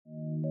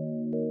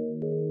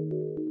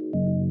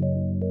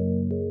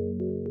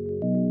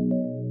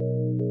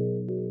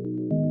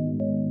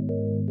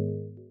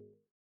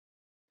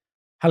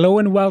Hello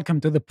and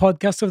welcome to the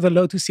podcast of the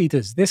Lotus.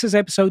 This is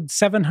episode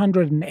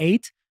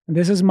 708, and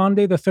this is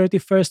Monday, the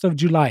 31st of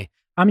July.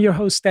 I'm your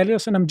host,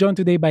 Stelios, and I'm joined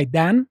today by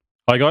Dan.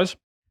 Hi, guys.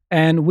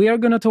 And we are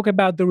going to talk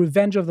about the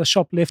revenge of the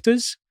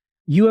shoplifters,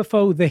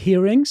 UFO, the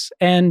hearings,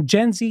 and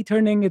Gen Z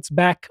turning its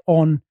back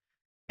on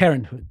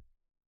parenthood.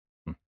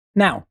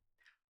 Now,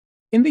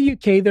 in the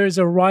UK, there's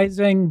a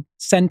rising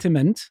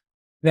sentiment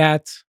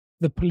that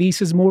the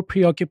police is more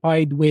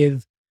preoccupied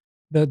with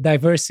the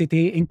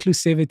diversity,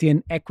 inclusivity,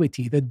 and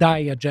equity, the DIE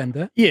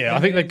agenda. Yeah,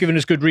 I think they've given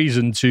us good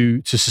reason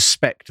to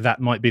suspect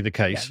that might be the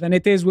case. Than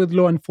it is with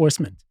law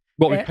enforcement.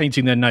 What with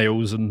painting their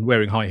nails and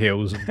wearing high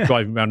heels and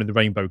driving around in the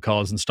rainbow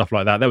cars and stuff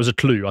like that. That was a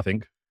clue, I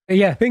think.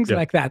 Yeah, things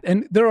like that.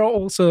 And there are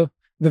also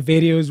the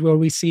videos where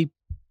we see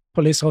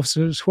police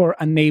officers who are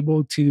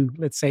unable to,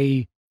 let's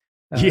say...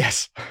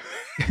 yes.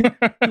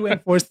 to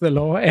enforce the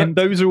law. And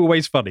those are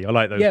always funny. I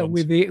like those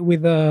ones.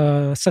 with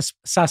the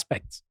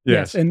suspects.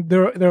 Yes. And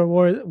there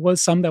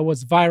was some that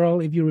was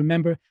viral. If you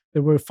remember,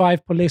 there were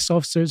 5 police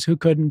officers who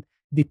couldn't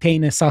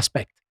detain a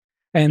suspect.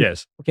 And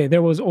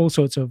there was all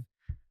sorts of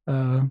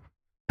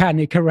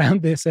panic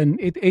around this.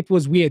 And it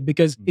was weird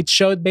because it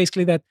showed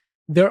basically that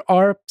there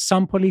are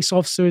some police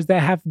officers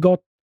that have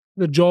got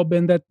the job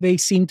and that they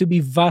seem to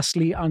be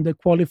vastly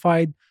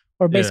underqualified,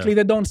 or basically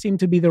they don't seem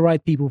to be the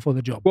right people for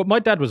the job. Well, my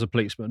dad was a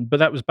policeman, but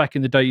that was back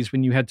in the days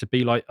when you had to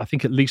be like, I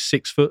think at least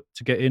 6 foot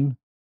to get in.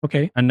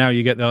 Okay. And now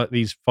you get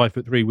these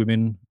 5'3"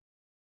 women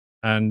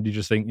and you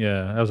just think,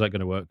 yeah, how's that going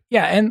to work?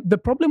 Yeah. And the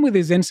problem with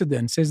these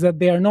incidents is that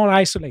they are not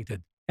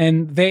isolated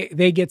and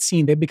they get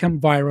seen, they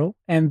become viral.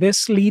 And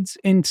this leads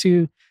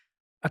into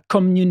the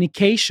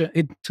communication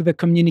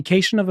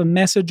of a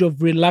message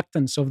of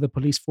reluctance of the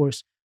police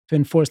force to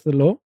enforce the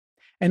law,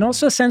 and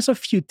also a sense of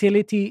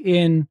futility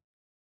in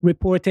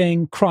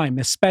reporting crime,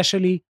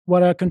 especially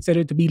what are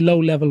considered to be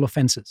low-level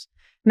offenses.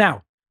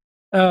 Now,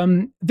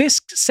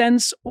 this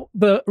sends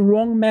the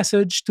wrong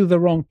message to the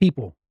wrong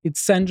people. It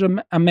sends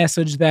a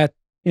message that,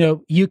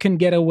 you can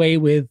get away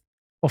with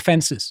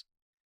offenses.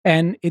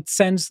 And it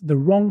sends the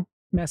wrong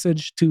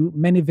message to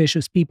many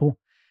vicious people.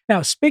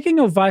 Now, speaking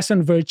of vice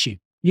and virtue,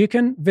 you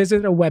can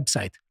visit a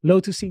website,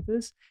 Lotus,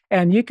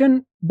 and you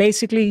can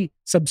basically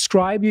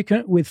subscribe. You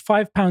can with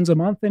 £5 a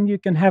month, and you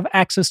can have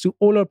access to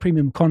all our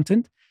premium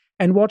content.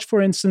 And watch, for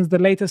instance, the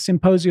latest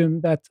symposium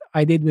that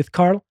I did with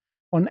Carl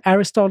on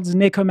Aristotle's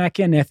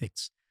Nicomachean and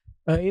Ethics.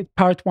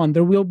 Part 1.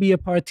 There will be a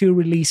part 2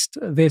 released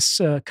this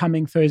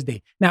coming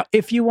Thursday. Now,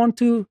 if you want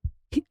to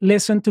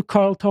listen to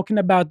Carl talking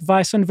about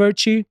vice and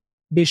virtue,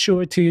 be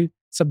sure to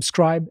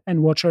subscribe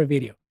and watch our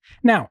video.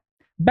 Now,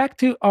 back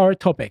to our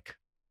topic.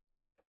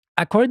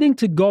 According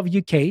to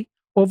Gov.uk,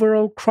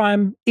 overall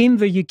crime in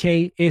the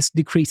UK is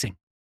decreasing.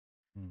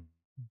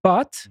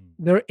 But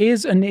there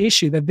is an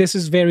issue that this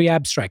is very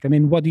abstract. I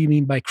mean, what do you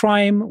mean by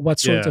crime?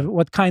 What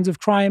kinds of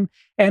crime?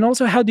 And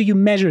also, how do you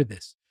measure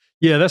this?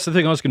 Yeah, that's the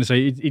thing I was going to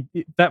say.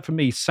 That for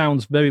me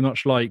sounds very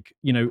much like,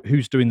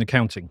 who's doing the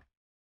counting?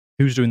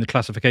 Who's doing the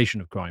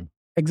classification of crime?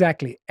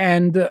 Exactly.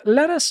 And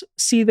let us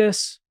see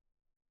this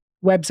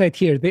website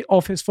here, the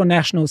Office for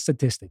National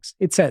Statistics.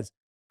 It says,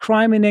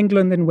 crime in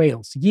England and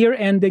Wales, year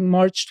ending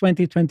March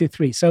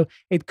 2023. So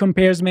it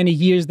compares many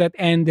years that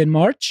end in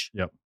March.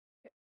 Yep.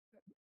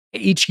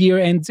 Each year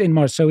ends in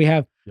March. So we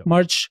have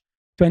March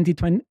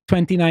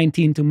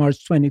 2019 to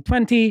March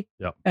 2020.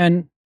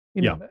 And,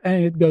 and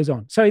it goes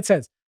on. So it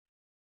says,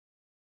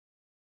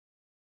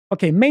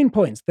 main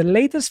points. The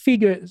latest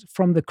figures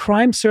from the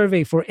Crime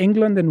Survey for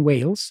England and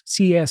Wales,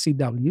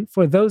 CSEW,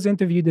 for those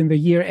interviewed in the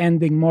year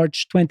ending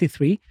March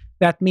 23,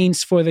 that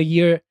means for the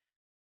year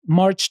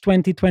March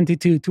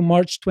 2022 to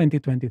March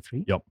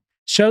 2023,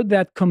 showed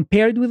that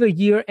compared with the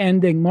year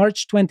ending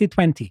March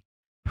 2020,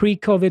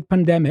 pre-COVID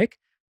pandemic,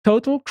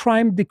 total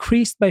crime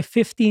decreased by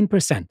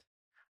 15%.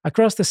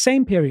 Across the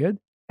same period,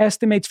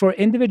 estimates for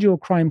individual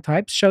crime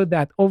types showed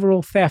that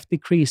overall theft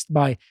decreased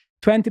by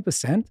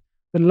 20%.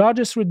 The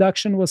largest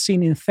reduction was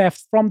seen in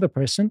theft from the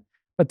person,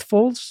 but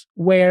falls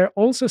were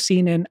also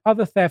seen in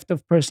other theft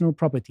of personal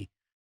property,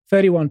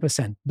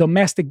 31%,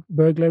 domestic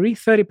burglary,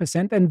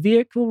 30%, and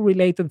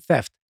vehicle-related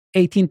theft,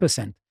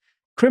 18%.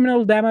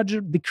 Criminal damage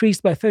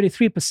decreased by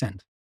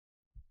 33%.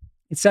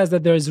 It says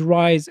that there is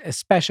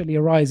especially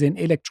a rise in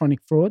electronic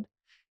fraud.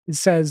 It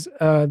says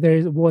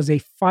there was a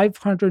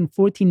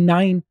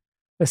 549%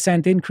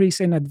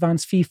 increase in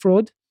advance fee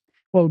fraud,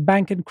 while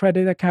bank and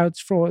credit accounts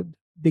fraud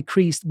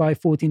decreased by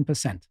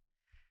 14%.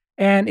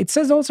 And it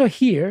says also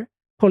here,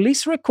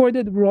 police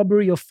recorded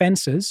robbery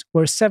offenses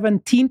were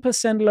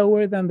 17%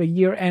 lower than the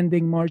year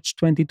ending March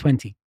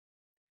 2020.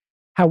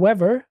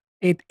 However,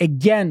 it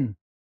again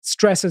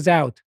stresses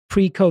out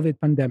pre-COVID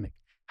pandemic.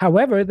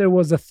 However, there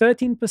was a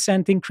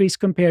 13% increase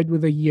compared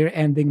with the year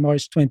ending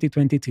March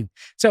 2022.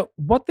 So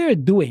what they're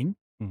doing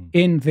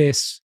in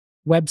this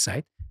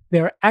website,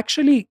 they're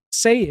actually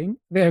saying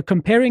they're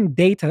comparing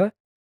data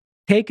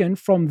taken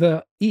from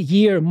the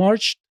year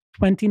March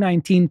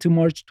 2019 to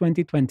March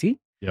 2020.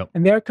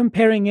 And they're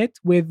comparing it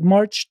with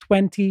March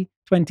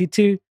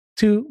 2022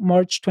 to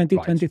March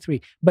 2023.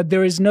 Right. But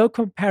there is no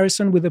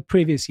comparison with the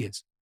previous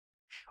years.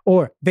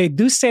 or they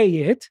do say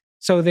it,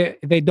 so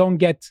they don't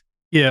get.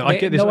 Yeah, I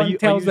get this. No one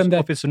tells them that.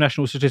 Office of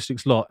National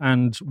Statistics a lot,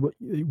 and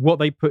what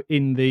they put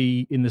in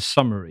the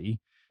summary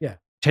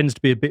tends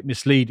to be a bit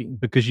misleading,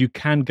 because you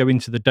can go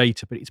into the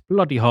data, but it's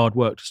bloody hard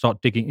work to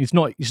start digging. It's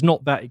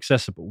not that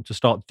accessible to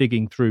start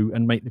digging through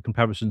and make the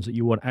comparisons that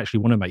you actually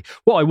want to make.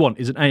 What I want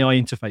is an AI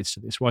interface to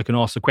this where I can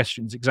ask the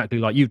questions exactly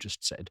like you've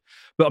just said.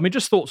 But I mean,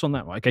 just thoughts on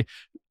that, right? Okay,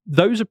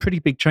 those are pretty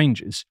big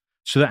changes.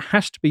 So that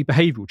has to be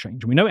behavioural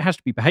change. And we know it has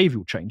to be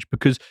behavioural change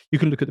because you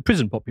can look at the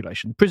prison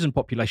population. The prison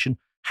population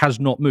has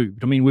not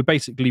moved. I mean, we're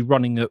basically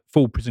running at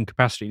full prison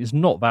capacity. It's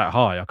not that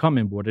high. I can't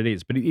remember what it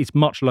is, but it's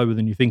much lower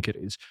than you think it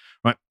is,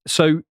 right?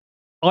 So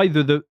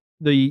either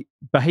the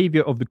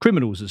behaviour of the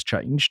criminals has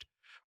changed,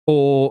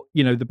 or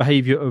the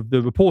behaviour of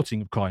the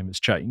reporting of crime has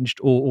changed,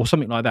 or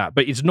something like that.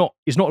 But it's not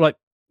like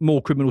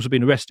more criminals have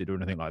been arrested or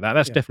anything like that.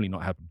 That's definitely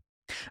not happened.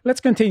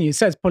 Let's continue. It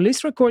says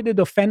police recorded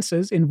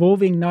offences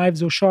involving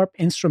knives or sharp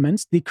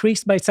instruments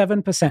decreased by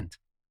 7%.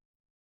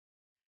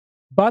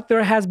 But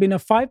there has been a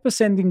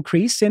 5%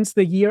 increase since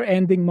the year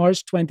ending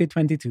March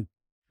 2022.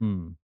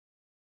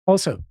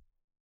 Also,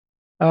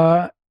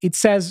 it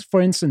says,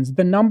 for instance,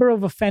 the number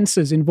of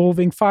offences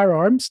involving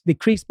firearms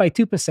decreased by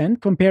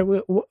 2% compared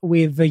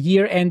with the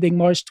year ending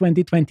March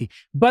 2020.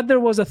 But there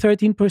was a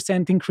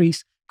 13%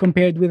 increase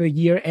compared with the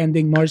year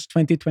ending March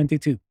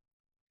 2022.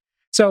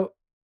 So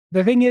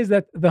the thing is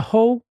that the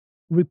whole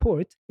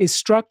report is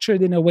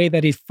structured in a way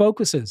that it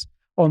focuses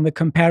on the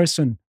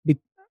comparison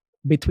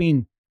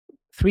between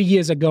 3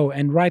 years ago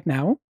and right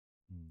now,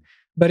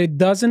 but it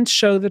doesn't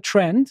show the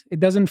trend. It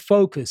doesn't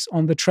focus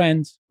on the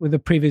trends with the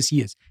previous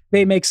years.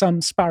 They make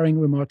some sparring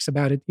remarks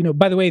about it.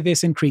 By the way,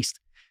 this increased.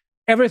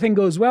 Everything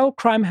goes well.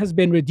 Crime has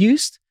been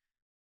reduced,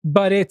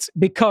 but it's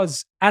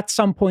because at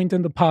some point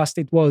in the past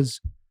it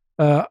was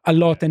a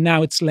lot and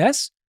now it's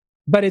less,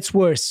 but it's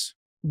worse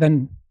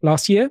than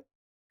last year.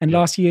 And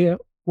last year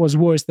was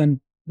worse than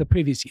the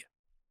previous year.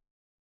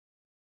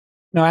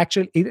 No,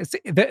 actually,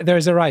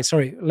 there's a rise.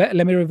 Sorry, let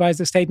me revise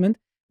the statement.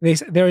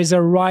 There is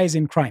a rise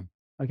in crime.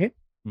 Okay,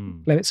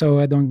 so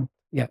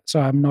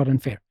I'm not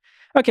unfair.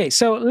 Okay,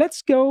 so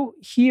let's go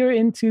here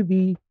into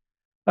the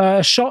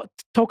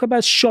talk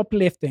about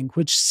shoplifting,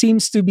 which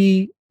seems to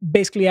be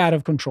basically out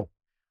of control.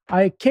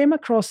 I came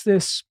across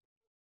this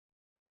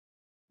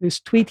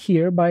tweet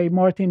here by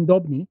Martin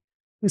Dobney,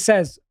 who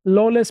says,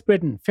 "Lawless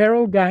Britain,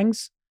 feral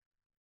gangs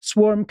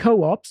swarm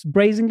co-ops,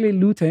 brazenly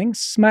looting,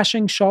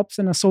 smashing shops,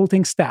 and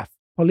assaulting staff.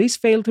 Police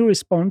fail to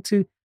respond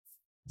to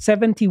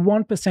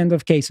 71%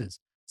 of cases.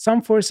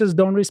 Some forces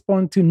don't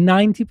respond to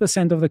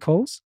 90% of the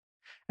calls.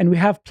 And we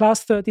have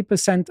plus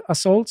 30%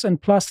 assaults and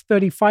plus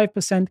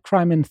 35%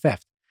 crime and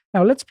theft."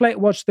 Now, let's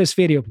watch this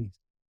video, please.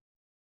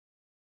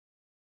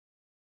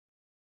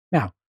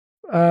 Now,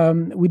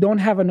 we don't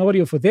have an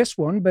audio for this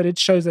one, but it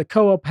shows that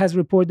co-op has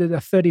reported a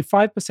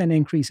 35%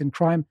 increase in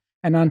crime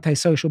and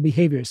antisocial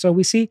behavior. So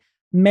we see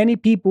many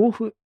people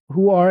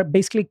who are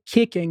basically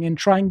kicking and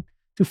trying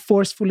to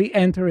forcefully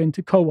enter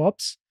into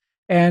co-ops.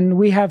 And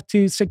we have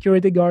two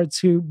security guards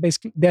who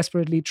basically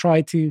desperately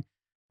try to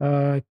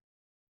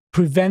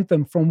prevent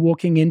them from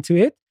walking into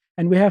it.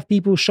 And we have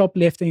people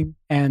shoplifting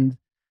and...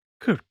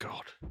 Good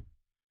God.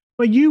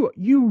 Well,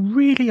 you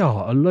really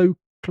are a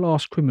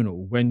low-class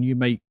criminal when you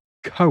make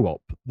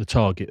co-op the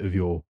target of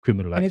your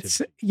criminal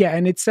activity.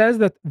 And it says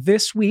that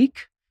this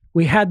week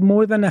we had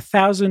more than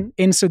 1,000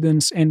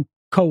 incidents in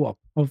co-op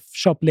of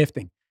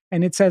shoplifting.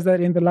 And it says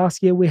that in the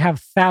last year, we have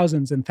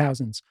thousands and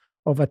thousands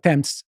of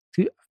attempts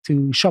to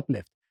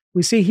shoplift.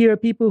 We see here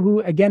people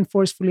who, again,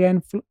 forcefully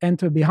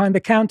enter behind the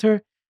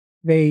counter.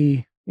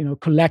 They,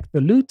 collect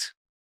the loot.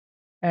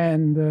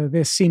 And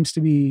this seems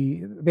to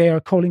be, they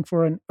are calling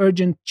for an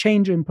urgent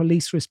change in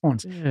police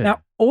response. Yeah.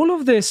 Now, all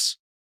of this,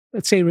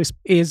 let's say,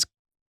 is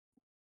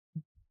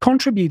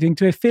contributing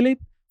to a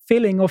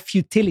feeling of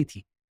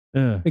futility.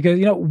 Yeah. Because,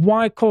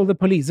 why call the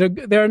police?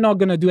 They're not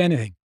going to do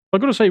anything. I've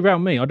got to say,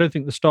 around me, I don't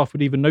think the staff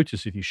would even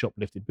notice if you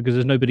shoplifted because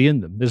there's nobody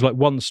in them. There's like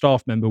one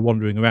staff member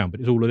wandering around, but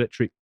it's all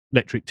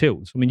electric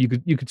tills. I mean,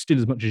 you could steal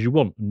as much as you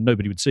want and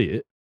nobody would see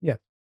it. Yeah.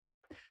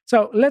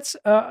 So let's,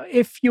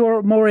 if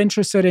you're more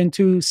interested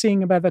into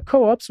seeing about the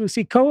co-ops, we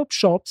see co-op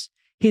shops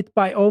hit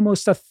by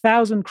almost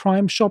 1,000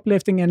 crime,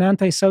 shoplifting, and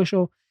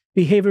antisocial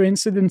behavior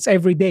incidents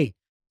every day.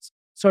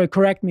 Sorry,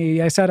 correct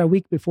me. I said a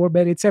week before,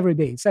 but it's every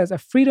day. It says a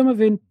freedom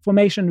of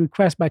information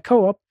request by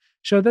co-op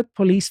show that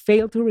police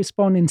fail to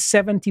respond in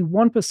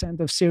 71%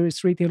 of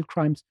serious retail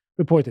crimes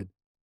reported.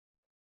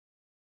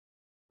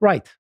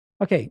 Right.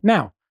 Okay.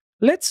 Now,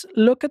 let's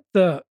look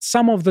at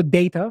some of the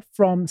data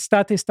from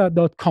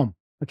statista.com.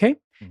 Okay.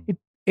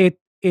 It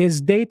is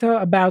data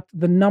about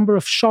the number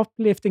of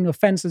shoplifting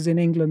offenses in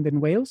England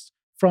and Wales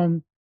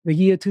from the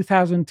year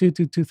 2002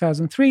 to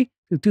 2003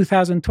 to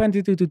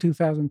 2022 to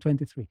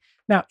 2023.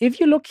 Now, if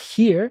you look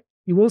here,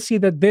 you will see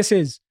that this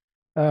is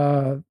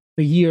our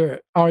year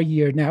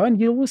now,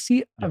 and you will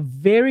see a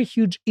very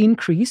huge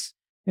increase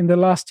in the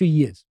last 2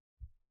 years.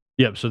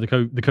 Yep. So the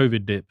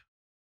COVID dip.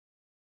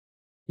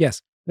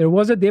 Yes, there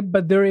was a dip,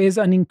 but there is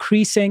an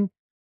increasing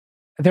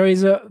there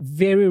is a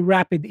very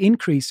rapid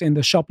increase in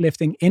the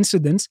shoplifting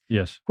incidents.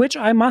 Yes. Which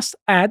I must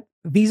add,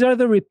 these are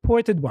the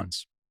reported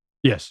ones.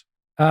 Yes.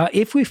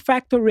 If we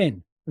factor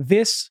in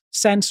this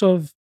sense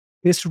of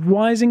this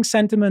rising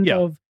sentiment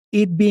of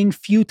it being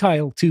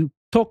futile to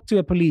talk to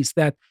a police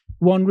that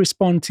won't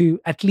respond to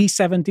at least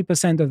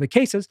 70% of the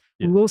cases,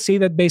 we will see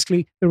that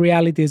basically the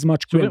reality is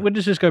much grimmer. So when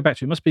does this go back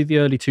to? It must be the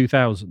early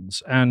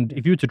 2000s. And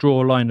if you were to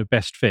draw a line of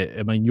best fit,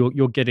 I mean,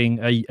 you're getting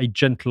a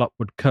gentle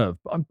upward curve.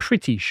 But I'm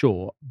pretty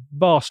sure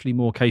vastly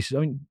more cases,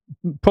 I mean,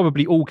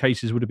 probably all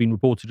cases would have been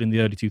reported in the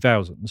early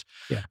 2000s.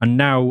 Yeah. And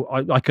now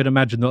I could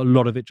imagine that a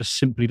lot of it just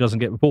simply doesn't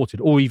get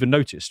reported or even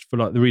noticed for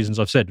like the reasons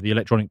I've said, the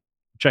electronic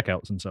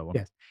checkouts and so on.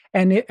 Yes.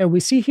 And we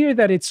see here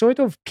that it sort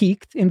of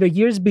peaked in the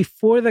years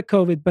before the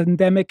COVID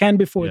pandemic and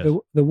before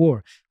the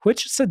war,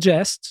 which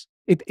suggests,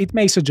 it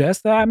may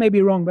suggest, I may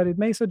be wrong, but it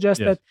may suggest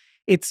that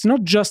it's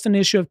not just an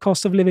issue of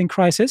cost of living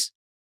crisis.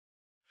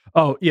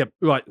 Oh, yeah,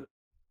 right.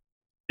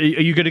 Are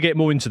you going to get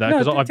more into that?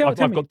 Because No, I've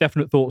got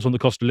definite thoughts on the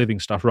cost of living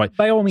stuff, right?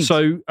 By all means.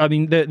 So, I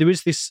mean, there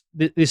is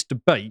this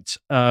debate.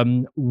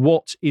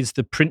 What is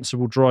the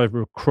principal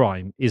driver of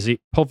crime? Is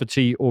it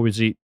poverty or is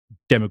it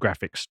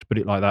demographics, to put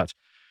it like that?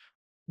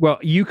 Well,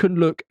 you can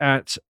look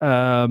at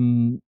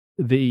the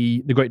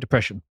Great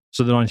Depression,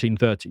 so the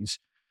 1930s.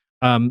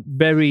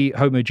 Very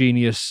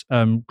homogeneous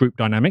group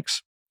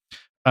dynamics.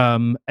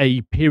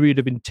 A period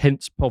of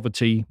intense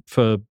poverty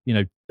for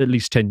at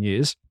least 10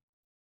 years.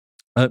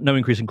 No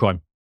increase in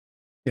crime.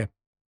 Yeah,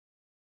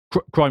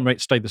 crime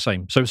rates stayed the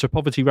same. So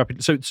poverty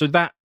rapidly. So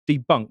that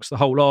debunks the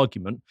whole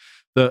argument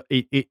that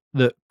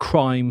that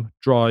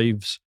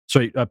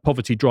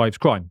poverty drives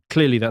crime.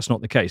 Clearly, that's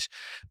not the case.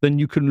 Then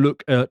you can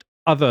look at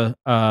other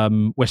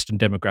Western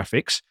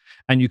demographics,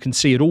 and you can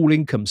see at all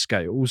income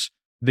scales,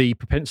 the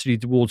propensity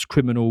towards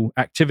criminal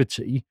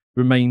activity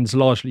remains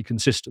largely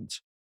consistent.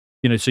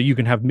 So you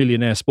can have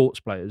millionaire sports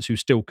players who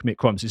still commit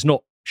crimes. It's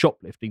not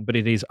shoplifting, but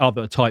it is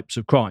other types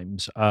of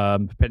crimes,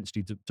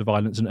 propensity to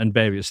violence and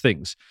various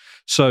things.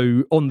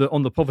 So on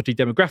the poverty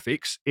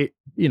demographics,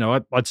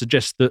 I'd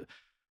suggest that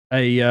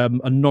a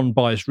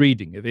non-biased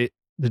reading of it,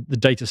 the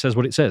data says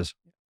what it says.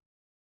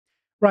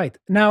 Right.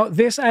 Now,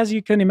 this, as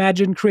you can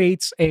imagine,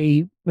 creates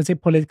a, let's say,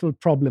 political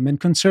problem. And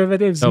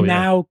conservatives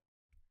now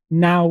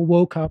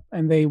woke up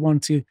and they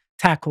want to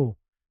tackle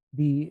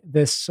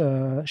this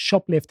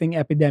shoplifting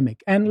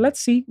epidemic. And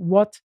let's see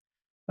what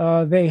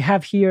they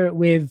have here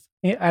with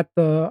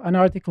an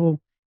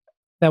article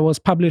that was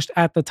published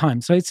at the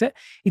time. So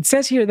it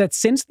says here that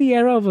since the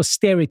era of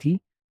austerity,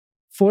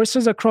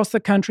 forces across the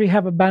country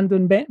have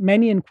abandoned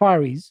many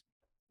inquiries.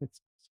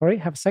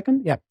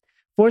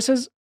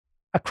 Forces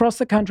across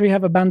the country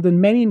have abandoned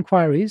many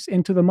inquiries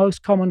into the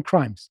most common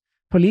crimes.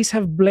 Police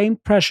have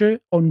blamed pressure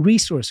on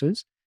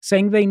resources,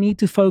 saying they need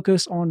to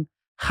focus on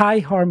high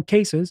harm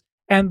cases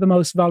and the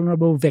most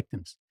vulnerable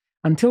victims.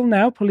 Until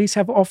now, police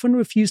have often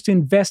refused to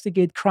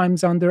investigate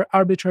crimes under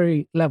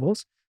arbitrary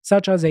levels,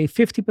 such as a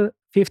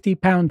 50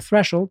 pound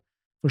threshold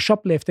for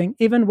shoplifting,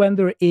 even when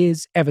there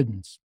is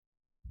evidence.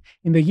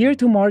 In the year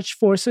to March,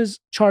 forces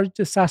charged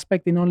a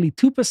suspect in only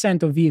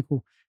 2% of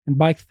vehicle and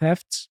bike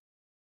thefts,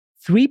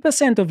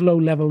 3% of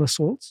low-level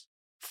assaults,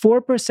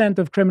 4%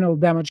 of criminal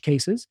damage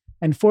cases,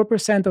 and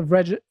 4% of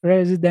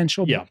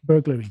residential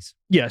burglaries.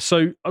 Yeah,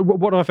 so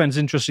what I found is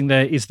interesting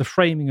there is the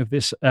framing of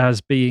this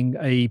as being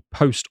a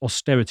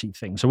post-austerity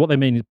thing. So what they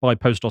mean by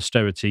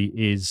post-austerity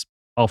is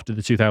after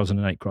the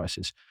 2008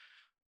 crisis.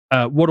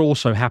 What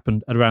also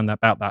happened at around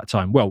about that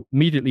time? Well,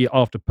 immediately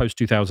after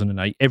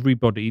post-2008,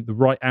 everybody, the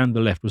right and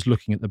the left, was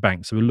looking at the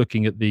banks. So we're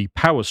looking at the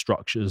power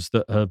structures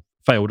that have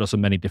failed us on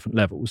many different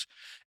levels.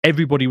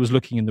 Everybody was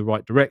looking in the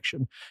right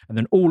direction. And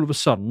then all of a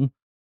sudden,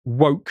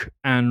 woke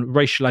and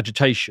racial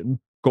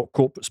agitation got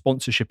corporate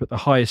sponsorship at the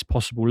highest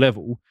possible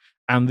level.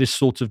 And this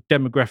sort of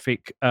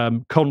demographic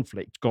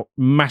conflict got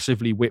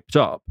massively whipped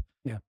up.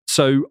 Yeah.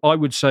 So I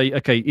would say,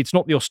 okay, it's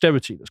not the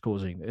austerity that's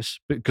causing this,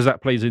 because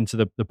that plays into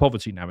the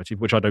poverty narrative,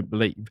 which I don't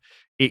believe.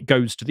 It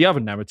goes to the other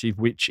narrative,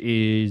 which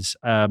is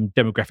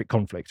demographic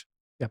conflict.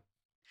 Yeah.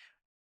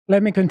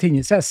 Let me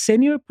continue. It says,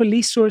 senior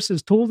police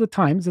sources told the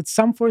Times that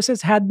some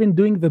forces had been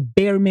doing the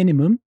bare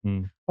minimum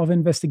of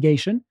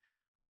investigation,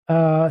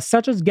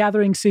 such as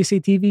gathering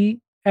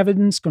CCTV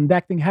evidence,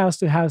 conducting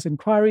house-to-house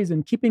inquiries,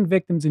 and keeping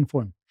victims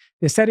informed.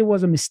 They said it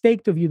was a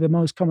mistake to view the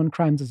most common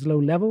crimes as low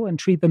level and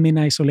treat them in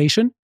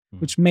isolation,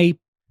 which may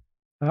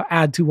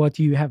add to what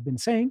you have been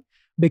saying,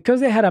 because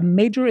they had a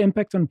major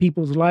impact on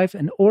people's life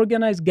and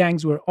organized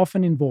gangs were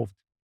often involved.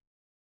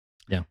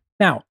 Yeah.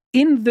 Now,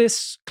 in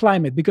this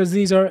climate, because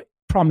these are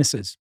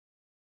promises,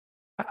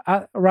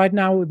 right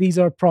now, these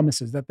are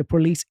promises that the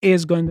police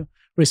is going to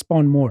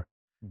respond more.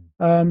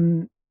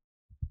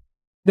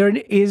 There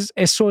is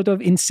a sort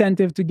of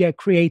incentive to get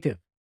creative.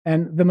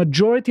 And the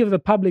majority of the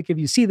public, if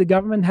you see, the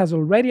government has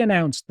already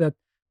announced that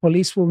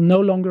police will no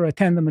longer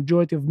attend the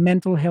majority of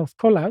mental health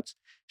callouts,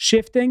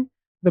 shifting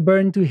the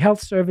burden to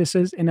health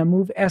services in a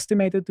move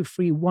estimated to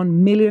free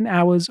 1 million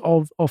hours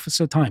of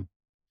officer time.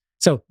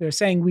 So they're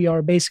saying we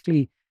are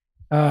basically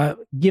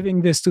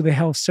giving this to the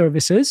health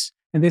services,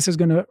 and this is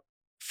going to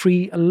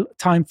free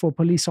time for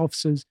police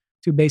officers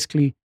to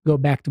basically go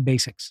back to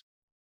basics.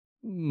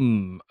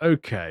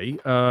 Okay.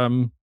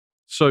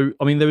 So,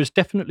 I mean, there is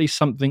definitely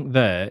something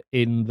there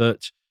in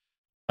that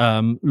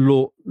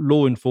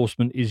law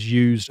enforcement is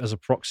used as a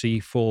proxy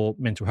for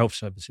mental health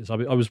services. I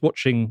was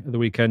watching at the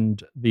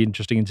weekend the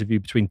interesting interview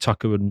between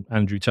Tucker and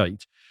Andrew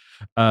Tate,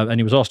 and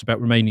he was asked about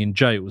Romanian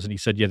jails, and he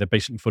said, yeah, they're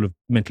basically full of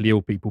mentally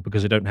ill people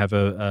because they don't have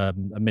a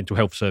mental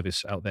health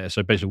service out there.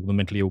 So basically all the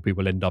mentally ill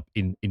people end up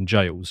in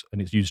jails,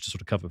 and it's used to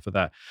sort of cover for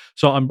that.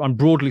 So I'm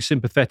broadly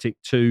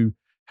sympathetic to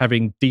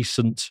having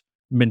decent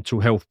mental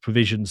health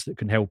provisions that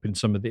can help in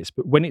some of this.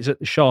 But when it's at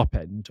the sharp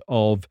end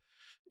of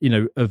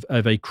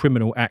a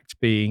criminal act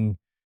being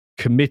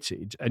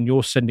committed, and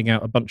you're sending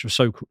out a bunch of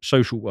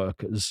social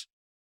workers,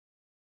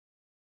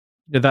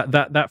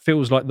 that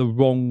feels like the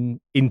wrong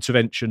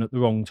intervention at the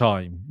wrong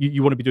time.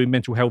 You want to be doing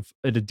mental health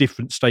at a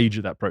different stage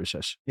of that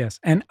process. Yes,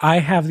 and I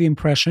have the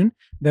impression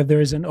that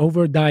there is an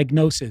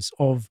overdiagnosis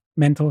of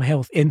mental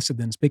health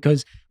incidents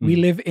because we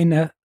live in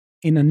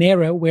an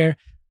era where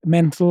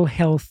mental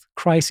health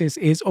crisis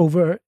is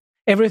over.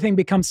 Everything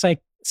becomes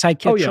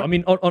psychiatric. Oh yeah, I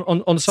mean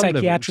on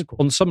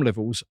some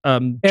levels,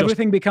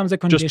 everything becomes a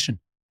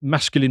condition.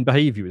 Masculine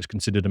behavior is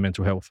considered a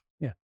mental health.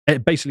 Yeah.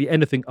 Basically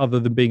anything other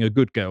than being a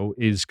good girl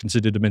is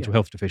considered a mental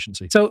health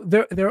deficiency. So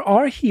there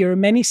are here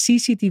many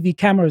CCTV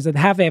cameras that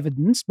have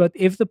evidence, but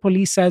if the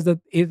police says that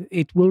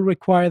it will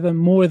require them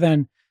more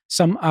than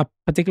some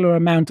particular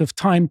amount of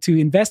time to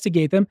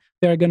investigate them,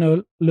 they're going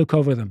to look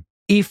over them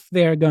if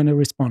they're going to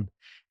respond.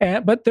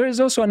 But there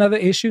is also another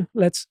issue.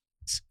 Let's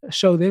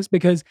show this,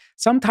 because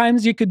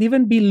sometimes you could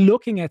even be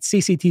looking at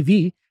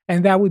CCTV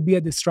and that would be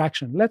a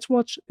distraction. Let's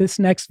watch this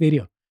next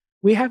video.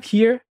 We have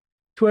here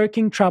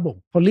twerking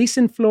trouble. Police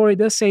in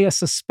Florida say a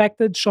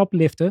suspected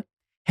shoplifter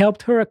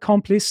helped her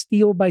accomplice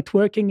steal by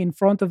twerking in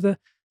front of the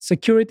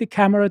security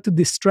camera to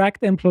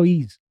distract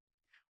employees.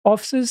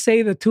 Officers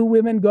say the two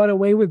women got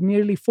away with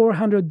nearly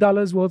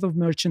 $400 worth of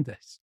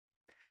merchandise.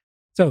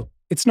 So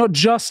it's not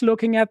just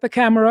looking at the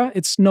camera,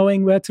 it's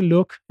knowing where to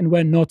look and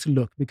where not to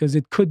look, because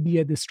it could be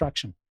a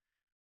distraction.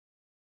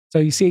 So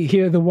you see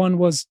here, the one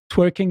was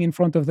twerking in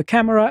front of the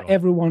camera.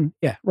 Everyone,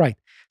 yeah, right.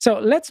 So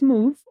let's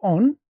move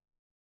on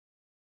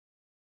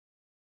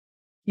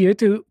here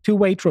to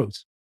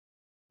Waitrose.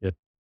 Yeah,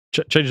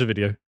 change the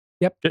video.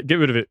 Yep. Get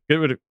rid of it. Get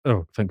rid of it.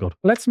 Oh, thank God.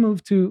 Let's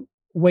move to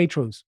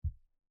Waitrose.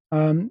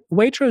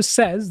 Waitrose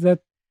says that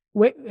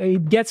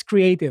it gets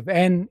creative,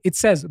 and it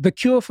says the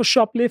cure for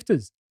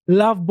shoplifters: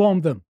 love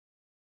bomb them.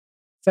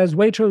 It says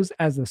Waitrose,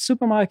 as the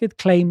supermarket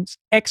claims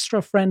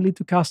extra friendly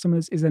to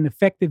customers, is an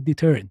effective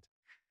deterrent.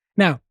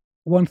 Now,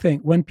 one thing,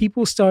 when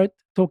people start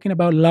talking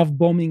about love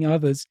bombing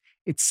others,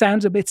 it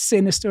sounds a bit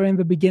sinister in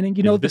the beginning.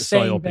 You know, the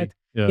saying that,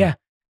 yeah,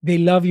 they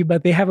love you,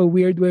 but they have a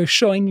weird way of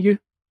showing you.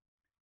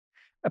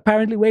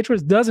 Apparently,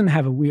 Waitrose doesn't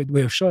have a weird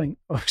way of showing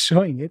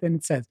it. And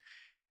it says,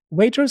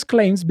 Waitrose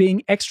claims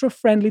being extra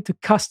friendly to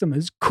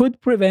customers could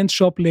prevent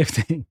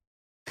shoplifting.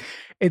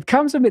 It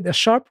comes amid a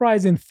sharp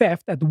rise in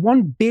theft at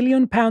 £1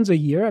 billion a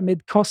year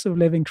amid cost of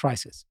living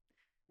crisis.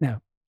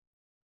 Now,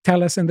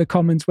 tell us in the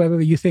comments whether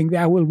you think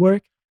that will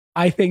work.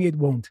 I think it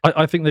won't.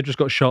 I think they've just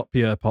got a sharp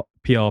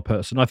PR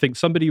person. I think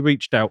somebody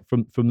reached out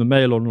from the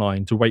Mail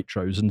Online to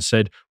Waitrose and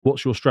said,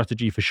 what's your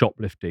strategy for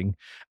shoplifting?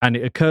 And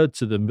it occurred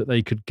to them that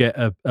they could get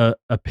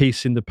a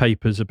piece in the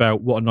papers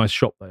about what a nice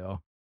shop they are.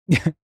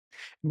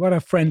 What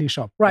a friendly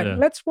shop. Right,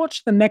 Let's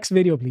watch the next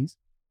video, please.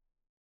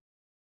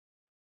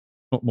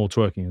 Not more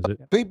twerking, is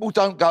it? People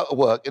don't go to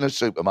work in a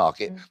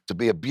supermarket to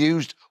be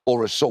abused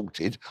or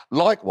assaulted.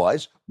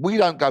 Likewise, we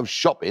don't go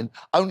shopping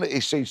only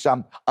to see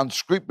some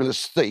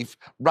unscrupulous thief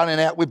running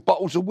out with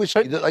bottles of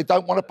whiskey that they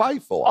don't want to pay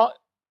for.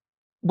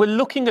 We're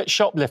looking at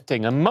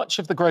shoplifting, and much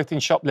of the growth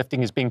in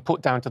shoplifting is being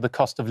put down to the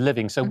cost of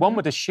living. So one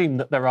would assume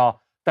that there are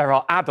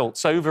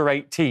adults over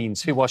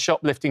 18s who are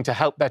shoplifting to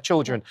help their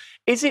children.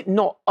 Is it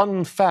not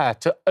unfair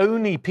to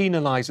only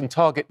penalise and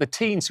target the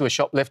teens who are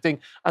shoplifting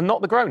and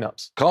not the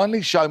grown-ups?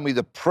 Kindly show me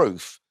the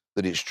proof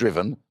that it's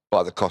driven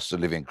by the cost of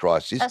living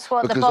crisis. That's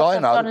what the boss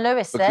of John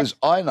Lewis said. Because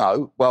I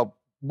know, well,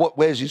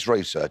 where's his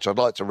research? I'd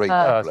like to read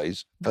that,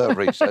 please. Her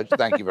research.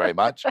 Thank you very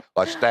much.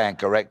 I stand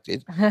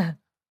corrected. A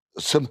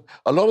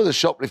lot of the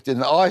shoplifting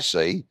that I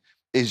see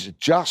is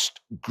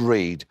just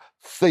greed,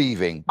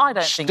 thieving, I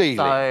don't stealing. think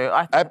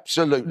so.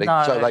 Absolutely.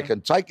 No. So they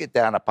can take it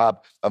down a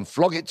pub and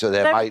flog it to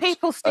their There mates. are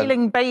people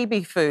stealing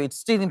baby food,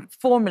 stealing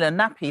formula,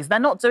 nappies. They're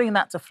not doing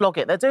that to flog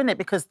it. They're doing it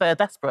because they're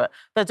desperate.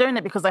 They're doing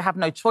it because they have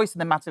no choice in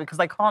the matter, because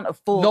they can't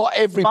afford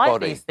to buy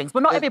these things.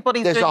 But not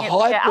everybody's doing it to get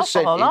alcohol, are they? There's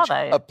a high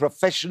percentage of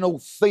professional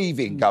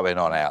thieving going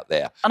on out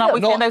there. And are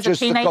we saying those are just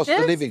the cost of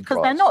teenagers? living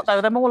Because they're not, though.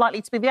 They're more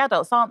likely to be the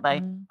adults, aren't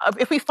they?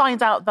 If we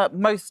find out that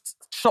most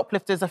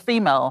shoplifters are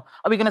female,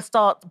 are we going to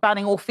start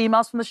banning all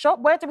females from the shop?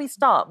 Where do we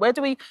start? Where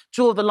do we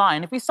draw the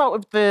line? If we start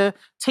with the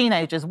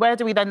teenagers, where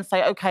do we then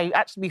say, OK,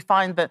 actually we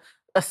find that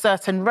a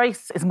certain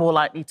race is more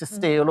likely to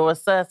steal, or a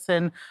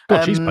certain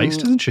she's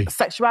based, isn't she?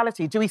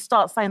 Sexuality? Do we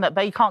start saying that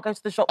they can't go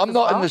to the shop? I'm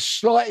not in the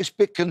slightest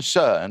bit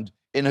concerned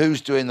in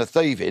who's doing the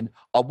thieving.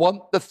 I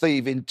want the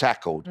thieving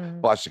tackled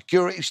by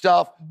security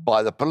staff,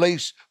 by the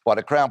police, by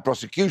the Crown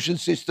prosecution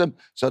system,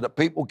 so that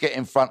people get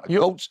in front of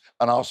courts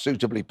and are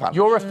suitably punished.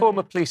 You're a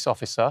former police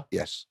officer.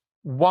 Yes.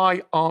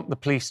 Why aren't the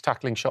police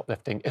tackling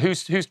shoplifting?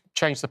 Who's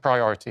changed the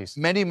priorities?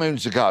 Many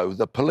moons ago,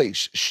 the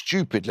police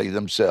stupidly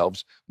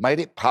themselves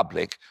made it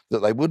public that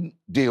they wouldn't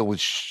deal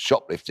with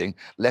shoplifting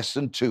less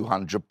than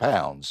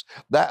 £200.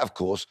 That, of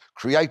course,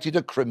 created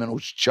a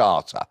criminals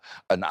charter.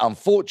 And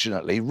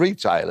unfortunately,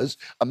 retailers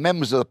and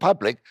members of the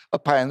public are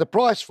paying the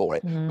price for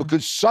it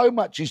because so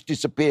much is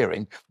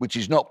disappearing, which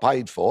is not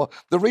paid for.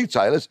 The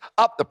retailers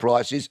up the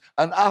prices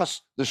and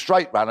us, the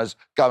straight runners,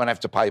 go and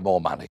have to pay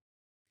more money.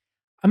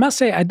 I must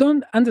say, I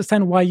don't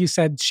understand why you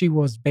said she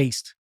was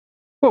based.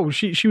 Well,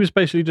 she was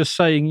basically just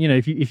saying,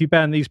 if you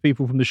ban these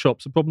people from the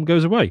shops, the problem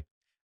goes away.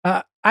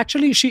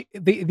 Actually,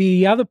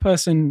 the other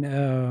person,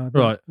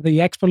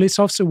 the ex-police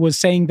officer, was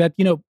saying that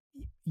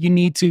you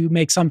need to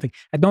make something.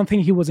 I don't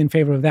think he was in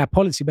favor of that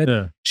policy, but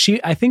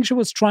I think she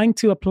was trying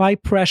to apply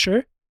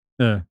pressure.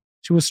 Yeah,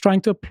 she was trying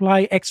to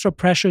apply extra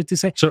pressure to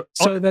say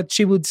so that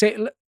she would say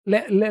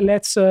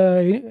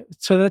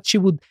so that she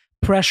would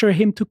pressure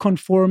him to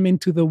conform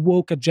into the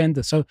woke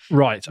agenda. So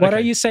what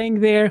are you saying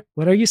there?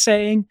 What are you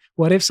saying?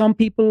 What if some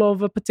people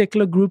of a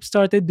particular group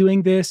started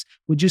doing this?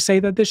 Would you say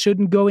that they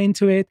shouldn't go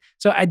into it?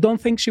 So I don't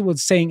think she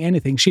was saying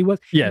anything. She was,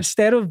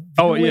 instead of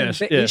viewing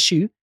the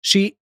issue,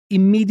 she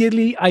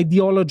immediately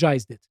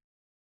ideologized it.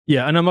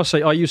 Yeah, and I must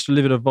say, I used to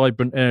live in a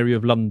vibrant area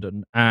of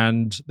London,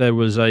 and there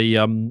was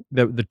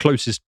the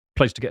closest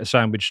place to get a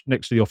sandwich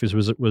next to the office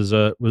was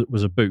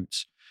a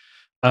Boots.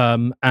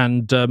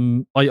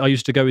 I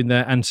used to go in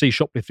there and see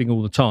shoplifting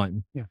all the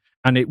time. Yeah.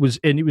 And it was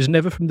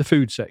never from the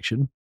food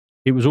section.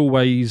 It was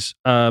always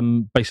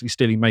basically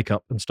stealing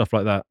makeup and stuff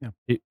like that.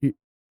 Yeah.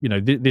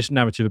 This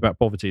narrative about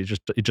poverty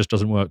it just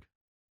doesn't work.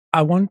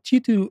 I want you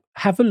to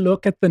have a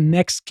look at the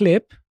next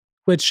clip,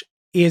 which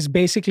is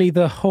basically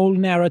the whole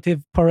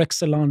narrative par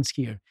excellence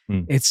here.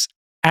 It's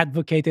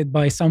advocated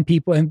by some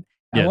people, and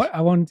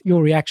I want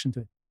your reaction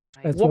to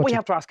it. What we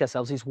have to ask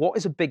ourselves is, what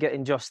is a bigger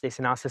injustice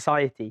in our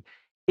society?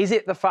 Is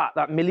it the fact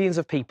that millions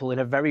of people in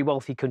a very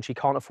wealthy country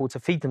can't afford to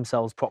feed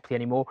themselves properly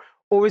anymore?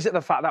 Or is it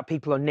the fact that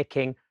people are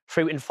nicking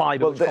fruit and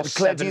fibre? Well,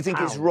 Claire, do you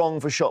think it's wrong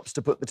for shops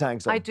to put the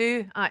tags on? I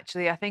do,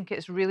 actually. I think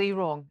it's really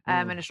wrong.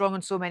 And it's wrong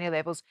on so many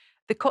levels.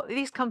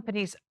 These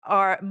companies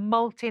are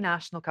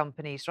multinational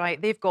companies,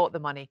 right? They've got the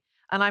money.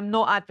 And I'm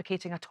not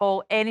advocating at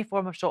all any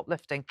form of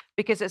shoplifting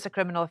because it's a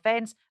criminal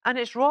offence and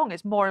it's wrong.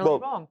 It's morally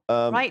wrong,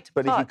 right?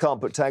 But if you can't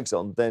put tags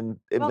on, then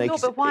it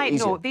makes it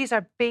easier. No, these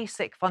are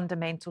basic,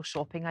 fundamental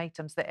shopping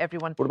items that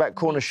everyone. What about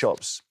corner needs.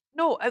 shops?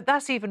 No,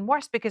 that's even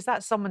worse because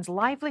that's someone's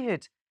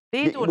livelihood.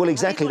 They don't. Well,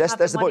 exactly. They don't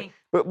That's the money. point.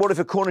 But what if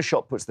a corner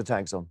shop puts the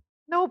tags on?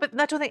 No, but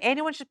I don't think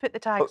anyone should put the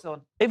tags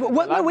on.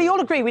 We all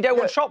agree we don't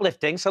want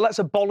shoplifting, so let's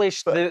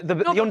abolish the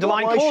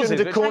underlying causes. Why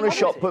shouldn't a corner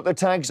shop put the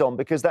tags on?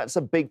 Because that's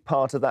a big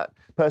part of that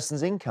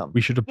person's income.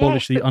 We should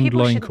abolish the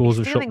underlying cause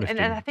of shoplifting.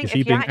 And I think is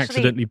he being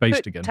accidentally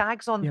based again?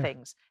 Tags on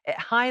things, it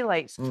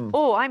highlights.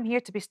 I'm here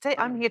to be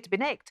I'm here to be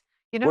nicked.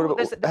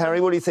 Harry,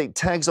 what do you think?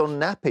 Tags on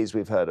nappies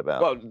we've heard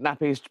about. Well,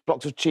 nappies,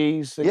 blocks of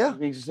cheese,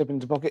 things slip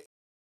into the pocket.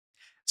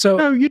 So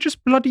no, you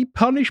just bloody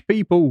punish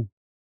people.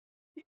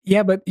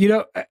 Yeah, but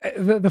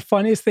the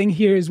funniest thing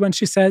here is when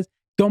she says,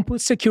 don't put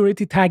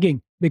security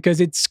tagging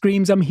because it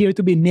screams, I'm here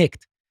to be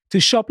nicked. To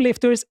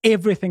shoplifters,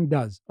 everything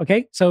does.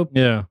 Okay. So,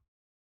 yeah.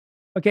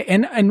 Okay.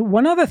 And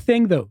one other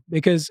thing though,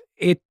 because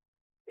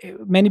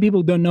many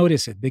people don't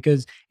notice it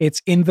because it's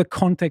in the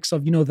context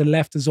of, the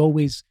left is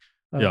always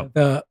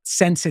the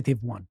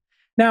sensitive one.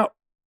 Now,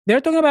 they're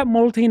talking about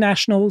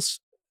multinationals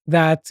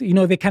that,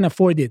 they can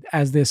afford it,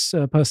 as this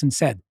person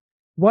said.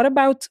 What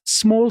about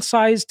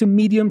small-sized to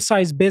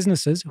medium-sized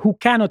businesses who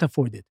cannot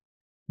afford it?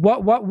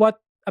 What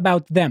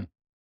about them?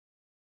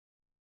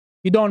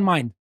 You don't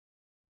mind?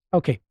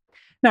 Okay.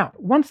 Now,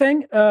 one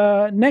thing,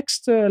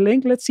 next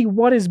link, let's see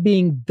what is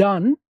being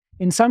done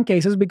in some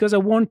cases, because I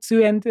want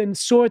to end in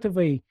sort of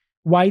a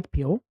white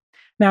pill.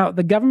 Now,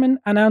 the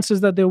government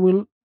announces that there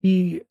will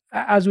be,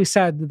 as we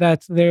said,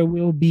 that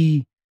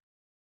the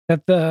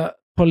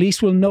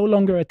police will no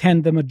longer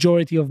attend the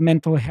majority of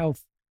mental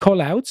health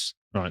call-outs.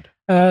 Right.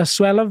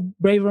 Suella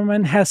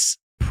Braverman has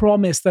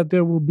promised that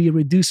there will be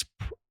reduced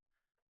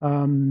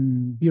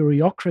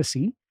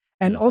bureaucracy.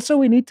 And also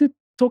we need to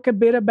talk a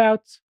bit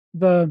about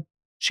the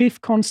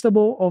Chief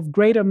Constable of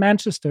Greater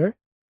Manchester.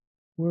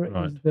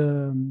 Where is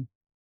the...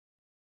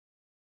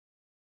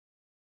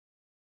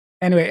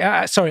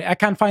 Anyway, sorry, I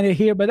can't find it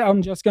here, but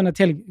I'm just going to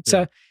tell you. It's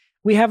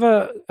we have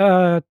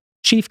a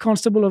Chief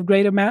Constable of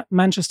Greater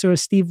Manchester,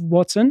 Steve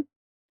Watson,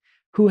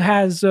 who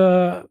has...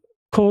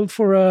 called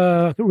for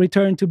a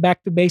return to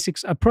back to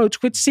basics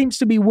approach, which seems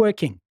to be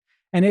working.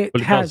 And it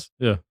has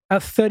a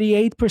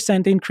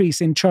 38% increase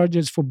in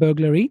charges for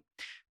burglary,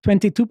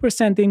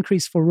 22%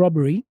 increase for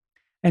robbery,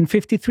 and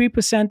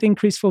 53%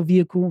 increase for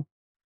vehicle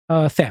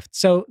theft.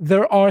 So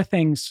there are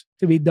things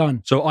to be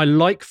done. So I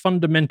like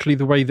fundamentally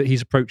the way that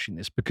he's approaching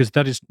this, because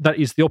that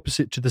is the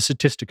opposite to the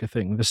Statistica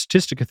thing. The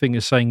Statistica thing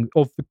is saying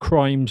of the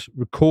crimes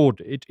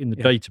recorded in the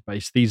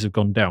database, these have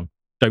gone down.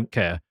 Don't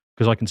care,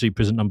 because I can see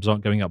prison numbers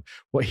aren't going up.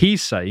 What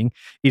he's saying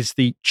is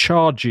the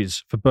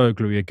charges for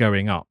burglary are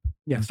going up.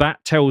 Yes.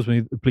 That tells me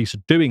that the police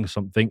are doing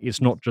something.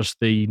 It's not just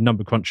the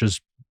number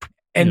crunchers.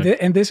 And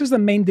this is the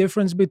main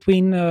difference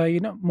between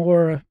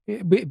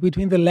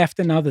between the left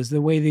and others,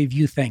 the way they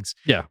view things.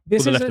 Yeah,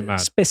 this is a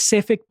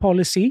specific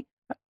policy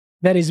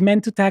that is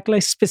meant to tackle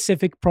a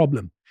specific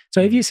problem. So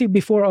if you see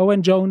before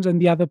Owen Jones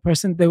and the other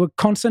person, they were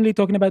constantly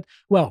talking about,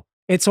 well,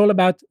 it's all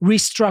about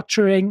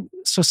restructuring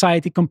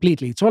society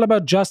completely. It's all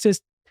about justice.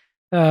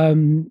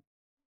 It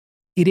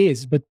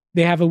is, but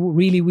they have a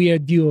really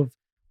weird view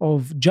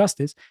of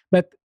justice.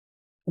 But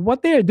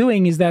what they're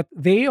doing is that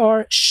they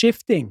are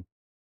shifting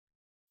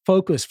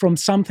focus from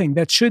something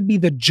that should be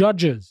the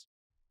judges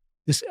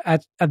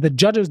at the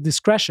judge's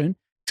discretion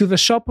to the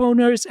shop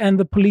owners and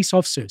the police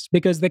officers,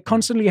 because they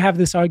constantly have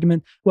this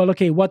argument, well,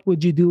 okay, what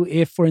would you do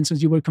if, for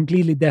instance, you were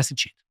completely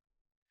destitute?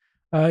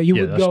 You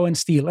would go and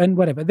steal and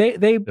whatever.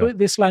 They put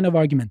this line of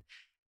argument.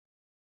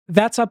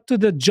 That's up to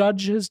the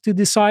judges to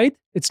decide.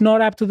 It's not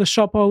up to the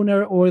shop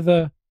owner or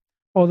the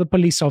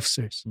police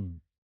officers.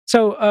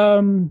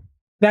 So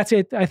that's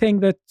it. I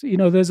think that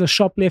there's a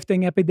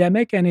shoplifting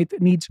epidemic and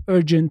it needs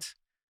urgent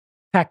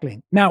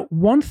tackling. Now,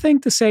 one thing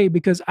to say,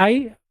 because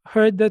I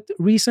heard that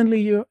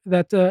recently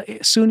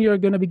soon you're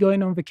going to be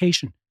going on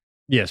vacation.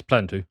 Yes,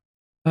 plan to.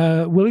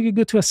 Will you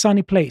go to a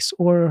sunny place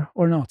or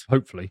not?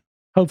 Hopefully.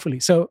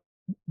 So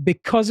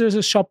because there's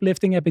a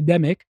shoplifting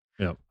epidemic,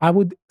 I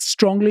would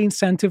strongly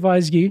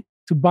incentivize you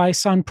to buy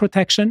sun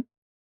protection.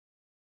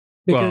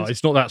 Well,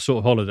 it's not that sort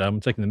of holiday. I'm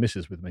taking the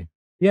missus with me.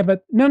 Yeah,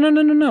 but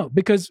no.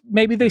 Because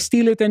maybe they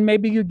steal it and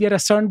maybe you get a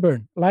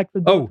sunburn. Like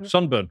the daughter. Oh,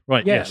 sunburn.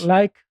 Right, yeah, yes.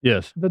 like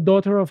the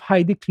daughter of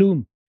Heidi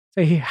Klum.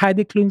 So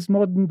Heidi Klum's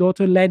modern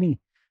daughter, Lenny,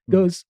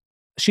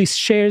 she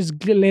shares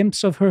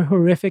glimpses of her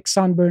horrific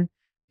sunburn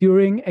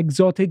during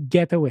exotic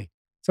getaway.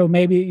 So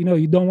maybe,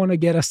 you don't want to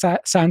get a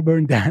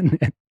sunburn then.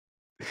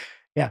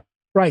 Yeah,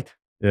 right.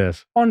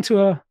 Yes. On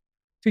to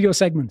your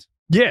segment.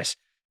 Yes.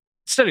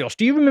 Stelios,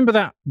 do you remember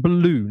that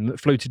balloon that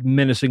floated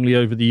menacingly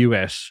over the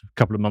US a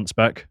couple of months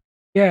back?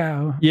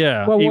 Yeah.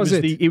 Yeah. What was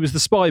it? It was the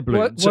spy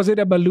balloon. Was it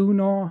a balloon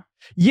or?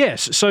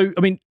 Yes. So,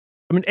 I mean,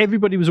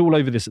 everybody was all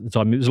over this at the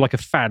time. It was like a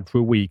fad for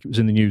a week. It was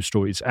in the news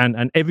stories,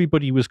 and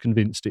everybody was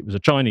convinced it was a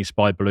Chinese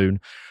spy balloon.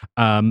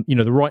 The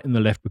right and the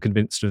left were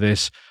convinced of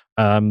this.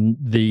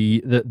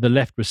 The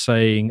left was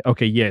saying,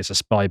 okay, yeah, it's a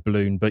spy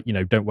balloon, but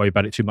don't worry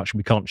about it too much, and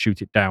we can't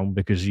shoot it down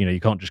because you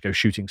can't just go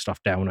shooting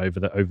stuff down over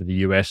the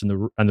US. And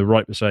the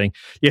right was saying,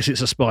 yes,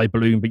 it's a spy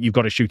balloon, but you've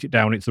got to shoot it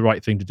down. It's the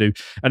right thing to do.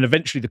 And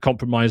eventually, the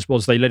compromise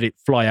was they let it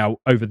fly out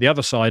over the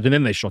other side, and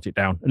then they shot it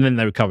down, and then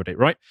they recovered it.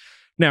 Right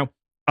now,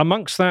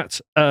 amongst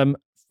that,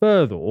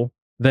 further,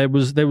 there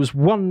was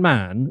one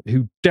man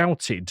who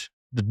doubted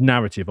the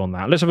narrative on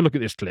that. Let's have a look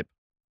at this clip.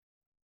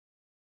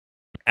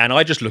 And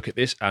I just look at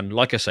this, and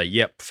like I say,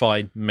 yep,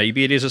 fine.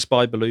 Maybe it is a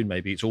spy balloon.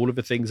 Maybe it's all of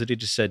the things that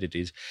it has said it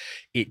is.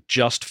 It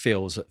just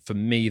feels that for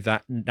me,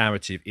 that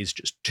narrative is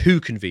just too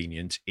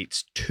convenient.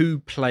 It's too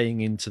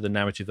playing into the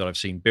narrative that I've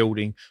seen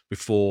building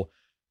before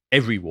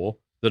every war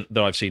that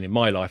I've seen in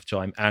my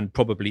lifetime, and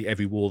probably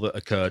every war that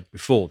occurred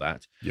before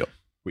that. Yep.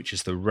 Which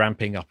is the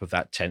ramping up of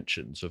that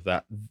tensions, of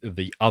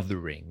the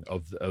othering,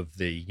 of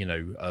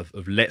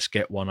let's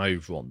get one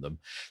over on them.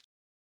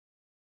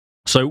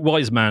 So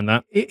wise man,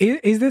 that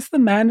is this the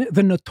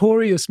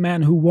notorious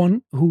man who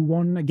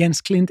won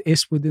against Clint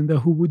Eastwood in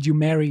the Who Would You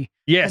Marry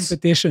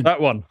competition?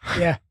 That one.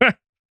 Yeah.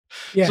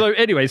 Yeah. So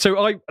anyway,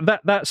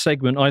 that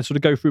segment, I sort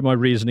of go through my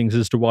reasonings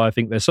as to why I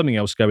think there's something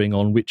else going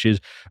on, which is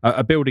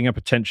a building up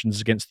of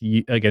tensions against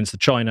the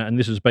China, and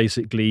this was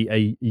basically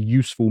a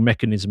useful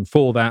mechanism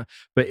for that.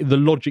 But the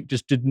logic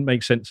just didn't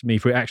make sense to me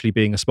for it actually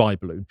being a spy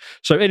balloon.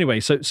 So anyway,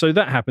 so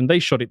that happened. They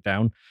shot it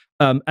down,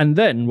 and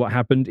then what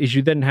happened is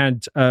you then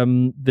had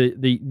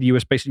the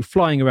US basically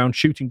flying around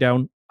shooting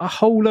down a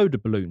whole load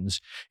of balloons,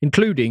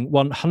 including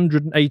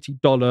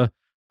 $180.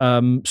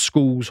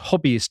 School's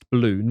hobbyist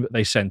balloon that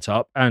they sent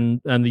up,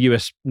 and the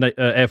US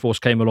Air Force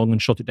came along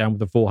and shot it down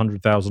with a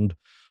 $400,000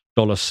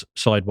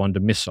 Sidewinder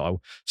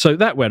missile. So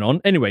that went on.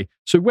 Anyway,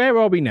 so where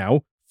are we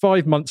now?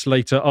 5 months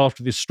later,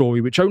 after this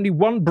story, which only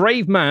one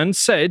brave man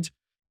said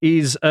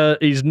is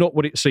not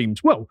what it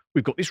seems. Well,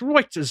 we've got this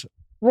Reuters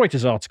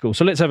article,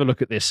 so let's have a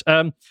look at this.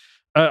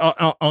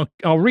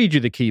 I'll read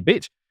you the key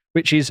bit,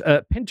 which is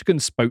Pentagon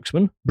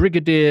spokesman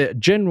Brigadier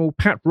General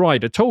Pat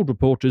Ryder told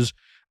reporters,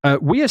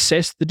 we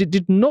assessed that it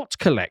did not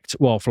collect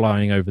while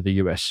flying over the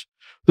US.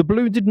 The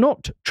balloon did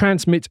not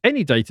transmit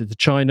any data to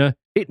China.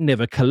 It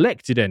never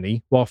collected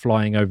any while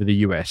flying over the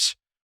US.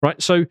 Right?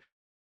 So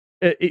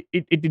it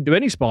didn't do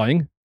any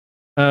spying.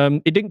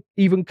 It didn't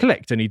even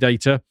collect any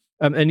data.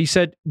 And he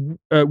said,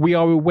 we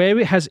are aware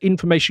it has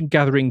information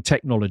gathering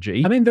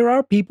technology. I mean, there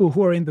are people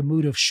who are in the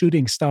mood of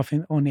shooting stuff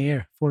on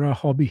air for a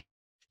hobby.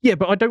 Yeah,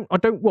 but I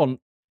don't want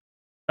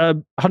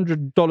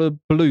 $100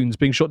 balloons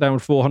being shot down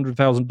with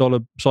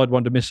 $400,000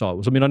 Sidewinder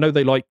missiles. I mean, I know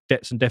they like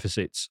debts and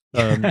deficits,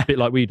 a bit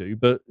like we do,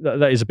 but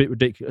that is a bit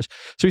ridiculous.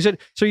 So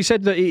he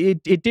said that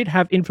it did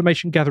have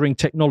information gathering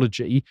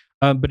technology,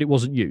 but it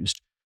wasn't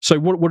used. So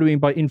what do we mean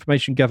by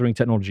information gathering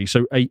technology?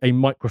 So a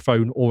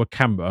microphone or a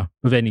camera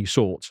of any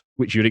sort,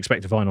 which you'd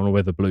expect to find on a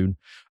weather balloon,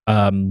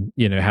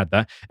 had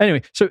that.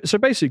 Anyway, so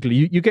basically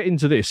you get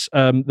into this,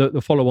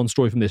 the follow-on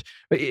story from this.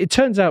 It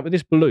turns out that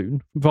this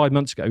balloon from 5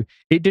 months ago,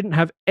 it didn't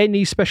have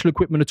any special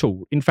equipment at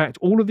all. In fact,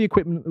 all of the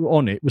equipment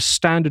on it was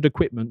standard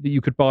equipment that you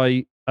could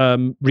buy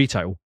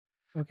retail.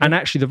 Okay. And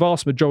actually, the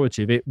vast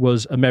majority of it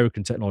was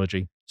American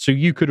technology. So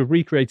you could have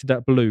recreated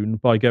that balloon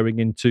by going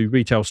into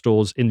retail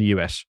stores in the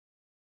US.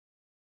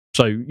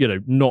 So,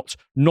 not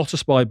a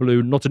spy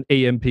balloon, not an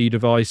EMP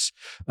device,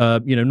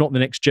 not the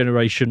next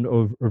generation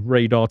of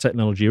radar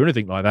technology or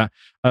anything like that.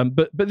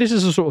 But this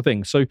is the sort of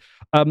thing. So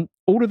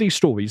all of these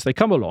stories, they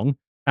come along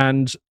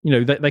and,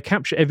 they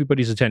capture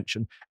everybody's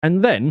attention.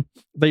 And then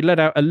they let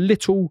out a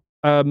little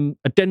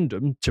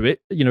addendum to it,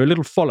 a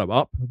little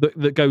follow-up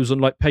that goes on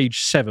like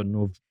page 7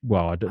 of,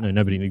 well, I don't know,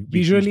 nobody.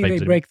 Usually they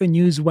break the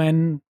news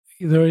when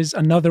there is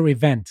another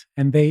event.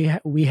 And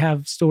we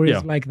have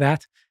stories like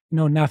that,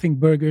 nothing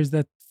burgers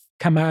that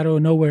come out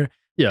of nowhere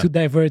to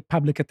divert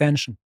public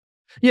attention.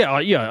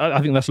 I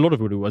think that's a lot of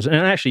what it was. And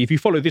actually, if you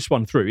follow this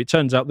one through, it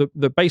turns out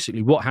that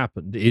basically what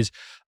happened is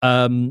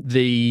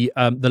the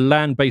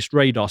land-based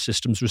radar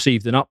systems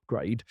received an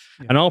upgrade,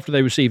 and after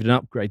they received an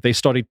upgrade, they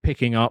started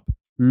picking up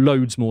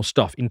loads more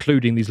stuff,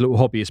 including these little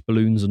hobbyist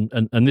balloons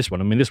and this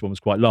one. I mean, this one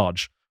was quite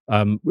large.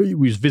 It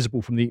was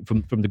visible from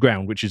the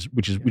ground, which is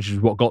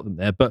what got them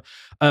there. But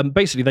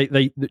basically,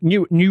 the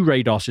new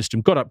radar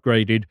system got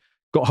upgraded,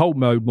 got whole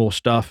mode, more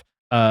stuff.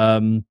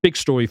 Big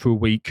story for a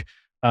week,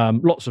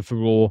 lots of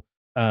furore,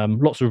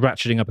 lots of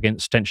ratcheting up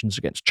against tensions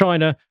against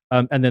China,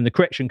 and then the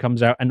correction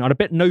comes out, and I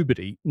bet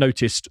nobody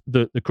noticed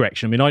the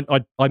correction. I mean,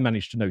 I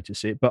managed to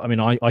notice it, but I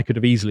mean, I could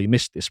have easily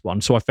missed this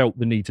one, so I felt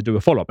the need to do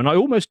a follow-up, and I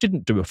almost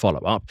didn't do a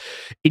follow-up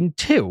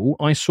until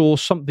I saw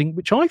something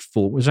which I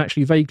thought was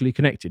actually vaguely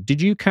connected.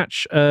 Did you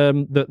catch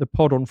the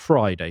pod on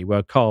Friday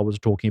where Carl was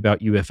talking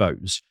about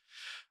UFOs?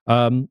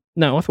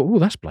 No, I thought,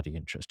 that's bloody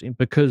interesting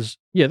because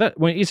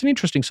it's an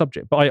interesting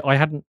subject, but I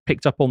hadn't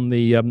picked up on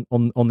the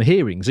on the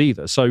hearings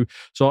either. So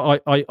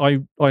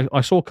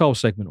I saw Carl's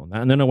segment on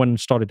that, and then I went and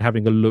started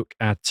having a look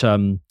at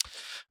the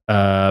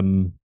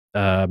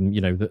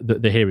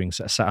hearings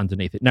that sat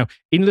underneath it. Now,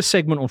 in the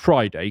segment on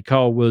Friday,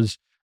 Carl was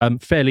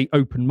fairly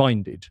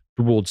open-minded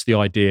towards the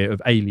idea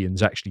of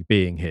aliens actually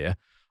being here.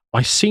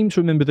 I seem to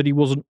remember that he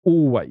wasn't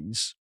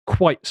always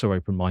quite so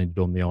open-minded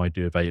on the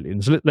idea of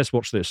aliens. Let's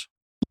watch this.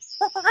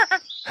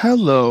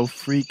 Hello,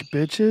 freak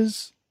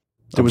bitches.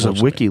 There was a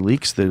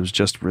WikiLeaks that was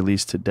just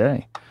released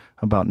today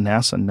about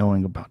NASA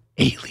knowing about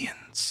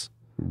aliens.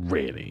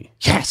 Really?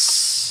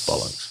 Yes!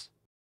 Bollocks.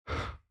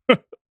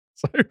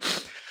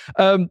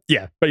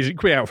 Basically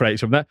quick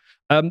outrage from that.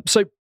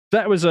 So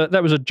that was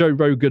a Joe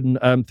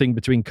Rogan thing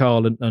between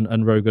Carl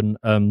and Rogan,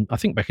 I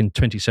think back in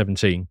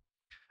 2017.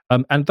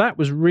 And that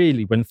was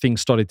really when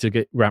things started to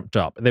get ramped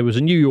up. There was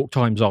a New York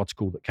Times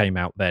article that came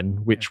out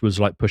then, which was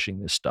like pushing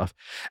this stuff.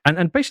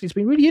 And basically it's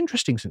been really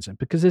interesting since then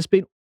because there's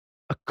been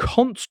a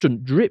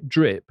constant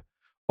drip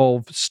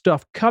of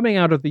stuff coming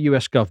out of the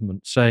US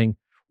government saying,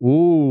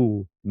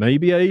 oh,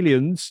 maybe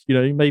aliens,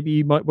 maybe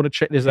you might want to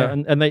check this out.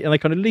 And they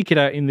kind of leak it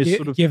out in this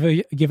sort of...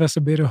 Give us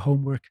a bit of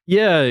homework.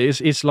 Yeah,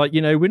 it's like,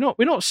 we're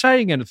not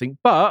saying anything,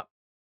 but,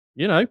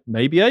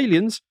 maybe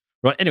aliens.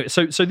 Right. Anyway,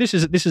 so this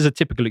is a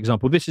typical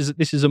example. This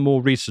is a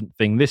more recent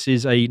thing. This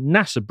is a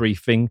NASA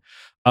briefing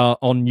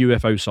on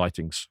UFO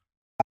sightings.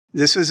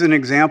 This is an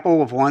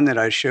example of one that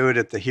I showed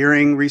at the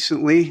hearing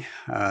recently.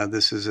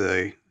 This is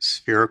a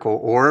spherical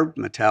orb,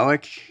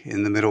 metallic,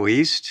 in the Middle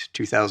East,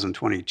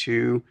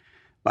 2022,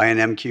 by an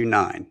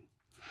MQ-9.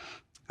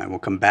 I will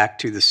come back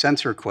to the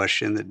sensor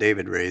question that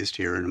David raised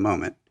here in a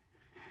moment.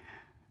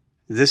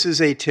 This is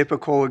a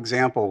typical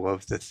example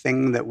of the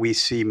thing that we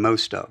see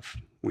most of.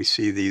 We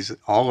see these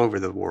all over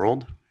the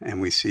world,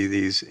 and we see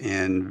these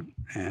in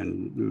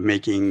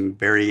making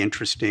very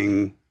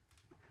interesting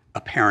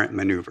apparent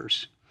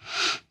maneuvers.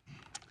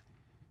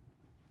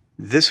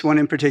 This one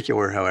in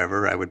particular,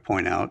 however, I would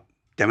point out,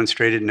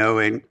 demonstrated no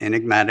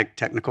enigmatic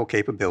technical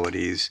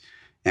capabilities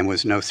and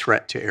was no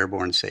threat to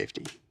airborne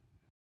safety.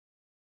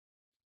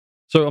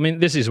 So, I mean,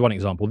 this is one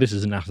example. This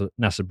is a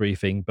NASA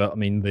briefing, but I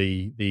mean,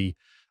 the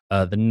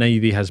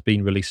Navy has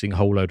been releasing a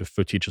whole load of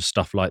footage of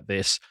stuff like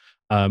this.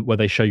 Where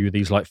they show you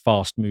these like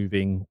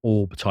fast-moving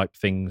orb type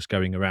things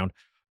going around.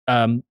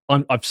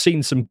 I've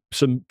seen some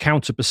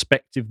counter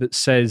perspective that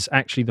says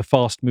actually the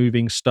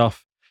fast-moving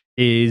stuff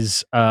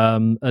is a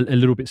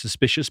little bit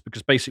suspicious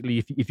because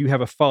basically if you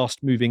have a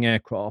fast-moving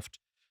aircraft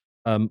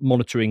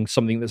monitoring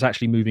something that's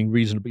actually moving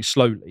reasonably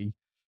slowly,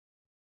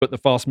 but the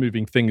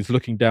fast-moving thing is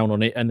looking down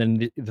on it, and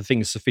then the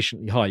thing is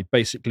sufficiently high.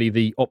 Basically,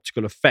 the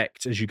optical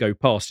effect as you go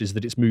past is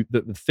that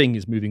that the thing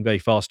is moving very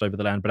fast over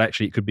the land, but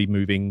actually it could be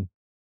moving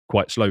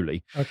quite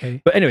slowly.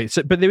 Okay. But anyway,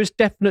 but there is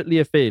definitely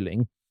a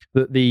feeling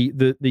that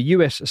the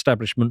US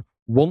establishment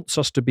wants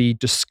us to be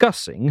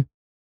discussing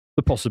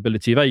the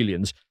possibility of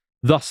aliens.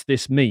 Thus,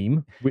 this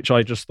meme, which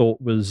I just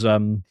thought was,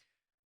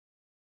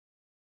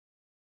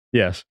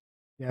 yes,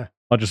 yeah.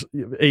 I just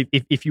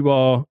if you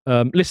are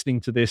listening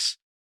to this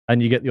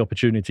and you get the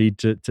opportunity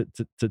to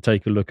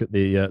take a look at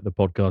the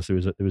podcast,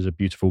 there was a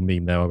beautiful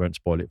meme there. I won't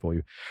spoil it for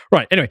you.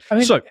 Right. Anyway,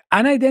 so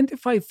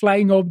unidentified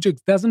flying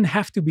objects doesn't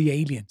have to be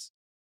aliens.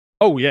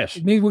 Oh yes,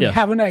 it means we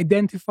haven't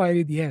identified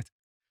it yet.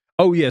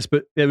 Oh yes,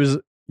 but there was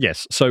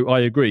So I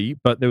agree,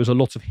 but there was a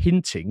lot of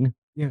hinting.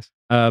 Yes.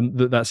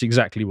 That's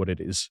exactly what it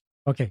is.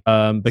 Okay.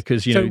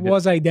 Because so it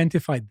was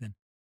identified then.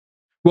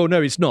 Well,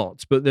 no, it's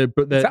not. But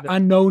it's an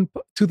unknown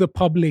to the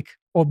public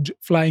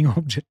flying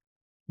object.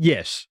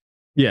 Yes.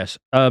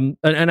 And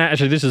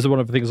actually, this is one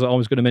of the things that I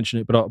was going to mention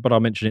it, but I'll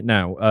mention it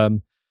now.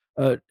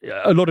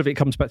 A lot of it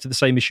comes back to the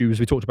same issue as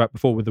we talked about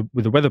before with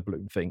the weather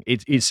balloon thing.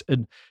 It's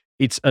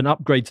an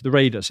upgrade to the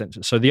radar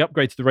sensor. So the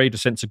upgrade to the radar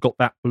sensor got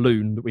that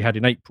balloon that we had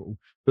in April,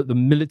 but the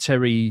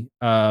military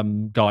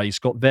guys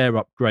got their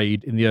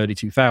upgrade in the early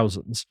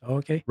 2000s.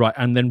 Okay. Right,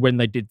 and then when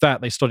they did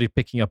that, they started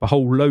picking up a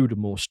whole load of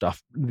more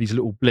stuff, these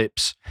little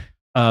blips,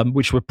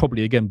 which were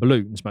probably again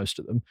balloons, most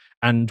of them.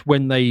 And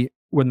when they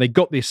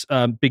got this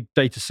big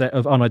data set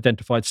of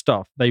unidentified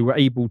stuff, they were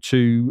able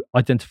to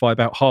identify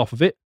about half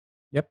of it.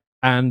 Yep.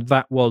 And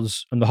the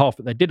half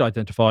that they did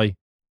identify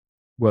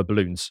were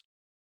balloons.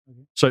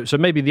 Mm-hmm. So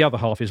maybe the other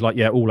half is like,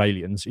 all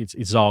aliens. It's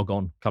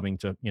Zargon coming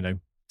to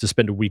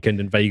spend a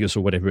weekend in Vegas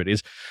or whatever it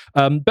is.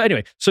 But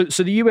anyway, so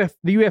the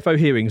UFO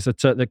hearings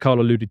that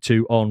Carl alluded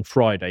to on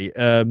Friday.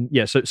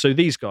 So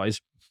these guys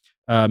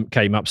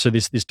came up. So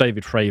this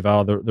David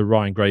Fravor, the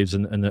Ryan Graves,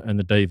 and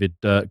the David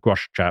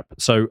Grush chap.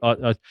 So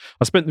I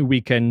spent the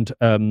weekend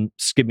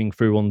skimming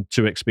through on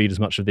 2x speed as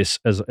much of this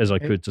as I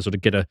could to sort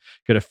of get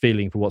a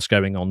feeling for what's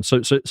going on.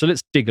 So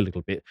let's dig a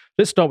little bit.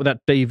 Let's start with that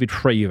David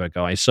Fravor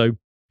guy. So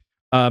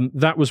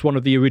that was one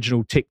of the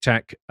original Tic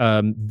Tac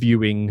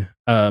viewing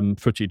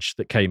footage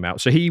that came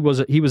out. So he was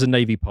a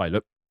Navy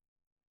pilot.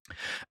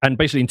 And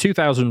basically in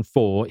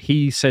 2004,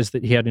 he says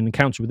that he had an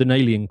encounter with an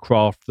alien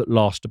craft that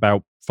lasted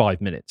about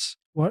 5 minutes.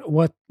 What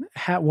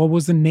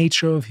was the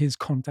nature of his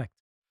contact?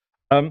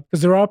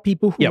 Because there are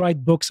people who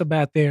write books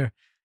about their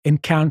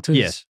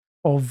encounters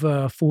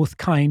of fourth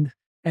kind,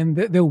 and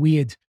they're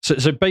weird.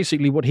 So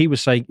basically what he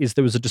was saying is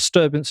there was a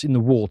disturbance in the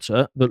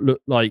water that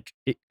looked like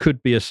it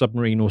could be a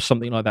submarine or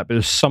something like that, but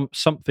there's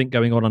something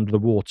going on under the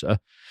water.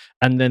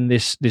 And then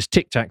this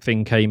Tic Tac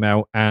thing came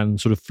out and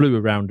sort of flew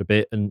around a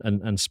bit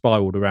and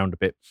spiraled around a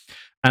bit.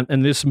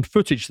 And there's some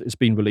footage that has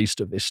been released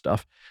of this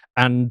stuff.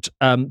 And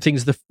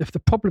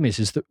the problem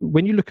is that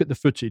when you look at the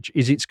footage,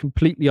 it's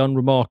completely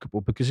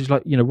unremarkable because it's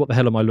like, what the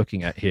hell am I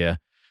looking at here?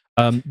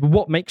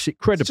 What makes it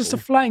credible? It's just a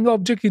flying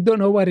object. You don't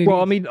know what it is.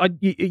 Well, I mean,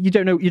 you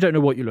don't know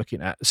what you're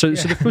looking at. So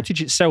the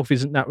footage itself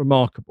isn't that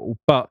remarkable,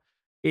 but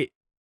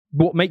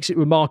what makes it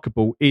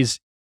remarkable is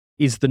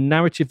the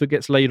narrative that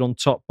gets laid on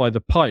top by the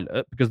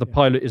pilot, because the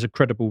pilot is a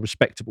credible,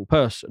 respectable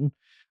person,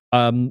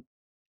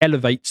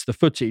 elevates the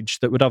footage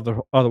that would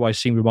otherwise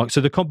seem remarkable.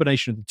 So the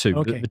combination of the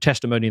two, the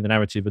testimony and the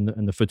narrative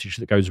and the footage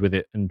that goes with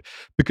it. And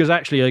because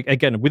actually,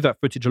 again, with that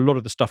footage, a lot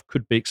of the stuff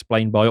could be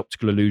explained by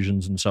optical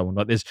illusions and so on.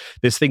 Like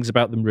there's things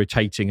about them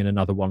rotating in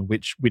another one,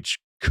 which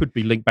could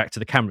be linked back to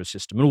the camera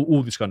system and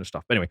all this kind of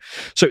stuff. But anyway,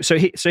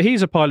 so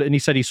he's a pilot and he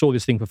said he saw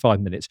this thing for 5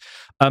 minutes.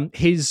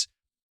 His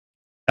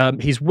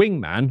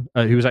wingman,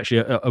 who was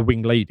actually a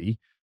wing lady,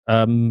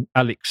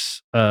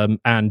 Alex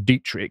and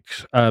Dietrich,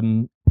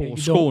 you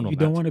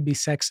don't want to be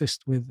sexist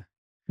with.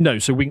 No,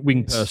 so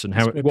wing person,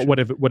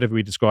 whatever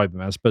we describe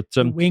them as, but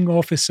wing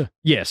officer.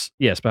 Yes,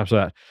 perhaps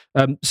that.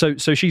 So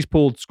she's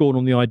poured scorn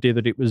on the idea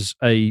that it was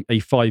a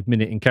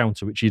 5-minute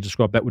encounter, which you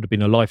described. That would have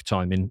been a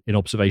lifetime in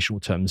observational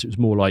terms. It was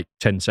more like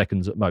 10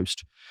 seconds at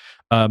most.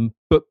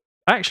 But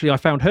actually, I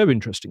found her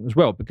interesting as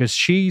well because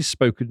she's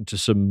spoken to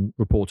some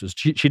reporters.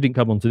 She didn't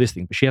come onto this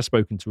thing, but she has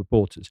spoken to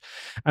reporters.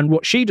 And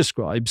what she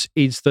describes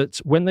is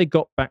that when they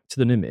got back to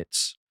the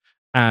Nimitz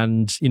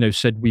and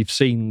said we've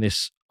seen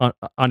this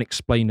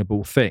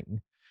unexplainable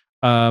thing,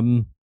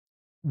 basically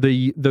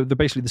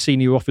the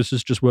senior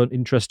officers just weren't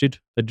interested.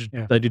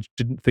 They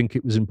didn't think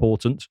it was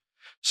important.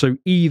 So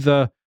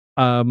either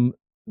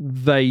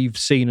they've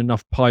seen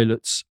enough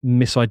pilots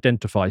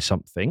misidentify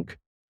something,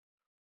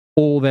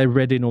 or they're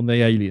read in on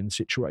the alien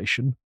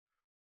situation,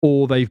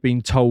 or they've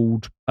been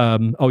told,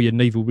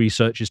 naval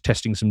research is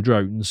testing some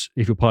drones.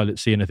 If your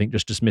pilots see anything,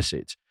 just dismiss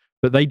it.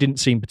 But they didn't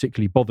seem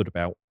particularly bothered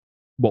about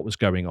what was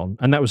going on.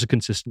 And that was a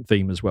consistent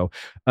theme as well.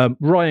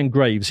 Ryan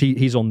Graves,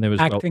 he's on there as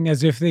well. Acting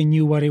as if they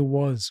knew what it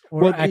was.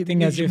 Or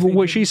acting as if...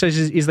 What she says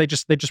is they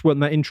just weren't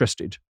that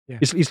interested. Yeah.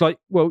 It's like,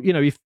 well,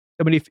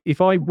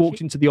 if I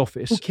walked into the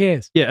office... Who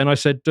cares? Yeah, and I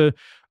said,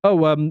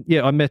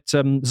 Yeah, I met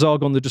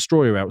Zargon the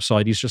Destroyer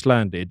outside. He's just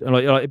landed,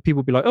 and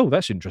people would be like, "Oh,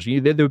 that's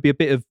interesting." There would be a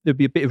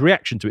bit of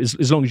reaction to it,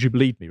 as long as you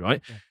believe me, right?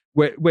 Yeah.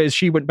 Whereas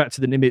she went back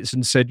to the Nimitz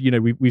and said,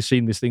 we've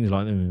seen this thing.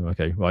 Like,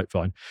 okay, right,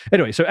 fine.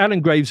 Anyway, so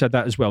Alan Graves had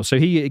that as well. So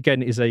he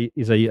again is a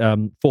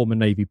former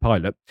Navy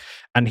pilot,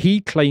 and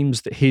he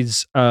claims that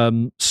his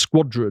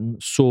squadron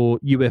saw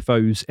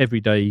UFOs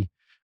every day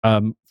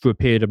for a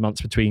period of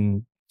months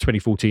between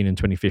 2014 and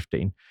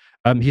 2015.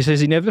 He says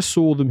he never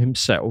saw them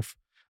himself.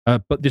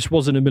 But this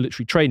wasn't a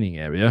military training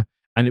area,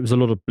 and it was a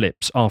lot of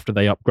blips after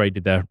they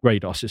upgraded their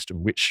radar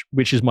system,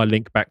 which is my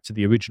link back to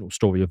the original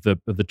story of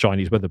the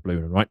Chinese weather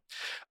balloon, right?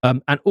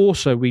 And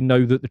also we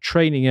know that the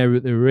training area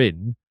they were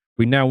in,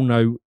 we now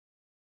know,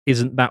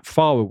 isn't that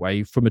far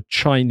away from a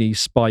Chinese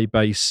spy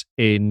base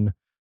in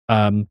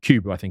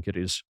Cuba, I think it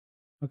is.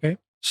 Okay.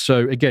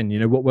 So again,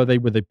 what were they?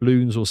 Were they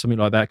balloons or something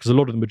like that? Because a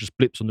lot of them were just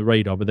blips on the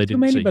radar, but they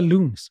didn't see. Too many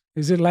balloons.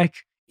 Is it like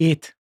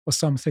It or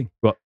something?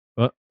 What?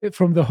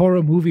 From the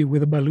horror movie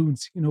with the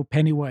balloons,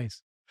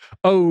 Pennywise.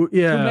 Oh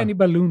yeah, too many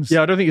balloons.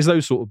 Yeah, I don't think it's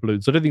those sort of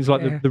balloons. I don't think it's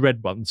like the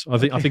red ones. I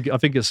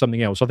think it's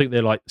something else. I think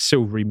they're like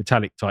silvery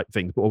metallic type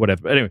things, or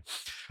whatever. But anyway,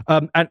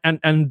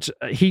 and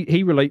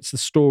he relates the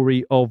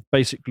story of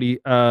basically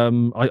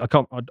I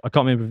can't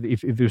remember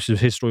if this was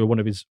his story or one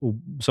of his or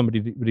somebody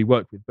that he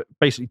worked with, but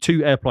basically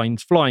two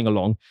airplanes flying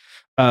along,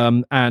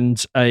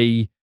 and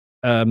a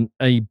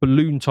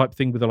balloon type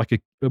thing with like a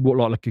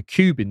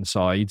cube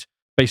inside.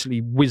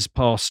 Basically whiz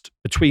past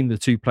between the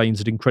two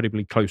planes at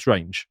incredibly close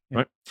range,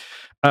 right?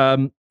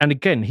 And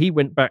again, he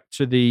went back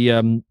to the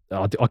I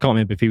can't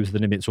remember if he was the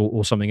Nimitz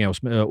or something else.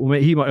 Or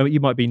he might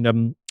have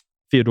been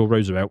Theodore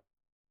Roosevelt.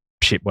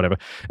 Shit, whatever.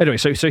 Anyway,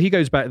 so he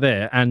goes back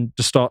there and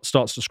just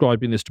starts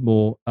describing this to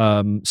more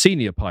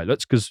senior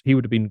pilots, because he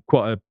would have been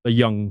quite a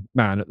young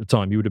man at the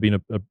time. He would have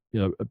been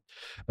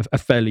a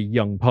fairly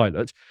young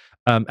pilot.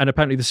 And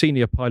apparently the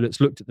senior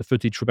pilots looked at the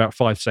footage for about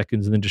 5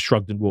 seconds and then just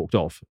shrugged and walked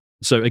off.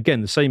 So again,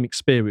 the same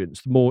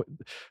experience.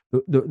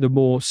 The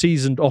more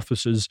seasoned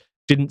officers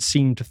didn't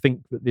seem to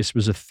think that this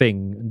was a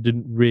thing and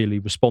didn't really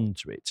respond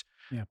to it.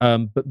 Yeah.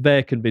 But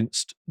they're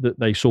convinced that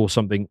they saw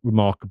something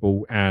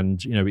remarkable,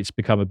 and it's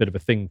become a bit of a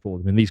thing for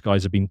them. And these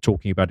guys have been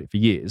talking about it for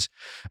years.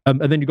 And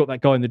then you've got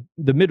that guy in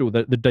the middle,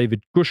 the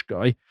David Gush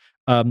guy.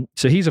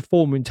 So he's a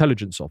former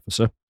intelligence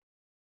officer.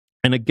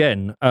 And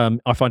again,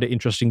 I find it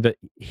interesting that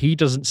he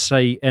doesn't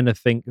say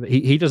anything.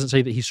 He doesn't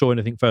say that he saw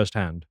anything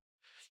firsthand.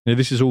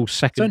 This is all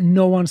second. So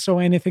no one saw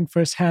anything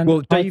firsthand.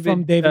 Well,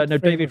 David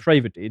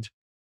Fravor did,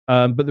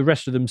 but the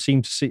rest of them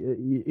seem to see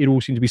it.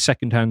 All seem to be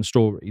secondhand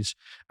stories.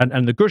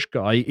 And the Gush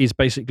guy is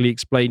basically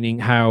explaining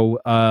how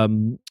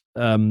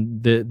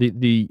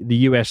the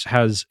US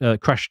has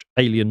crashed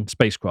alien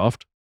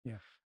spacecraft.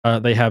 Yeah.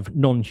 They have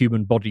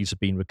non-human bodies have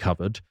been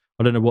recovered.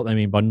 I don't know what they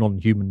mean by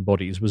non-human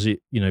bodies. Was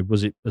it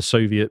a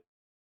Soviet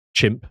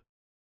chimp?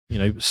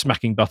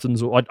 Smacking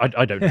buttons, or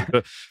I don't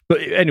know. But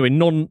anyway,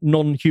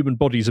 non-human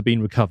bodies have been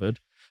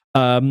recovered.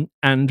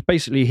 And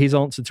basically his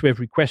answer to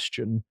every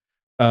question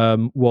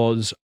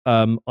was,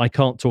 I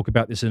can't talk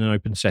about this in an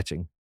open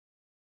setting.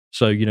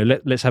 So,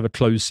 let's have a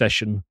closed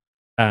session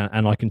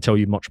and I can tell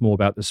you much more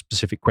about the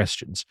specific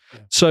questions. Yeah.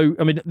 So,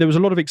 I mean, there was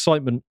a lot of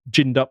excitement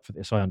ginned up for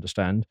this, I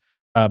understand,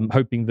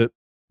 hoping that,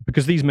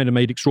 because these men have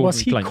made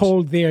extraordinary claims. Was he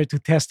called there to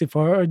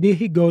testify, or did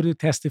he go to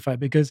testify?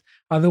 Because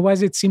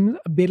otherwise it seems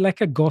a bit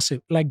like a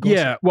gossip.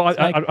 Yeah, well,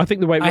 I think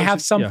the way it works, I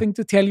have something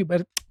to tell you,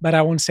 but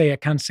I won't say, I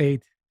can't say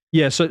it.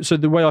 Yeah, so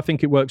the way I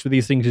think it works with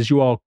these things is you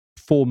are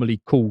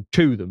formally called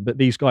to them, but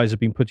these guys have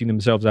been putting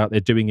themselves out there,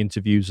 doing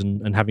interviews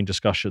and having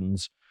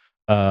discussions,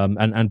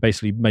 and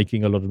basically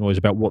making a lot of noise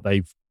about what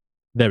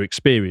their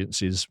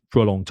experiences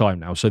for a long time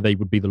now. So they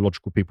would be the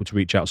logical people to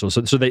reach out. So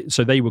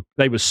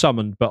they were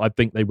summoned, but I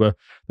think they were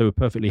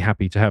perfectly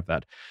happy to have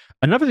that.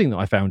 Another thing that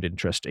I found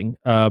interesting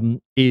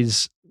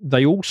is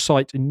they all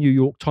cite a New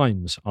York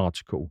Times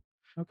article.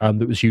 Okay.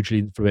 That was hugely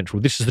influential.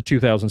 This is the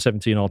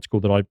 2017 article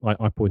that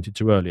I pointed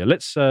to earlier.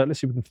 Let's see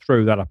if we can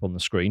throw that up on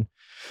the screen.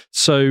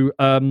 So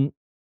that's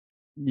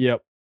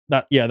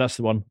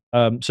the one.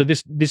 So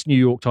this New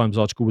York Times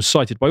article was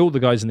cited by all the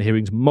guys in the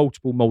hearings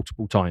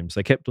multiple times.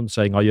 They kept on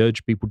saying, I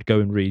urge people to go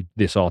and read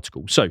this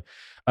article. So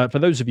for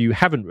those of you who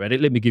haven't read it,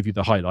 let me give you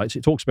the highlights.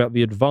 It talks about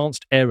the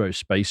Advanced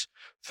Aerospace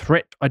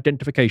Threat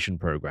Identification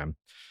Program.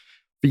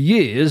 For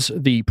years,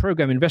 the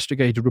program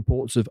investigated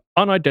reports of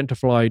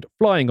unidentified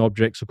flying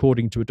objects,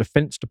 according to a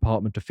Defense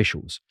Department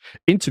officials,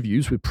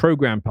 interviews with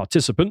program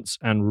participants,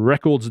 and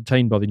records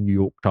obtained by the New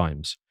York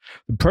Times.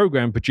 The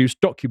program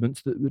produced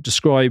documents that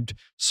described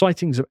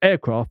sightings of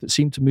aircraft that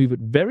seemed to move at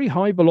very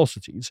high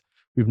velocities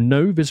with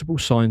no visible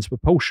signs of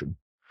propulsion,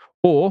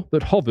 or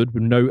that hovered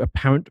with no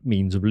apparent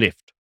means of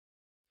lift.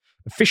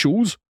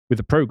 Officials with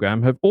the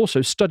program have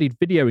also studied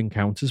video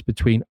encounters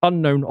between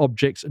unknown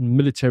objects and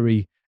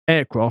military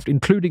aircraft,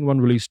 including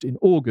one released in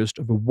August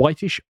of a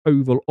whitish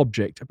oval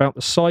object about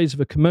the size of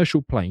a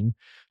commercial plane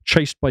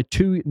chased by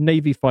two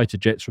Navy fighter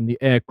jets from the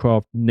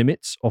aircraft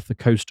Nimitz off the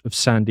coast of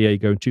San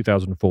Diego in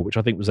 2004, which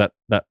I think was that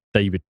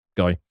David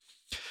guy.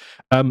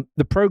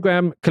 The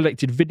program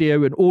collected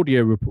video and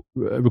audio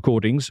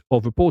recordings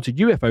of reported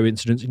UFO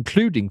incidents,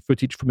 including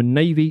footage from a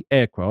Navy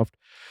aircraft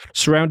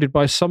surrounded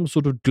by some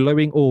sort of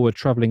glowing aura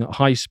traveling at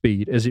high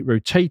speed as it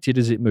rotated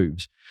as it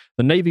moves.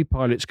 The Navy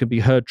pilots can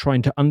be heard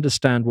trying to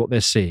understand what they're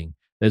seeing.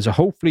 There's a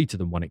whole fleet of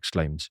them, one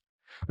exclaims.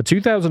 A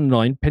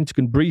 2009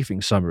 Pentagon briefing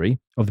summary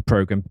of the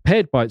program,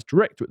 prepared by its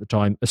director at the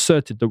time,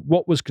 asserted that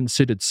what was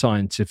considered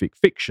scientific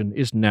fiction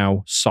is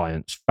now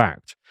science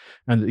fact,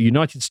 and that the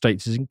United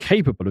States is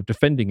incapable of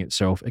defending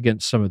itself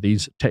against some of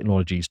these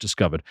technologies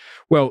discovered.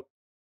 Well,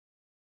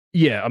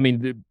 yeah, I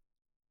mean,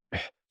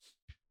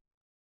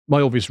 my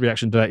obvious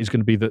reaction to that is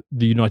going to be that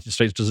the United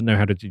States doesn't know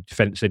how to do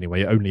defense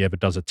anyway. It only ever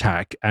does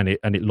attack, and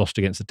it lost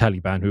against the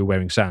Taliban, who are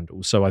wearing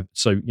sandals. So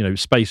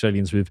space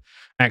aliens with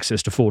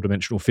access to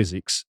 4-dimensional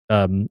physics,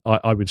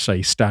 I would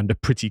say stand a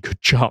pretty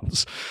good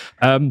chance.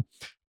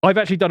 I've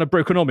actually done a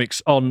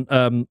Brokenomics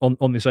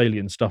on this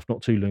alien stuff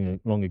not too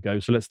long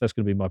ago. So that's going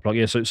to be my plug.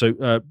 Yeah. So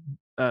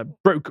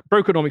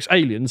Brokenomics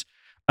aliens.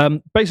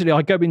 Basically,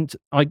 I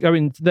go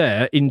into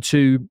there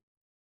into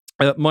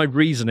my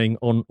reasoning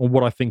on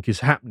what I think is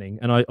happening,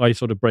 and I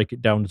sort of break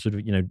it down sort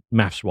of,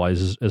 maths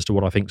wise as to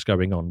what I think is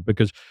going on,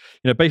 because,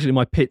 basically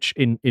my pitch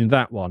in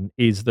that one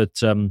is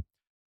that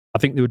I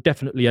think there were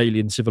definitely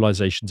alien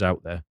civilizations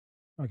out there.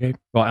 Okay.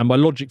 Right. And my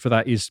logic for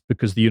that is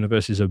because the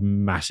universe is a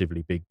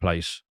massively big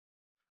place.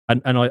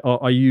 And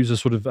I use a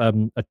sort of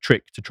a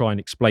trick to try and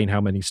explain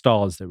how many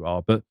stars there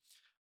are. But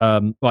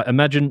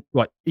imagine,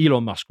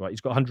 Elon Musk, right?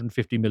 He's got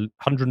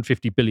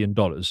 $150 billion.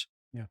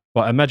 Yeah.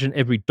 Right. Imagine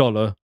every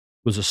dollar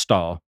was a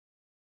star,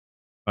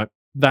 right?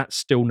 That's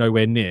still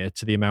nowhere near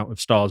to the amount of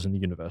stars in the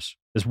universe.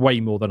 There's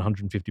way more than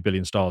 150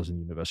 billion stars in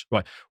the universe,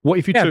 right? What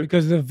if you took...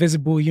 because the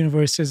visible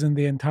universe isn't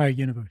the entire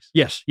universe.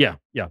 Yes, yeah,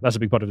 that's a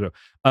big part of it.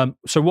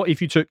 So what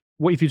if you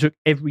took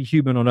every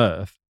human on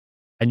Earth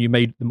and you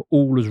made them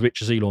all as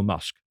rich as Elon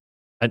Musk,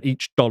 and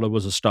each dollar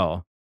was a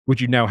star? Would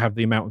you now have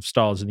the amount of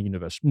stars in the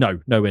universe? No,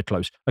 nowhere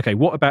close. Okay,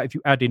 what about if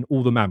you add in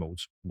all the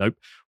mammals? Nope.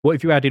 What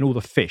if you add in all the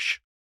fish?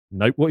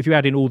 Nope. What if you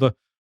add in all the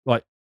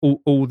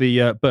all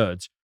the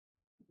birds?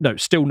 No,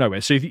 still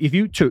nowhere. So if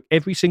you took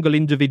every single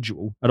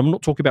individual, and I'm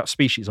not talking about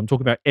species, I'm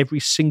talking about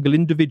every single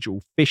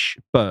individual fish,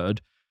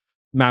 bird,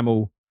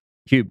 mammal,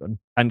 human,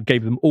 and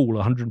gave them all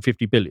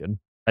 150 billion,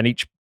 and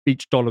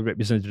each dollar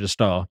represented a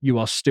star, you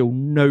are still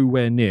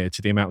nowhere near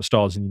to the amount of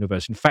stars in the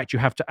universe. In fact, you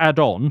have to add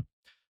on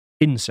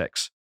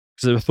insects,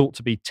 because there are thought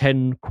to be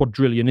 10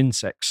 quadrillion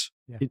insects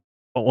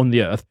on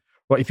the Earth.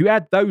 But if you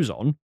add those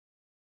on,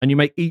 and you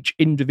make each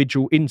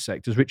individual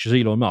insect as rich as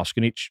Elon Musk,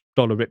 and each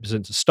dollar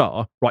represents a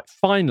star, right,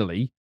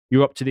 finally,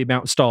 you're up to the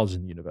amount of stars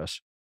in the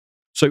universe.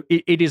 So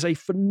it is a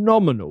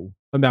phenomenal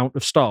amount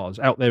of stars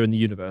out there in the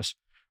universe.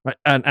 Right?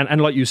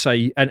 And like you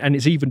say, and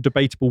it's even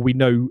debatable, we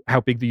know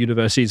how big the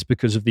universe is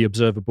because of the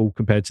observable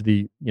compared to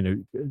the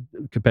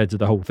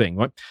whole thing,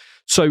 right?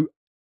 So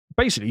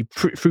basically,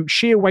 through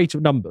sheer weight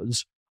of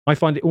numbers, I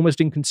find it almost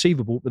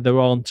inconceivable that there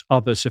aren't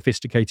other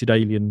sophisticated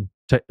alien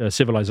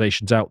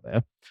civilizations out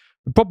there.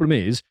 The problem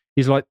is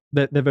like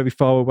they're very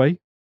far away.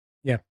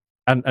 Yeah.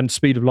 And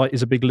speed of light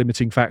is a big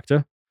limiting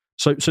factor.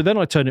 So then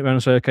I turn it around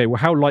and say, okay,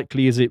 well, how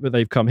likely is it that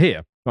they've come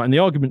here? Right. And the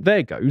argument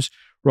there goes,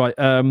 right,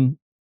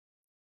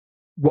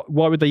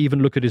 why would they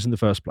even look at us in the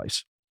first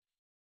place?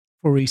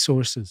 For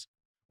resources.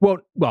 So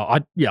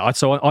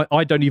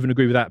I don't even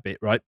agree with that bit,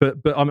 right? But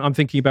I'm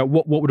thinking about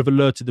what would have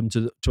alerted them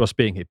to us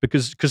being here,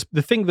 because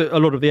the thing that a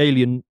lot of the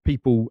alien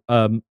people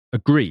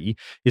agree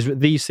is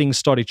that these things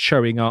started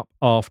showing up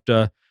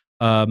after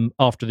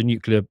the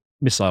nuclear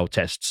missile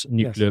tests,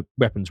 nuclear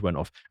weapons went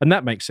off, and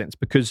that makes sense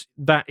because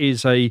that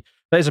is a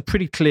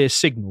pretty clear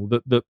signal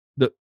that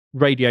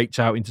radiates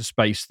out into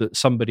space that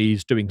somebody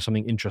is doing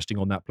something interesting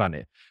on that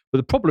planet. But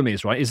the problem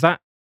is, right, is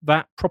that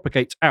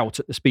propagates out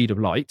at the speed of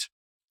light.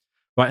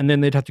 Right, and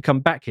then they'd have to come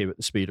back here at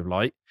the speed of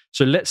light.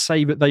 So let's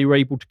say that they were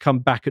able to come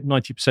back at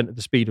 90% of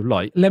the speed of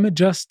light. Let me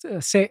just be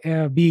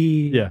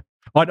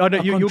I know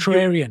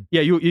contrarian.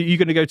 You're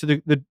going to go to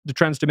the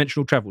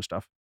transdimensional travel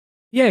stuff.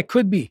 Yeah, it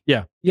could be.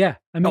 Yeah.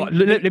 I mean,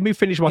 let me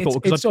finish my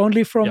thought. It's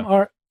only from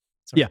our...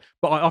 Sorry. Yeah,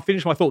 but I'll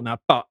finish my thought now.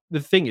 But the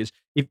thing is,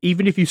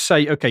 even if you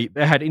say, okay,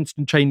 they had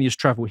instantaneous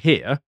travel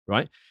here,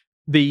 right,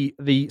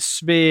 the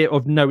sphere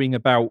of knowing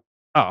about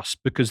us,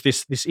 because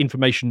this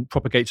information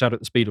propagates out at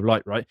the speed of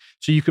light, right?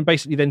 So you can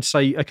basically then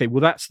say, okay, well,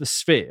 that's the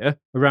sphere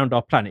around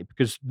our planet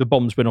because the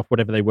bombs went off,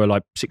 whatever they were,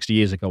 like 60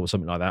 years ago or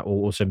something like that,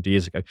 or 70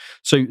 years ago.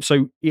 So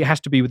it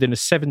has to be within a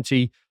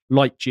 70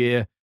 light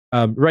year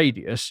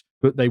radius,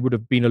 but they would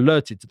have been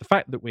alerted to the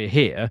fact that we're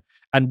here.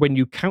 And when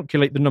you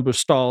calculate the number of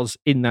stars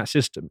in that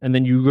system, and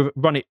then you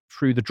run it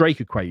through the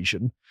Drake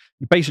equation,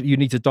 you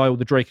need to dial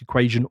the Drake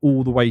equation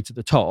all the way to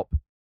the top.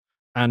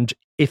 And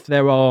if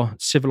there are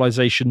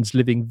civilizations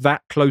living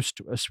that close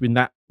to us in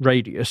that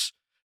radius,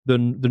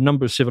 then the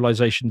number of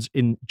civilizations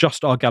in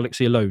just our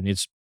galaxy alone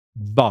is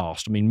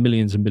vast. I mean,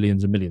 millions and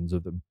millions and millions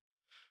of them,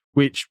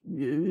 which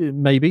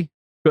maybe.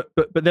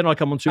 But then I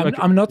come on to...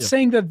 I'm not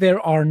saying that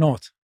there are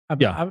not.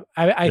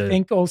 I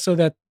think also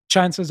that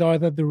chances are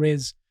that there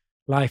is,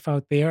 life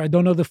out there. I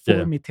don't know the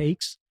form it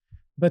takes,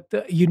 but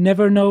you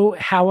never know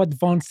how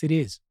advanced it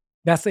is.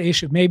 That's the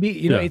issue. Maybe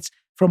it's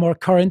from our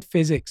current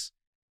physics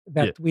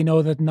that we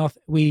know that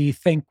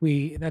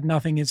that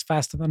nothing is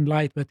faster than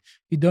light, but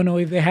you don't know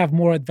if they have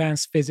more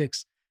advanced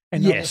physics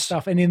and other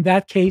stuff. And in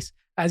that case,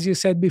 as you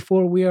said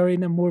before, we are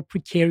in a more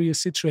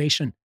precarious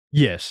situation.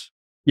 Yes.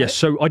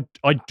 So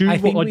I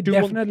think we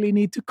definitely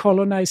need to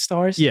colonize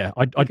stars. Yeah,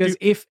 because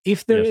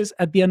if there is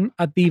at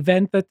the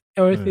event that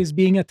Earth is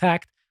being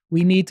attacked,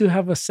 we need to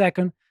have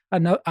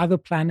other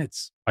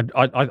planets.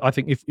 I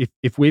think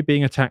if we're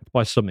being attacked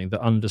by something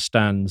that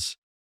understands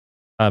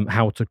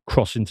how to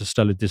cross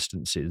interstellar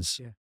distances,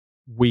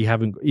 we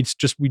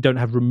don't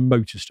have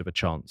remotest of a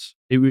chance.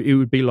 It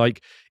would be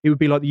like the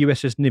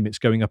USS Nimitz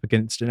going up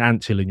against an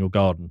anthill in your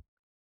garden.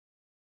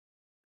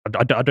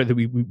 I don't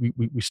think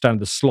we stand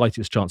the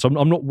slightest chance. I'm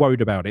not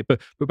worried about it, but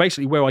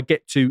basically where I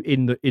get to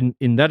in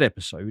that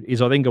episode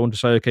is I then go on to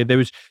say, okay,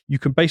 you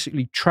can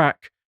basically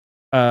track.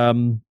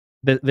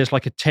 There's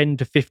like a 10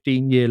 to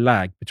 15 year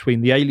lag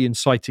between the alien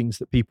sightings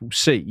that people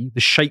see,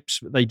 the shapes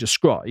that they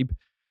describe,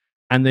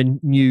 and then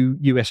new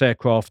US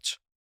aircraft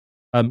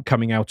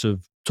coming out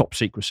of top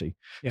secrecy.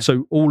 Yeah.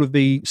 So all of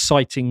the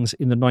sightings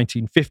in the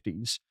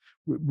 1950s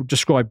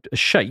described a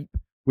shape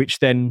which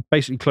then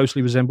basically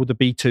closely resembled the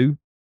B-2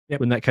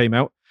 when that came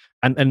out,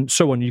 and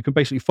so on. You can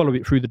basically follow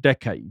it through the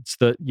decades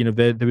that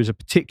there is a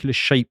particular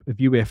shape of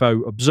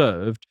UFO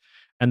observed,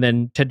 and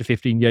then 10 to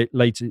 15 years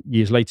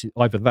later,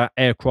 either that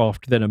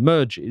aircraft then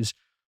emerges,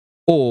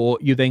 or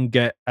you then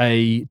get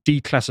a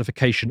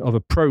declassification of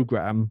a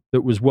program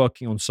that was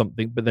working on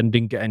something but then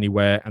didn't get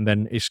anywhere, and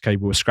then it's okay,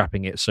 we're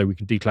scrapping it so we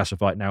can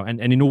declassify it now.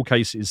 And in all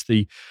cases,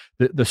 the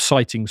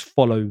sightings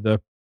follow the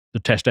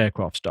test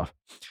aircraft stuff.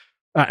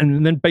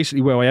 And then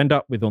basically where I end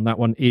up with on that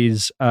one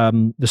is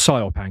the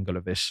PSYOP angle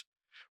of this,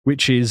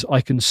 which is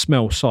I can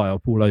smell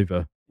PSYOP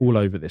all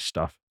over this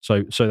stuff.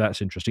 So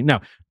that's interesting.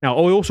 Now I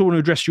also want to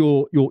address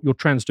your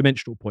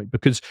trans-dimensional point,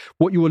 because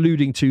what you're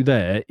alluding to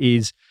there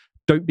is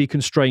don't be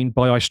constrained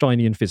by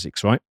Einsteinian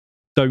physics, right?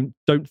 Don't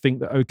think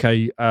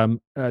that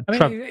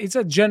it's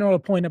a general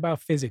point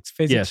about physics.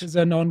 Physics is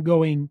an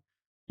ongoing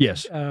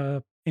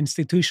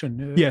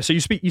institution. So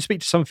you speak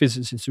to some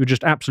physicists who are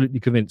just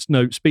absolutely convinced.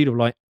 No, speed of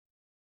light.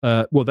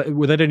 They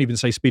don't even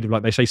say speed of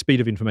light; they say speed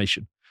of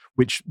information,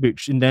 which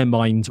in their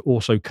mind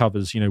also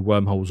covers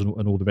wormholes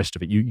and all the rest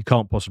of it. You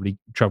can't possibly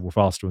travel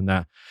faster than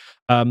that.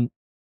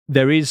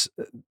 There is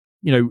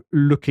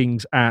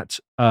lookings at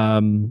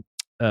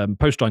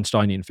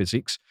post-Einsteinian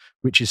physics,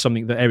 which is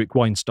something that Eric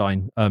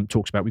Weinstein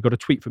talks about. We got a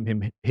tweet from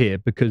him here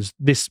because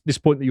this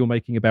point that you're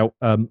making about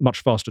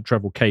much faster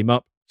travel came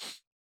up,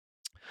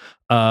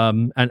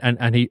 and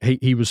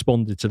he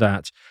responded to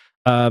that.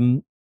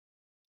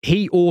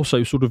 He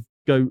also sort of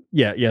so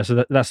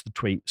that's the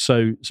tweet.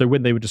 So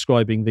when they were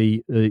describing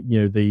the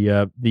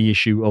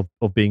issue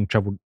of being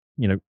traveled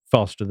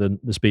faster than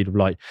the speed of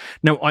light.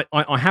 Now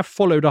I have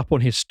followed up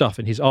on his stuff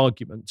and his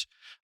argument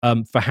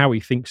for how he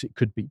thinks it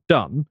could be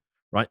done,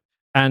 right?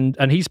 And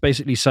he's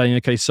basically saying,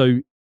 okay, so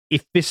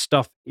if this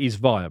stuff is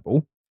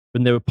viable,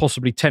 then there are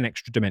possibly 10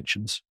 extra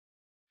dimensions,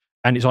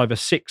 and it's either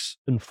 6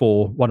 and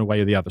 4, one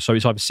way or the other. So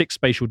it's either 6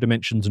 spatial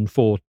dimensions and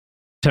 4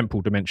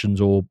 temporal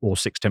dimensions, or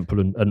 6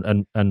 temporal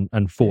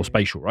and 4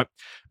 spatial, right?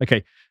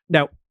 Okay.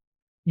 Now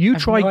you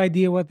try. No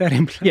idea what that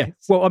implies. Yeah.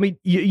 Well, I mean,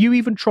 you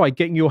even try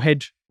getting your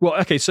head. Well,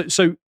 okay.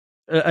 So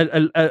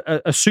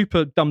a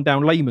super dumbed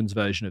down layman's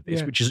version of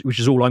this, which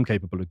is all I'm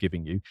capable of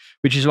giving you,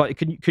 which is like,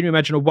 can you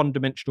imagine a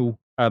one-dimensional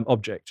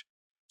object?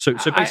 So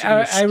basically,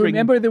 I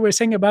remember they were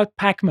saying about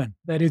Pac-Man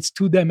that it's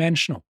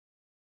 2-dimensional.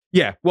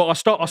 Yeah, well, I'll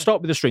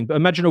start with a string, but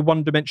imagine a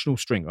one-dimensional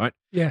string, right?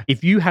 Yeah.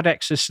 If you had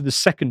access to the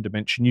second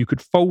dimension, you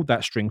could fold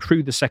that string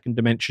through the second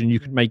dimension. You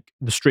could make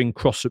the string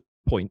cross at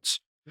points,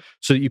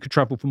 so that you could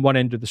travel from one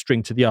end of the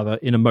string to the other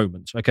in a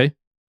moment. Okay,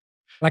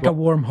 like a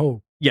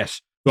wormhole.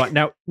 Yes. Right.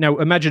 Now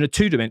imagine a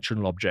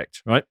 2-dimensional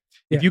object, right?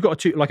 Yeah. If you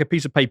got a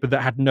piece of paper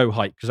that had no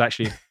height, because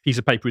actually a piece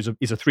of paper is a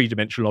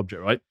 3-dimensional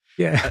object, right?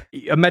 Yeah.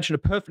 Imagine a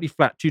perfectly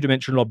flat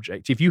 2-dimensional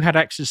object. If you had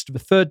access to the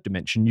third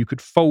dimension, you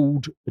could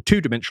fold a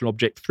 2-dimensional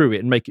object through it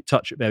and make it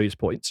touch at various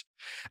points.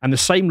 And the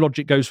same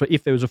logic goes for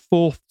if there was a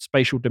 4th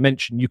spatial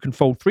dimension, you can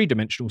fold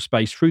 3-dimensional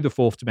space through the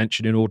 4th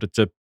dimension in order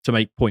to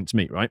make points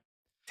meet, right?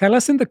 Tell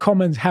us in the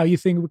comments how you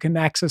think we can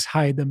access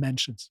high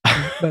dimensions.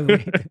 By the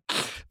way.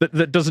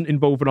 that doesn't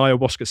involve an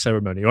ayahuasca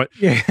ceremony, right?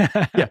 Yeah.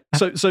 Yeah.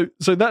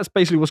 So that's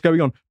basically what's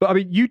going on. But I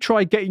mean, you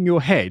try getting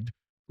your head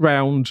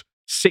round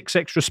 6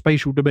 extra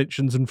spatial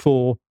dimensions and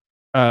 4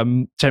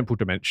 temporal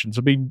dimensions.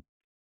 I mean,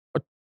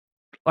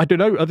 I don't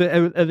know.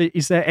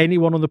 Is there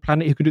anyone on the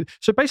planet who can do?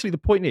 So basically, the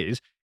point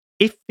is,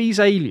 if these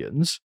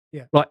aliens,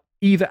 like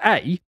either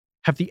A,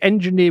 have the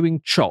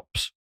engineering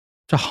chops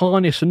to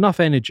harness enough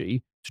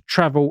energy to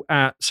travel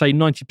at, say,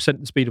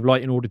 90% the speed of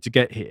light in order to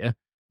get here,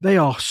 they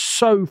are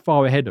so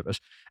far ahead of us.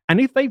 And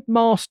if they've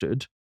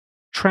mastered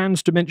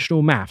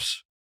trans-dimensional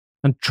maths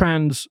and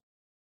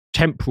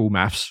trans-temporal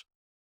maths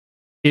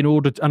in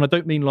order to, and I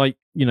don't mean like,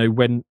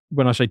 when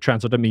I say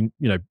trans, I don't mean,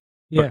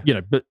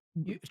 but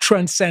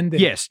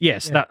transcendent.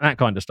 Yes, that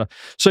kind of stuff.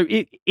 So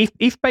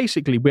if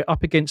basically we're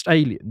up against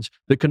aliens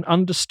that can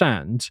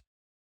understand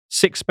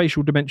 6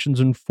 spatial dimensions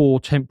and 4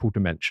 temporal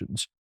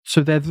dimensions,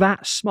 so they're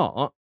that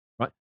smart,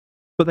 right?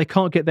 But they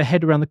can't get their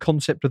head around the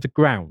concept of the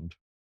ground.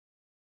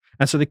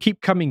 And so they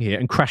keep coming here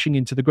and crashing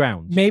into the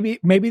ground. Maybe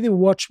they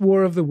watch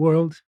War of the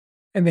World,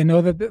 and they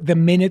know that the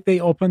minute they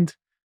opened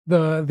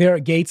their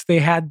gates, they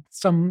had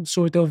some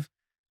sort of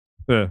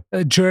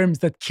germs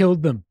that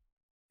killed them,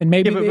 and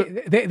maybe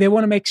they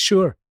want to make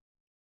sure.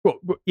 Well,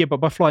 yeah, but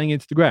by flying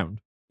into the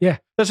ground. Yeah,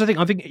 that's the thing.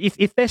 I think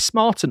if they're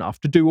smart enough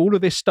to do all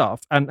of this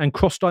stuff and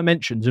cross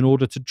dimensions in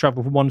order to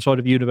travel from one side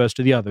of the universe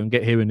to the other and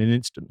get here in an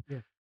instant,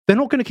 they're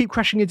not going to keep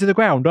crashing into the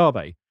ground, are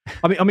they?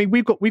 I mean,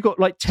 we've got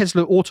like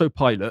Tesla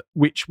autopilot,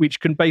 which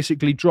can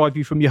basically drive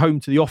you from your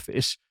home to the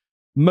office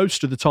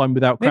most of the time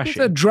without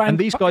crashing. And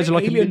these guys are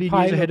like a million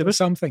years ahead of us.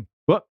 Something.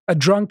 What? A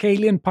drunk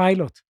alien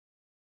pilot.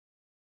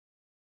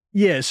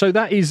 Yeah, so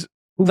that is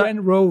who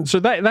went rogue. So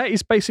that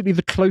is basically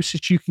the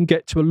closest you can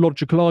get to a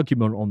logical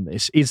argument on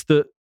this. Is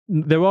that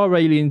there are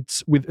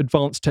aliens with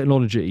advanced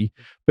technology,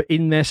 but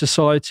in their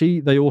society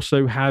they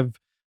also have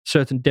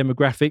certain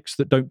demographics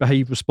that don't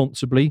behave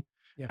responsibly.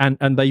 Yeah.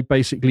 And they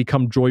basically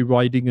come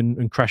joyriding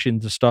and crash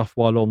into stuff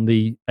while on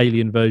the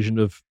alien version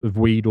of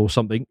weed or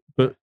something.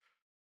 But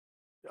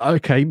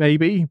okay,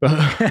 maybe.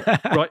 But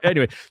right,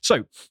 anyway.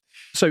 So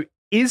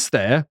is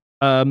there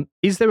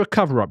a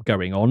cover-up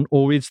going on,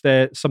 or is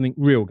there something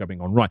real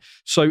going on? Right.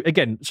 So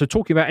again,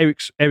 talking about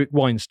Eric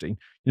Weinstein,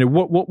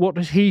 what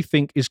does he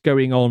think is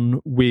going on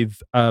with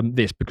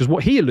this? Because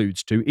what he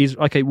alludes to is,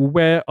 okay, well,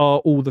 where are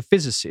all the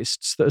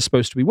physicists that are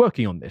supposed to be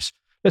working on this?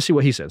 Let's see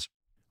what he says.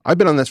 I've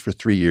been on this for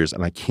 3 years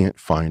and I can't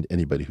find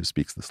anybody who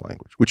speaks this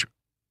language, which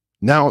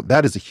now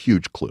that is a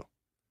huge clue.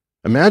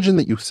 Imagine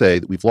that you say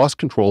that we've lost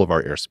control of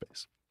our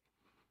airspace.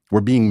 We're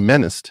being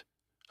menaced,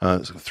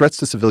 threats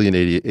to civilian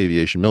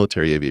aviation,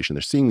 military aviation.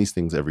 They're seeing these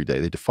things every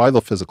day. They defy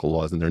the physical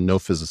laws and there are no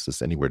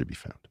physicists anywhere to be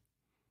found.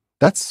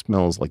 That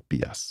smells like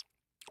BS.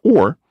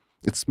 Or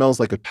it smells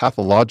like a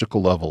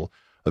pathological level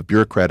of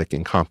bureaucratic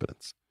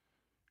incompetence.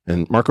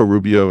 And Marco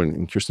Rubio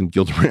and Kirsten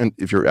Gillibrand,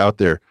 if you're out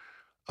there,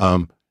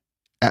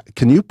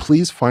 can you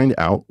please find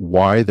out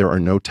why there are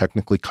no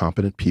technically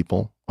competent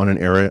people on an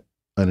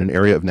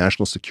area of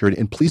national security?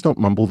 And please don't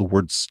mumble the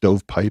word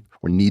stovepipe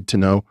or need to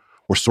know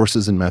or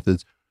sources and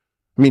methods.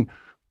 I mean,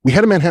 we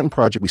had a Manhattan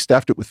Project. We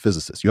staffed it with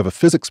physicists. You have a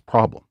physics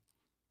problem.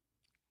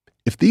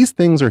 If these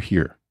things are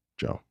here,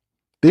 Joe,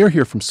 they are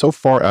here from so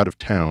far out of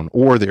town,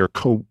 or they are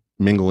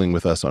co-mingling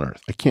with us on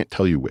Earth. I can't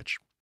tell you which.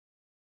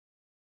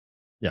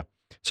 Yeah.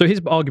 So his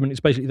argument is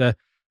basically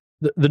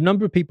the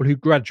number of people who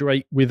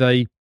graduate with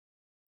a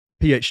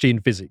PhD in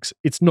physics,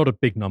 it's not a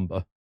big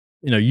number.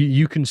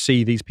 You can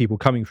see these people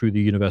coming through the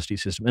university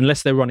system,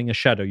 unless they're running a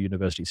shadow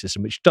university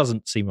system, which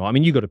doesn't seem right. I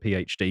mean, you got a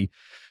PhD.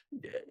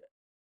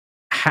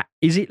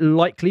 Is it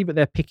likely that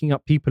they're picking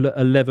up people at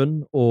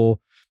 11 or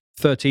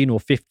 13 or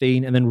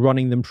 15 and then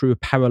running them through a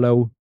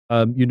parallel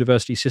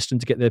university system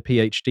to get their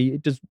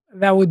PhD?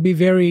 That would be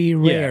very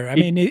rare. Yeah, I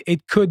mean,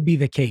 it could be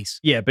the case.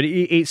 Yeah, but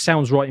it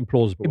sounds right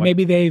implausible.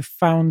 Maybe they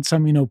found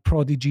some,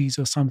 prodigies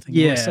or something.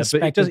 Yeah,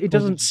 but it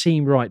doesn't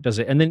seem right, does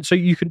it? And then so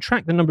you can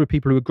track the number of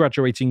people who are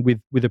graduating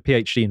with a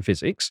PhD in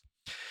physics,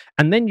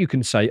 and then you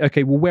can say,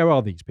 okay, well, where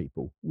are these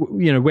people?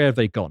 Where have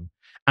they gone?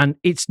 And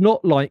it's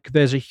not like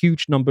there's a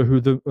huge number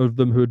of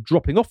them who are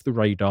dropping off the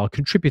radar,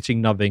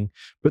 contributing nothing,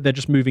 but they're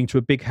just moving to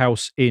a big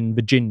house in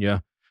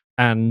Virginia.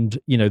 And,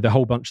 the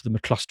whole bunch of them are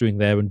clustering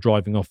there and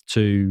driving off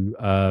to,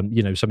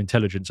 some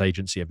intelligence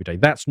agency every day.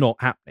 That's not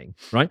happening,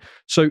 right?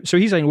 So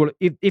he's saying, well,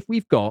 if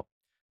we've got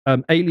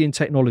alien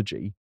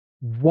technology,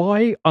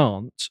 why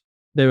aren't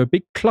there a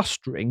big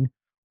clustering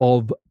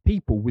of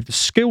people with the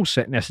skill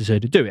set necessary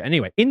to do it?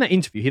 Anyway, in that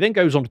interview, he then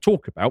goes on to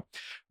talk about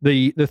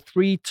the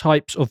 3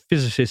 types of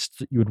physicists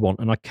that you would want.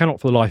 And I cannot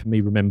for the life of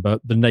me remember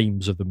the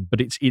names of them, but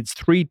it's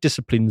 3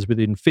 disciplines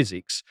within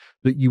physics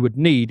that you would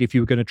need if you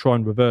were going to try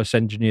and reverse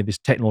engineer this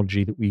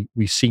technology that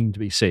we seem to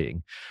be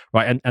seeing,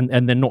 right?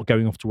 And they're not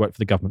going off to work for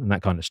the government and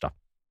that kind of stuff.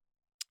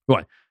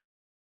 Right.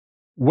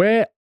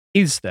 Where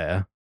is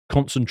there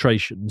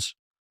concentrations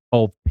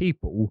of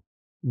people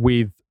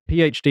with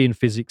PhD in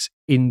physics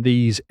in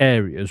these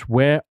areas?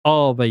 Where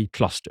are they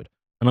clustered?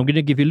 And I'm going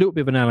to give you a little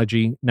bit of an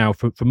analogy now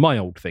for my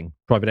old thing,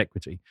 private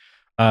equity,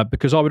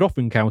 because I would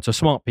often encounter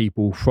smart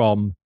people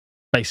from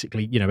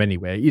basically,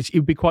 anywhere. It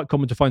would be quite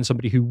common to find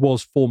somebody who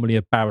was formerly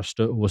a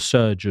barrister or a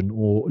surgeon,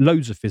 or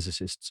loads of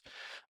physicists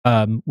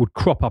would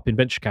crop up in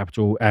venture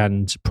capital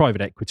and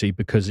private equity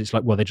because it's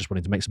like, well, they just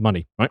wanted to make some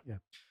money, right? Yeah.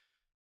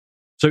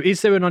 So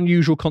is there an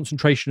unusual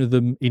concentration of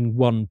them in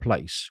one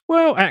place?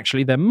 Well,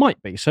 actually, there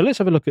might be. So let's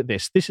have a look at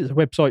this. This is a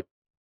website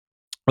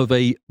of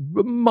a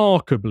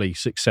remarkably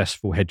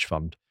successful hedge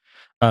fund,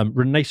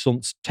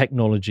 Renaissance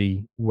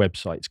Technology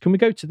websites. Can we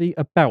go to the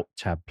About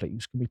tab,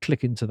 please? Can we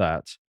click into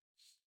that?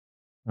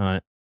 All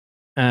right.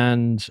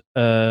 And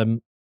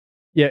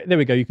yeah, there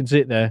we go. You can see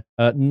it there.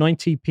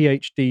 90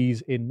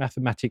 PhDs in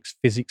mathematics,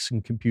 physics,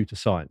 and computer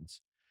science.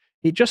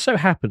 It just so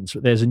happens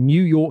that there's a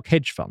New York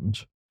hedge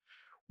fund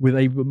with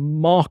a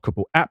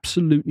remarkable,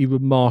 absolutely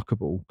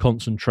remarkable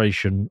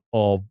concentration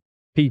of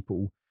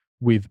people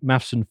with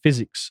maths and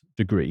physics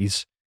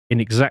degrees in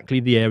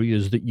exactly the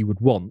areas that you would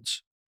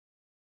want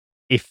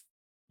if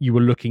you were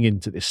looking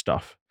into this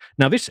stuff.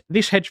 Now,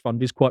 this hedge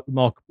fund is quite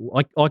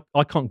remarkable.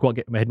 I can't quite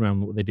get my head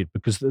around what they did,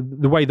 because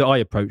the way that I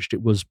approached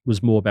it was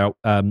more about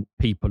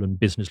people and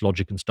business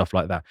logic and stuff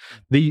like that.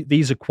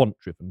 These are quant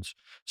driven.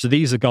 So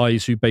these are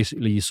guys who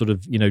basically sort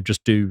of,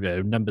 just do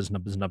numbers.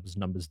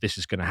 This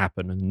is going to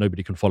happen, and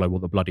nobody can follow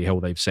what the bloody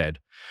hell they've said.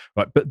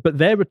 Right. But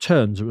their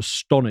returns are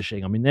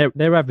astonishing. I mean,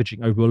 they're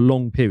averaging over a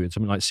long period,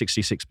 something like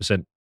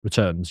 66%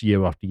 returns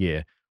year after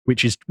year,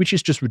 which is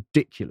just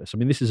ridiculous. I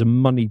mean, this is a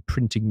money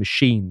printing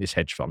machine, this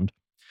hedge fund.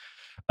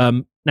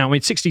 Now, I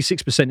mean,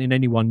 66% in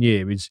any 1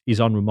 year is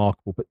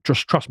unremarkable, but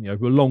just trust me,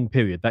 over a long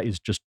period, that is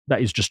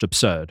just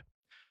absurd.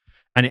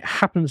 And it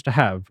happens to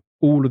have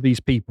all of these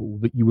people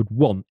that you would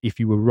want if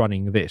you were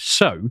running this.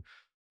 So,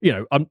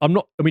 I'm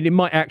not. I mean, it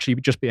might actually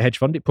just be a hedge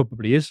fund. It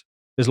probably is.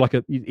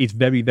 It's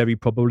very, very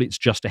probable it's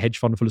just a hedge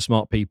fund full of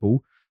smart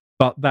people,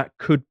 but that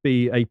could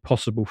be a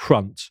possible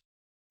front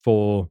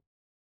for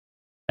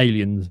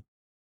aliens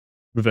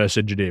reverse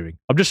engineering.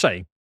 I'm just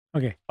saying.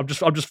 Okay. I'm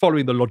just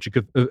following the logic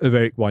of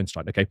Eric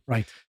Weinstein. Okay.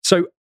 Right.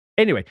 So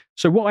anyway,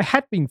 what I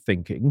had been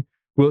thinking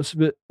was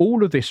that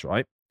all of this,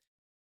 right?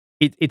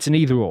 It's an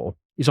either or.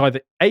 It's either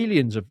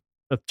aliens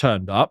have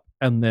turned up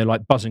and they're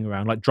like buzzing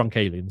around like drunk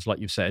aliens, like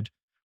you've said,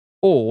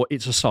 or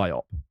it's a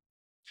psyop.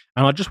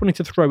 And I just wanted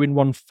to throw in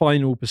one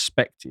final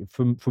perspective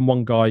from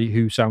one guy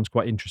who sounds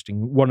quite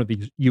interesting. One of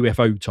these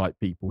UFO type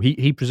people.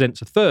 He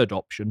presents a third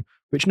option,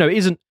 which it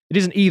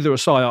isn't either a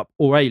psyop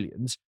or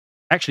aliens.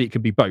 Actually, it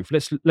can be both.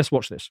 Let's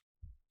watch this.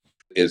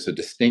 Is a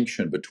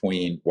distinction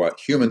between what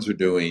humans are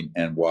doing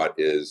and what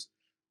is,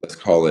 let's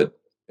call it,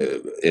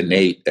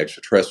 innate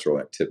extraterrestrial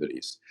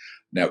activities.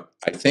 Now,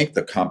 I think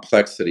the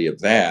complexity of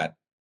that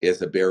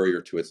is a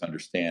barrier to its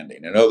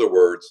understanding. In other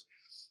words,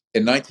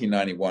 in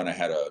 1991, I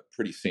had a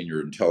pretty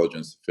senior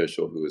intelligence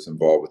official who was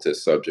involved with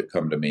this subject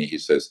come to me. He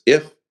says,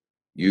 if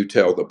you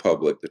tell the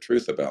public the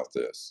truth about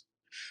this,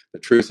 the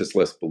truth is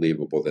less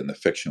believable than the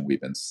fiction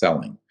we've been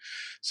selling.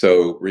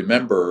 So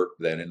remember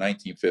that in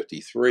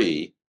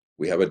 1953,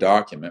 we have a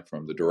document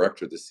from the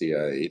director of the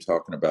CIA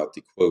talking about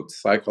the, quote,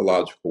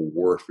 psychological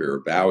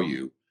warfare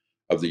value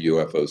of the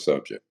UFO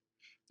subject.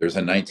 There's a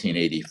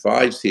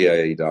 1985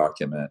 CIA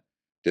document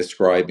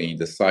describing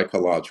the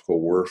psychological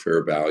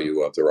warfare value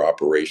of their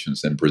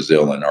operations in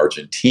Brazil and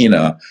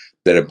Argentina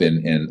that have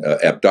been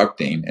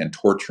abducting and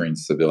torturing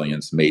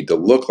civilians made to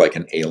look like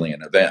an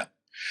alien event.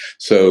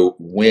 So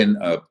when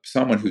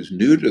someone who's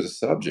new to the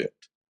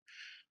subject,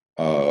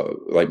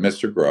 like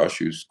Mr. Grush,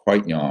 who's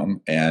quite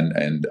young,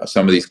 and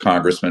some of these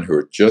congressmen who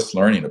are just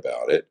learning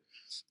about it,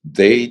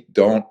 they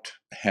don't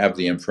have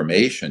the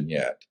information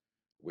yet,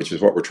 which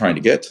is what we're trying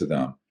to get to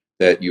them,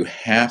 that you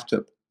have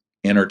to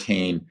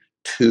entertain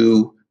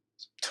two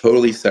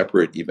totally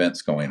separate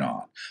events going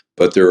on,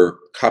 but they're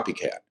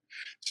copycat.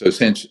 So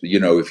since,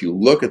 if you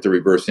look at the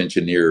reverse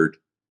engineered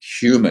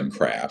human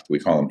craft, we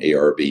call them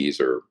ARVs,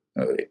 or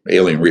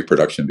alien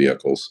reproduction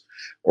vehicles,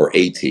 or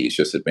ATs,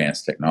 just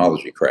advanced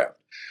technology craft.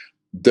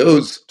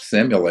 Those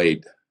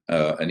simulate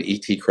an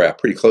ET craft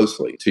pretty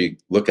closely to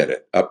look at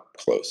it up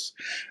close.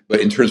 But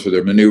in terms of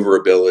their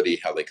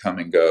maneuverability, how they come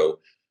and go.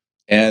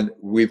 And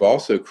we've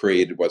also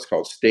created what's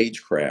called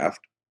stagecraft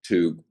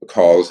to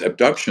cause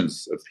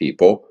abductions of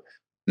people.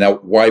 Now,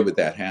 why would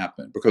that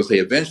happen? Because they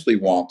eventually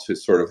want to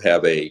sort of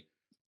have a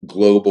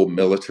global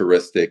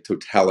militaristic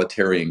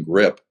totalitarian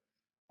grip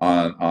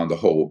on the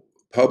whole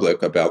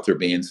public about there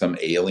being some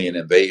alien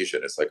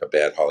invasion. It's like a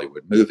bad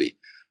Hollywood movie.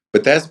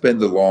 But that's been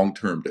the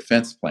long-term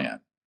defense plan.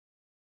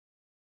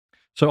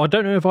 So I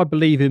don't know if I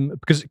believe him,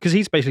 because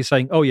he's basically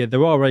saying, oh yeah,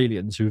 there are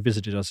aliens who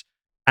visited us,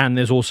 and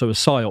there's also a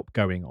psyop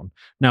going on.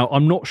 Now,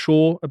 I'm not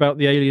sure about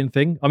the alien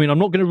thing. I mean, I'm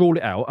not going to rule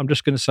it out. I'm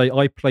just going to say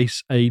I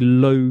place a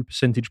low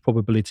percentage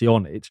probability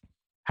on it.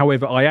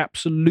 However, I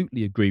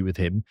absolutely agree with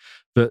him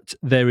that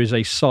there is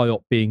a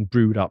psyop being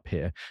brewed up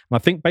here. And I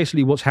think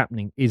basically what's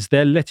happening is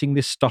they're letting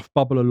this stuff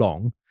bubble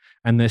along,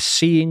 and they're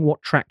seeing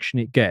what traction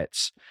it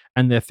gets,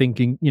 and they're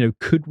thinking,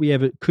 could we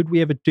ever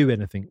do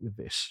anything with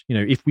this?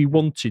 If we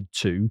wanted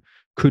to,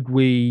 could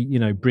we,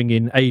 bring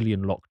in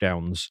alien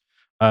lockdowns?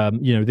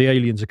 The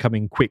aliens are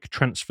coming quick,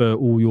 transfer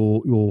all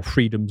your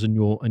freedoms and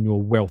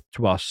your wealth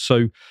to us.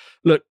 So,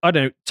 look, I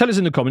don't know. Tell us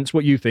in the comments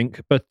what you think,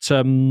 but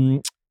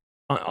I'm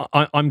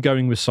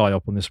going with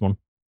psyop on this one.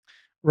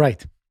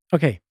 Right.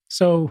 Okay.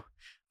 So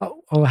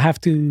I'll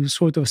have to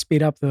sort of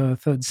speed up the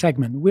third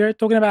segment. We're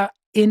talking about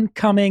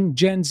incoming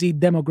Gen Z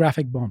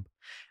demographic bomb.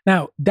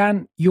 Now,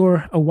 Dan,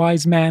 you're a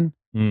wise man,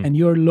 and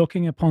you're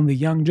looking upon the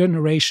young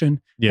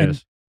generation. Yes.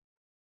 And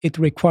it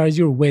requires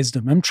your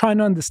wisdom. I'm trying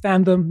to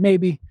understand them.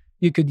 Maybe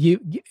you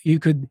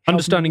could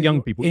understanding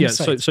young people.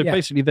 Insights. Yeah. So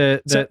basically,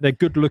 they're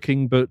good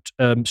looking but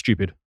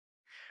stupid.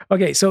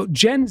 Okay. So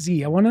Gen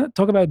Z. I want to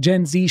talk about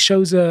Gen Z.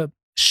 Shows a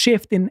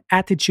shift in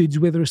attitudes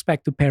with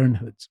respect to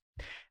parenthood.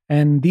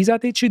 And these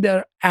attitudes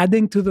are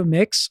adding to the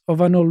mix of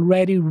an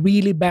already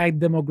really bad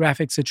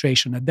demographic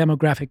situation, a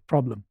demographic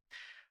problem,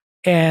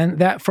 and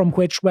that from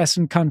which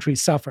Western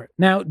countries suffer.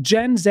 Now,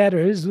 Gen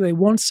Zers, they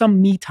want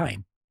some me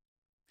time.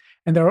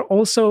 And there are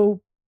also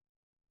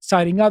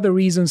citing other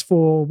reasons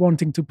for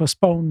wanting to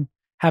postpone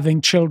having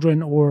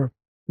children or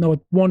not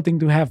wanting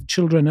to have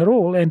children at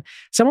all. And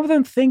some of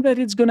them think that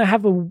it's going to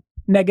have a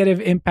negative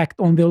impact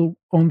on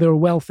their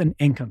wealth and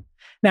income.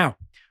 Now,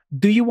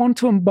 do you want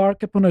to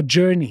embark upon a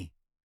journey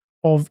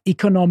of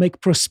economic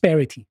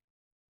prosperity?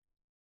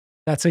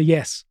 That's a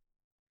yes.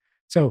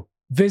 So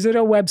visit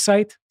our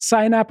website,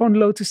 sign up on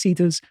Lotus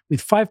Eaters.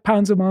 With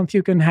 £5 a month,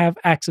 you can have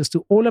access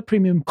to all our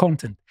premium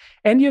content.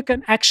 And you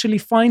can actually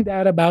find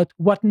out about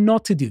what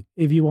not to do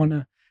if you want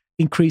to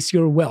increase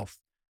your wealth.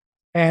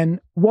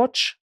 And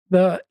watch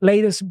the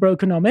latest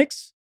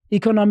Brokenomics,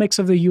 Economics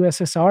of the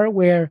USSR,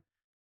 where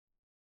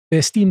the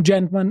esteemed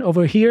gentlemen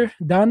over here,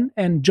 Dan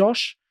and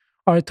Josh,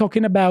 are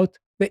talking about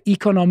the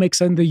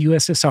economics in the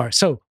USSR.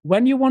 So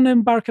when you want to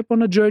embark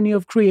upon a journey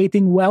of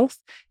creating wealth,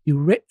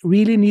 you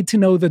really need to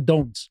know the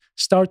don'ts.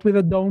 Start with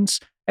the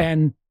don'ts,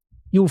 and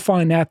you'll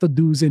find out the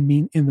do's in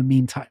the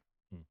meantime.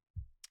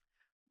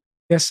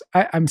 Yes,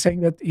 I'm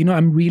saying that,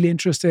 I'm really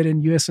interested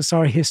in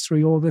USSR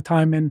history all the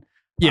time. And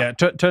yeah,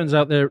 turns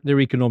out their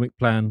economic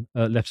plan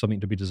left something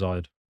to be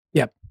desired.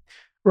 Yep.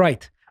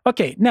 Right.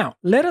 Okay, now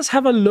let us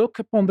have a look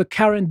upon the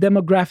current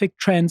demographic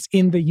trends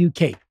in the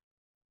UK.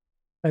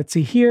 Let's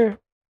see here.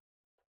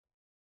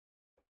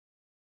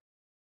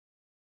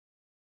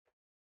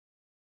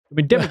 I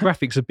mean,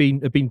 demographics have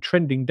been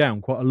trending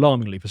down quite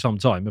alarmingly for some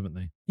time, haven't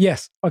they?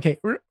 Yes. Okay.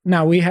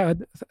 Now we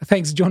had,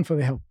 thanks, John, for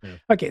the help. Yeah.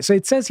 Okay. So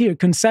it says here,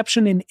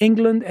 conception in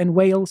England and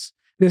Wales.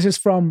 This is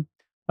from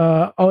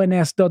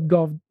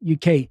ons.gov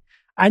UK.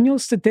 Annual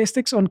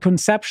statistics on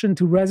conception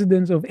to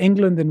residents of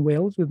England and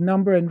Wales with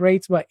number and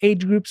rates by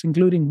age groups,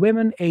 including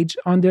women aged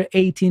under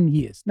 18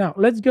 years. Now,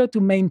 let's go to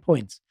main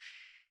points.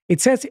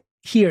 It says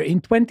here,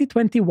 in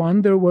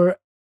 2021, there were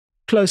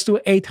close to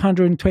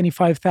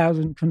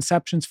 825,000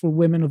 conceptions for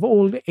women of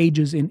all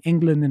ages in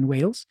England and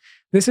Wales.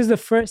 This is the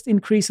first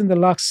increase in the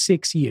last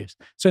 6 years.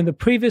 So in the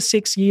previous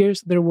 6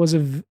 years, there was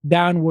a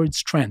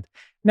downwards trend.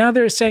 Now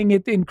they're saying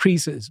it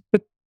increases,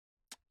 but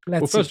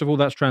let's see. First of all,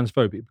 that's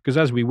transphobic, because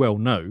as we well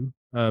know,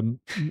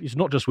 it's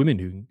not just women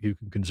who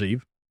can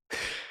conceive.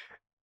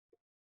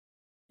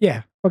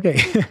 Yeah, okay.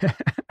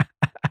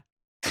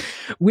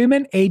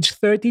 Women aged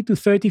 30 to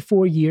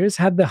 34 years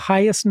had the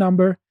highest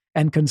number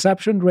and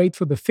conception rate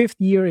for the 5th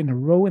year in a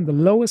row, and the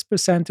lowest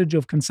percentage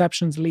of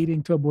conceptions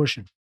leading to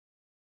abortion.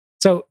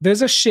 So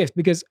there's a shift,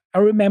 because I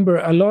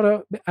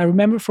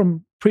remember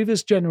from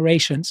previous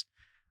generations,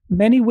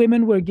 many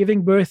women were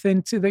giving birth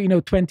into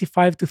the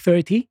 25 to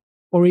 30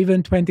 or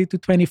even 20 to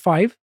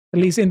 25, at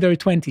least in their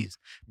 20s.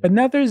 But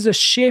now there's a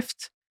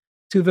shift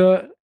to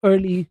the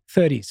early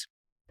 30s.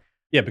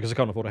 Yeah, because they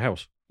can't afford a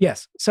house.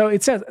 Yes. So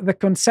it says the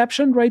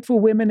conception rate for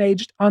women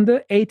aged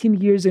under 18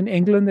 years in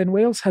England and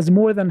Wales has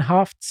more than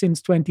halved since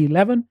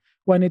 2011,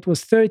 when it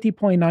was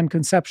 30.9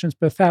 conceptions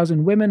per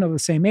 1,000 women of the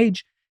same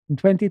age. In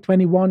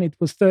 2021, it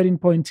was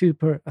 13.2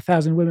 per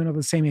 1,000 women of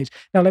the same age.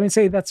 Now, let me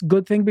say that's a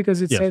good thing,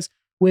 because it says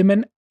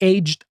women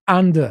aged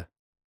under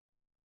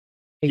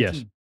 18.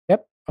 Yes.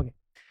 Yep. Okay.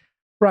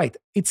 Right.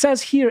 It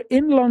says here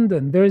in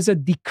London, there is a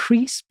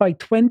decrease by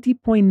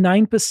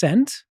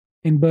 20.9%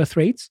 in birth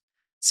rates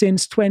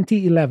since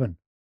 2011.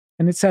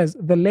 And it says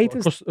the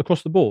latest...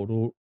 Across the board?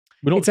 Or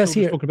we're not just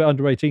talking about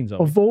under 18s, are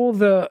we? Of all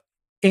the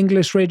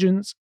English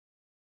regions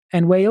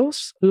and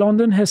Wales,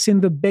 London has seen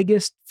the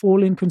biggest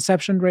fall in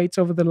conception rates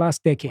over the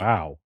last decade.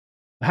 Wow.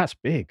 That's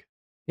big.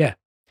 Yeah.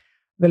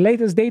 The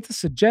latest data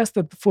suggests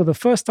that for the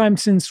first time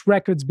since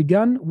records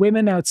began,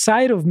 women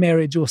outside of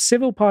marriage or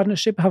civil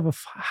partnership have a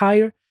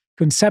higher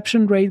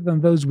conception rate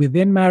than those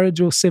within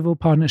marriage or civil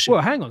partnership.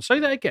 Well, hang on. Say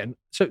that again.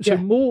 So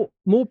more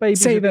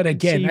babies. Say that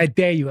again. I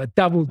dare you. I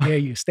double dare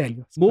you,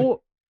 Stelios.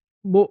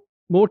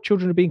 More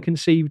children are being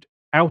conceived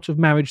out of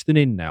marriage than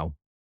in now.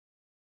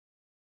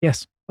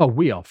 Yes. Oh,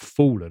 we are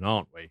fallen,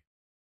 aren't we?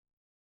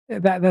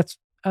 That's.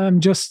 I'm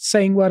just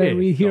saying what I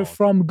read here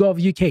from Gov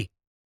UK.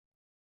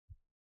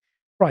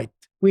 Right.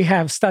 We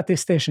have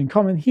statistician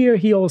comment here.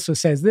 He also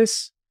says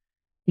this.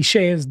 He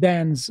shares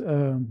Dan's.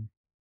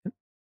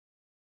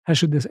 How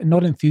should this?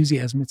 Not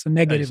enthusiasm. It's a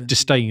negative. It's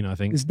disdain, I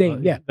think.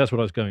 Disdain. Yeah. That's what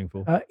I was going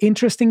for.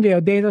 Interestingly,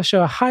 our data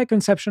show a high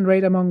conception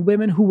rate among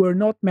women who were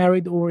not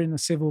married or in a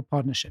civil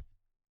partnership.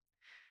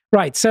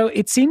 Right. So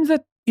it seems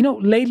that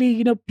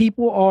lately,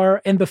 people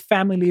are, and the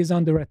family is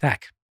under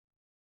attack.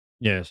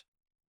 Yes.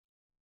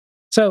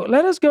 So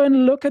let us go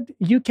and look at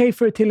UK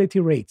fertility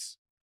rates.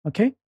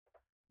 Okay.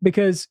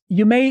 Because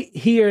you may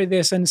hear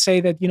this and say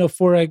that,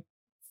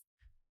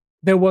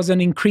 there was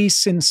an increase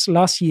since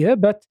last year,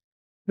 but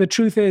the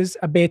truth is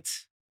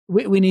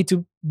we need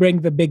to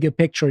bring the bigger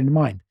picture in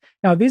mind.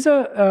 Now, these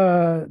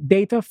are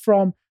data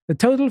from the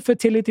total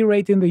fertility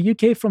rate in the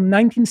UK from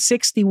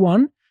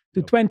 1961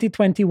 to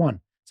 2021.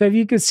 So if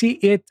you could see,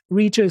 it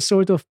reaches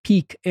sort of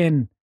peak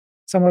in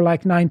somewhere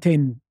like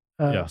 19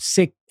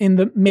 in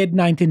the mid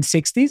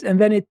 1960s, and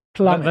then it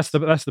plummets.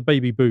 That's the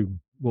baby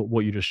boom.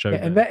 What you just showed.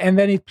 Yeah, and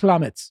then it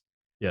plummets.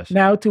 Yes.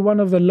 Now to one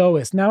of the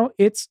lowest. Now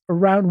it's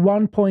around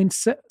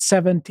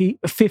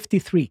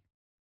 1.53.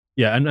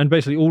 Yeah, and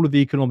basically all of the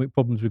economic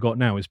problems we've got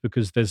now is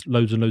because there's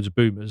loads and loads of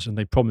boomers, and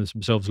they promise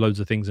themselves loads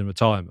of things in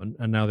retirement,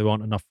 and now there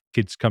aren't enough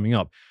kids coming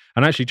up.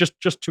 And actually,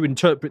 just to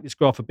interpret this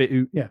graph a bit,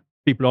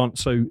 people aren't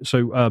so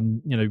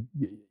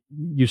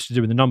used to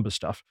doing the number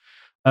stuff.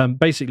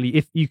 Basically,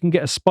 if you can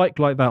get a spike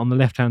like that on the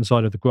left-hand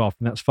side of the graph,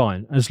 then that's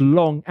fine, as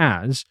long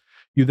as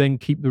you then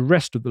keep the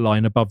rest of the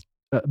line above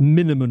a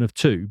minimum of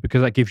 2,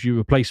 because that gives you a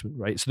replacement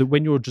rate. So that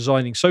when you're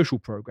designing social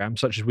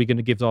programs, such as we're going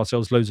to give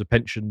ourselves loads of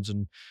pensions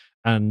and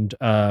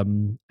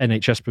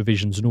NHS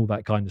provisions and all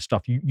that kind of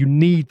stuff, you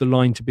need the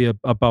line to be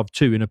above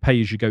 2 in a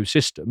pay-as-you-go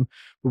system.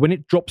 But when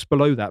it drops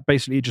below that,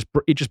 basically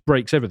it just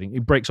breaks everything.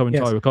 It breaks our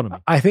entire economy.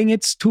 I think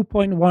it's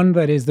 2.1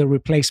 that is the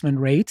replacement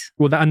rate.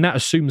 Well, that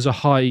assumes a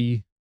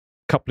high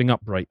coupling up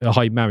rate, a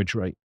high marriage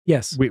rate.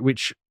 Yes,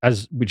 which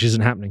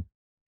isn't happening.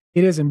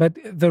 It isn't, but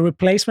the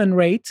replacement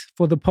rate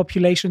for the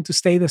population to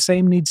stay the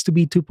same needs to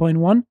be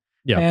 2.1.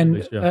 Yeah, and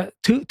least, yeah.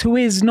 2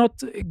 is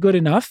not good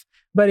enough,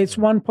 but it's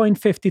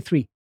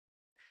 1.53.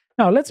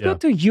 Now let's go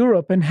to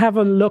Europe and have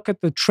a look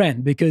at the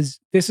trend, because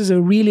this is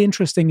a really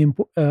interesting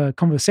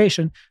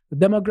conversation. The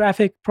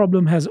demographic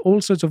problem has all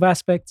sorts of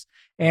aspects,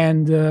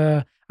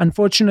 and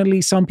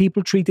unfortunately, some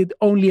people treat it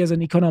only as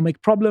an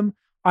economic problem.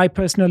 I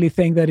personally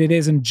think that it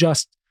isn't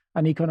just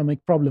an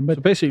economic problem. But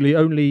so basically,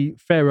 only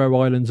Faroe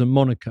Islands and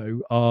Monaco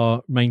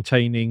are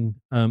maintaining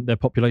their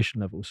population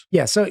levels.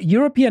 Yeah, so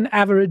European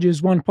average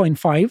is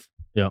 1.5.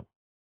 Yeah.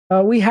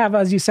 We have,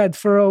 as you said,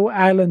 Faroe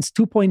Islands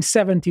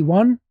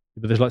 2.71.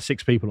 But there's like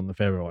 6 people on the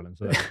Faroe Islands,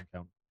 so that doesn't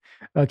count.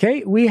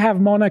 Okay, we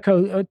have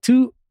Monaco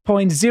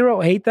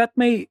 2.08. That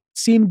may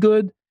seem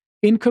good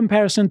in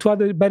comparison to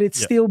others, but it's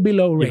still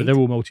below rate. Yeah, but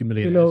they're all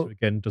multi-millionaires, so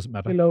again, doesn't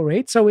matter. Below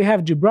rate. So we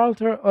have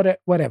Gibraltar or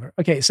whatever.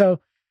 Okay, so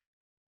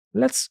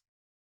let's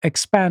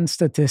expand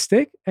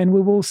statistic, and we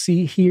will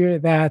see here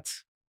that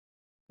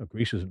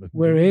Greece isn't looking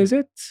where good. is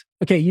it?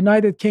 Okay,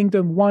 United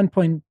Kingdom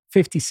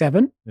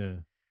 1.57. Yeah.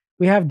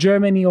 We have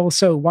Germany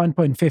also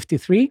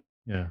 1.53.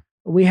 Yeah.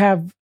 We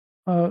have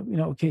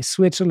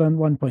Switzerland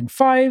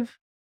 1.5.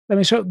 Let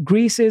me show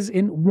Greece is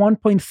in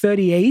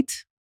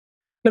 1.38.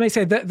 Let me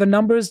say that the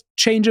numbers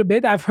change a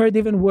bit. I've heard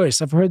even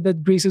worse. I've heard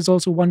that Greece is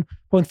also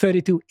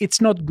 1.32.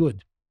 It's not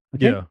good.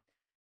 Okay? Yeah.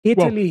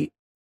 Italy.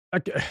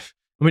 Well,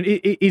 I mean,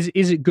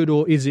 is it good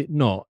or is it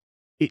not?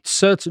 It's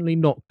certainly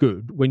not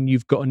good when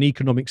you've got an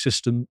economic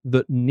system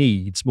that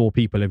needs more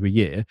people every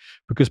year,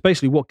 because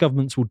basically what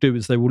governments will do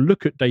is they will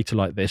look at data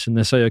like this and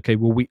they say, okay,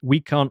 well, we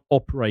can't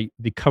operate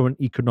the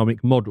current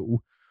economic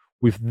model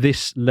with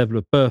this level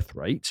of birth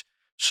rate.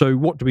 So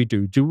what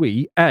do? Do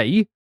we,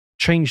 A,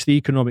 change the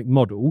economic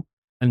model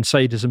and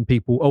say to some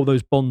people, oh,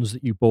 those bonds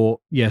that you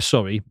bought, yeah,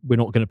 sorry, we're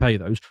not going to pay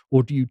those?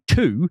 Or do you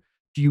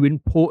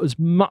import as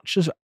much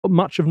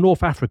of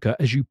North Africa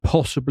as you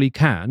possibly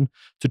can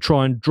to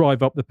try and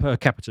drive up the per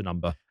capita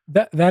number?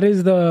 That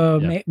is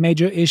the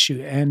major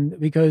issue, and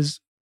because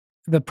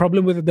the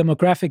problem with the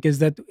demographic is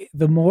that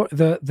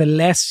the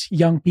less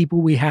young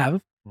people we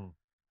have,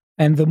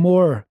 and the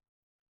more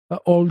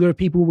older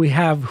people we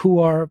have who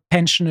are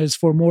pensioners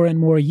for more and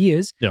more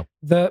years,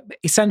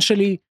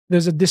 essentially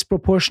there's a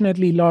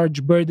disproportionately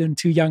large burden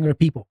to younger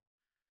people.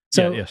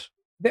 So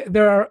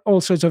there are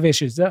all sorts of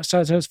issues,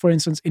 such as, for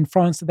instance, in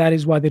France, that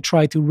is why they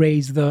try to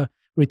raise the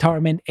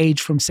retirement age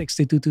from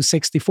 62 to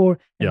 64.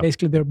 And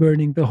basically, they're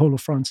burning the whole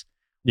of France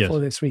for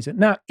this reason.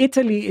 Now,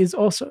 Italy is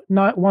also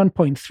not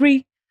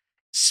 1.3.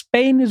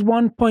 Spain is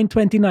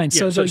 1.29.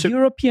 So the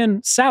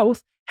European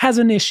South has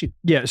an issue.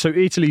 Yeah, so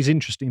Italy's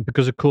interesting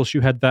because, of course,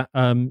 you had that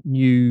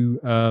new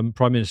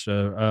Prime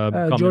Minister,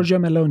 Giorgia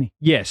Meloni.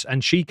 Yes,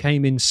 and she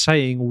came in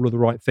saying all of the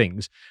right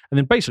things. And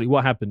then basically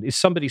what happened is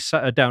somebody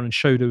sat her down and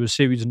showed her a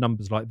series of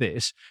numbers like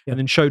this, and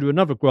then showed her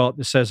another graph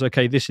that says,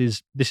 okay, this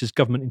is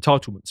government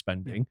entitlement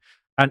spending.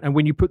 And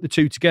when you put the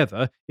two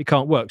together, it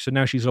can't work. So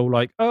now she's all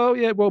like, oh,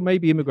 yeah, well,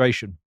 maybe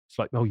immigration. It's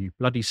like, oh, you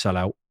bloody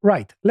sellout.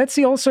 Right. Let's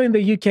see also in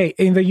the UK,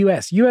 in the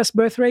US. US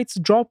birth rates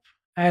drop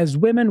as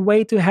women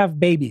wait to have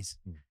babies.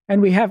 And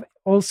we have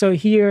also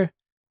here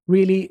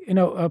really,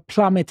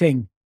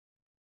 plummeting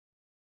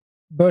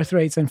birth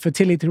rates and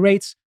fertility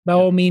rates. By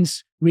all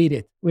means, read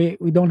it. We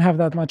don't have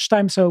that much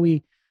time, so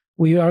I'm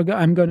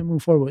going to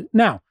move forward.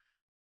 Now,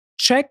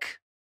 check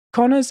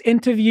Connor's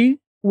interview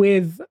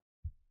with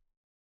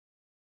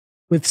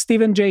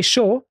Stephen J.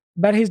 Shaw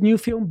about his new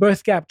film,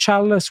 Birth Gap,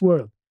 Childless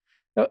World.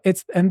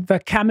 And the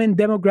Kamen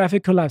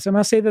demographic collapse. I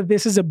must say that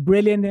this is a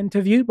brilliant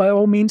interview. By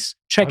all means,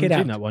 check it out. I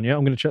haven't seen that one yet.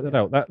 I'm going to check that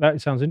out.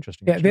 That sounds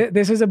interesting. Yeah,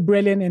 this is a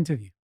brilliant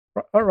interview.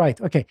 All right.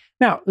 Okay.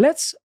 Now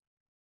let's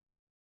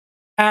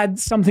add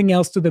something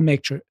else to the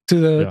picture.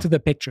 To the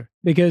picture,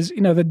 because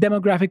the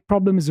demographic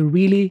problem is a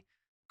really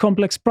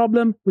complex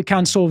problem. We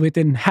can't solve it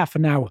in half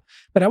an hour.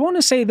 But I want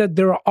to say that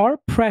there are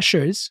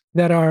pressures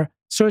that are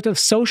sort of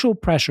social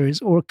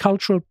pressures or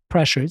cultural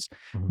pressures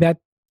that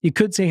you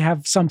could say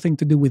have something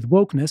to do with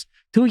wokeness,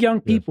 to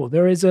young people.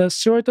 There is a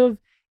sort of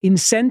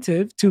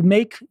incentive to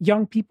make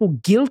young people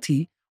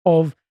guilty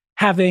of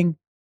having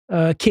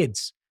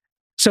kids.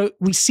 So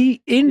we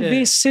see in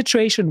this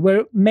situation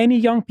where many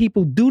young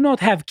people do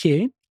not have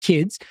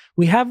kids,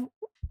 we have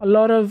a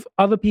lot of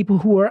other people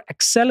who are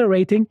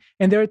accelerating,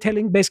 and they're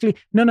telling basically,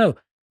 no,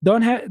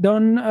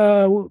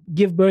 don't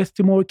give birth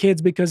to more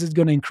kids because it's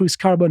going to increase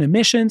carbon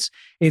emissions.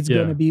 It's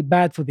going to be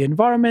bad for the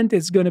environment.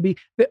 It's going to be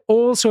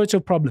all sorts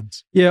of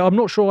problems. Yeah, I'm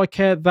not sure I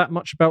care that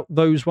much about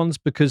those ones,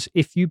 because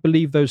if you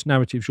believe those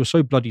narratives, you're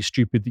so bloody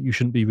stupid that you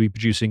shouldn't be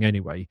reproducing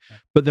anyway.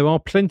 But there are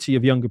plenty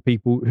of younger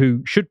people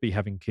who should be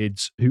having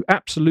kids, who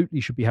absolutely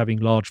should be having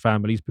large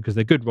families because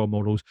they're good role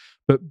models,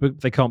 but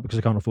they can't because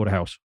they can't afford a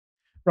house.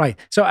 Right.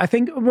 So I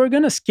think we're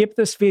going to skip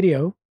this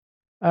video.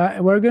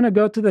 We're going to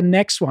go to the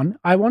next one.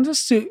 I want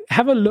us to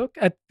have a look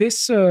at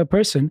this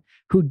person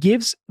who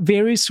gives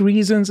various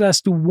reasons as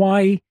to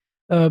why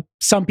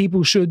some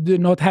people should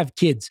not have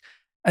kids.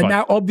 And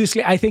now,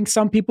 obviously, I think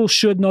some people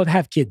should not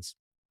have kids.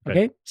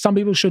 Okay? Some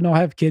people should not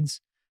have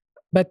kids,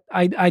 but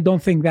I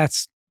don't think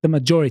that's the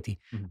majority.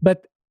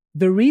 But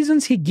the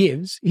reasons he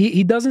gives,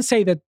 he doesn't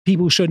say that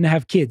people shouldn't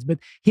have kids, but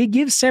he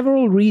gives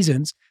several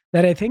reasons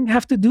that I think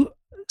have to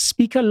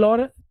speak a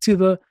lot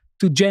to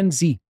Gen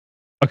Z.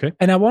 Okay.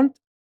 And I want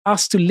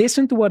us to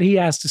listen to what he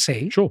has to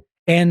say. Sure.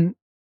 And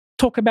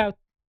talk about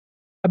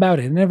it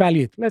and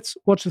evaluate. Let's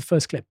watch the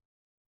first clip.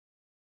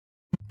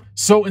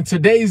 So in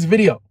today's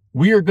video,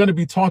 we are going to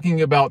be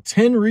talking about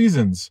 10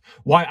 reasons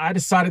why I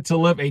decided to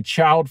live a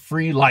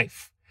child-free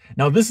life.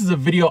 Now, this is a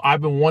video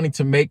I've been wanting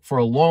to make for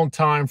a long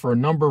time for a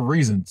number of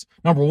reasons.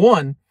 Number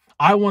one,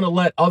 I want to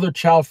let other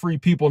child-free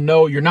people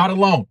know you're not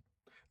alone.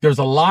 There's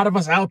a lot of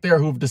us out there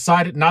who've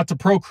decided not to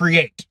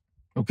procreate.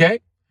 Okay?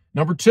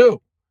 Number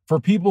two, for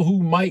people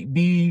who might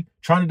be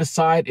trying to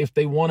decide if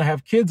they want to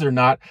have kids or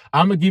not,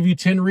 I'm going to give you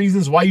 10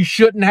 reasons why you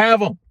shouldn't have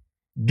them.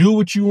 Do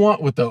what you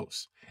want with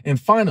those. And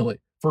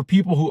finally, for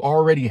people who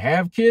already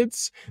have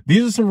kids,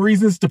 these are some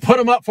reasons to put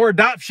them up for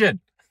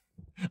adoption.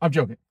 I'm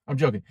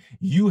joking.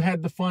 You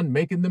had the fun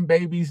making them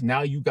babies.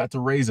 Now you got to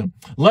raise them.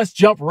 Let's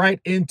jump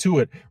right into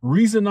it.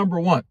 Reason number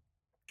one,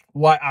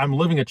 why I'm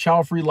living a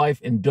child-free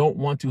life and don't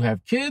want to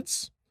have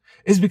kids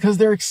is because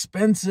they're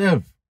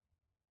expensive.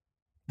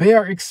 They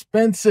are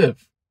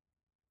expensive.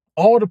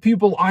 All the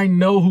people I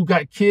know who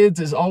got kids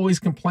is always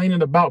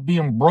complaining about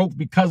being broke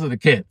because of the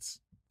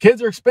kids.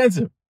 Kids are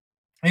expensive.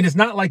 And it's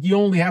not like you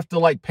only have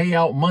to pay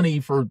out money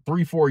for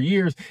 3-4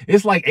 years.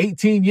 It's like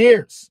 18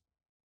 years.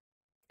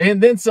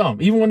 And then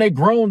some. Even when they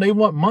grown, they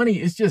want money.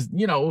 It's just,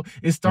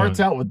 it starts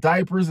out with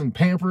diapers and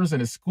Pampers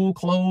and it's school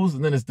clothes,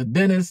 and then it's the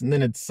dentist, and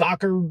then it's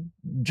soccer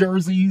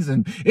jerseys,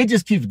 and it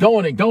just keeps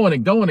going and going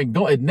and going and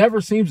going. It never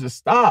seems to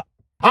stop.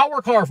 I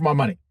work hard for my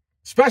money.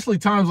 Especially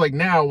times like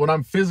now when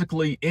I'm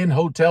physically in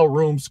hotel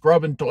rooms,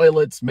 scrubbing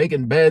toilets,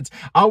 making beds.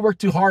 I'll work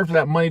too hard for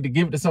that money to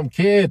give it to some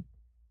kid.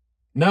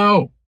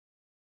 No.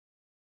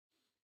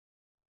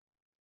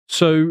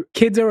 So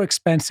kids are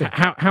expensive.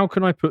 How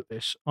can I put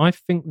this? I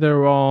think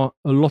there are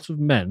a lot of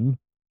men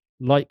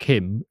like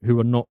him who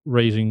are not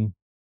raising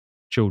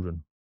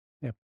children.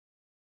 Yeah.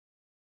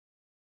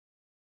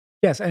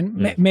 Yes,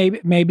 and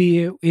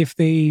maybe if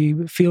they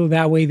feel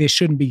that way, they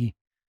shouldn't be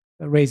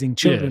raising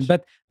children. Yes.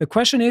 But the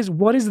question is,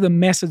 what is the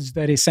message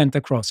that is sent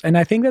across? And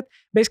I think that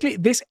basically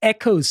this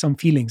echoes some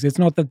feelings. It's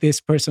not that this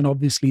person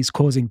obviously is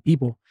causing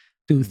people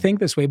to think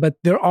this way, but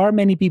there are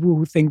many people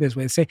who think this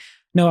way. They say,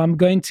 no, I'm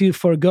going to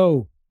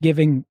forego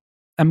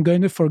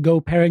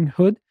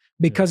parenthood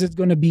because it's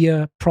going to be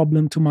a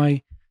problem to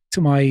my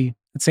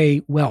let's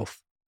say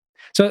wealth.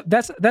 So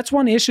that's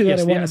one issue that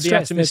I want to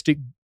stress. The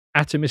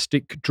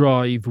atomistic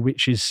drive,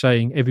 which is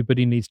saying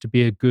everybody needs to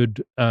be a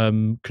good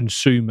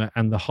consumer,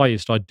 and the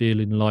highest ideal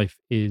in life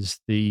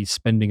is the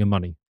spending of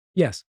money.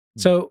 Yes.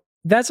 So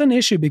that's an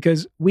issue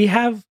because we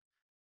have,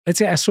 let's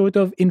say, a sort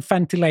of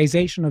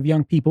infantilization of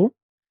young people,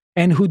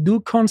 and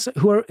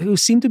who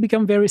seem to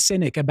become very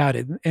cynic about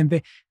it, and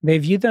they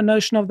view the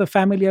notion of the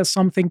family as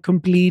something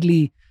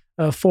completely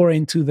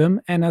foreign to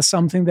them, and as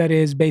something that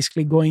is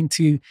basically going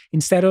to,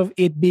 instead of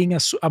it being a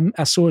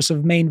source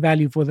of main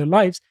value for their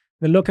lives,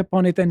 they look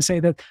upon it and say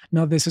that,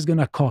 no, this is going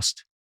to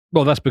cost.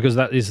 Well, that's because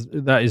that is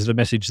the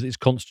message that is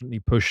constantly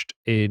pushed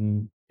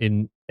in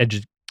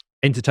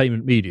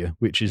entertainment media,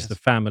 which is the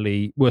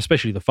family, well,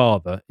 especially the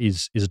father,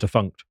 is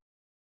defunct.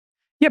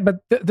 Yeah, but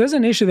there's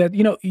an issue that,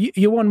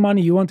 you want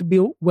money, you want to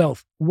build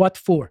wealth. What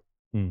for?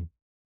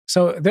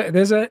 So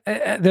there's a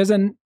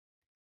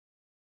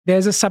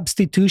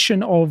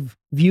substitution of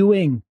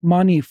viewing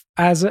money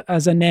as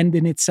an end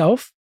in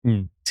itself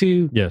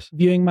to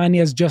viewing money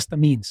as just a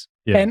means.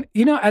 And,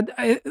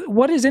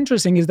 what is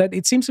interesting is that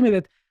it seems to me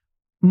that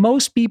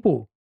most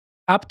people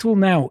up till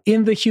now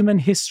in the human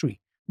history,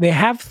 they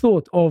have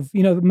thought of,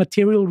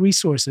 material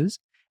resources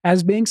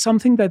as being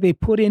something that they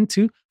put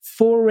into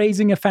for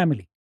raising a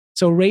family.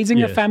 So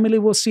raising a family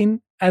was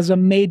seen as a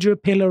major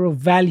pillar of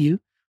value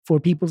for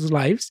people's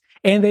lives,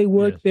 and they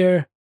work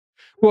there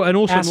Well, and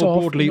also ass more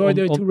off broadly in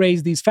order to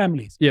raise these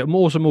families. Yeah,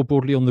 also more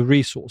broadly on the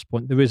resource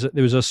point, there is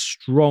a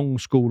strong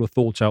school of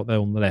thought out there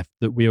on the left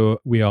that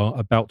we are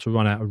about to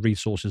run out of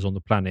resources on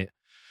the planet,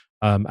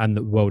 and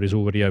that the world is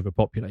already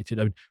overpopulated.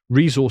 I mean,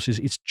 resources,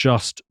 it's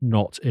just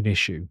not an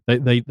issue.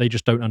 They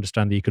just don't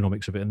understand the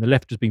economics of it, and the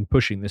left has been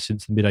pushing this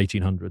since the mid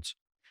 1800s.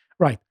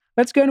 Right.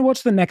 Let's go and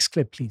watch the next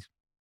clip, please.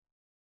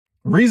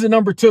 Reason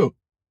number 2,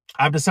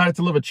 I've decided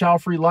to live a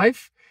child-free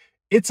life.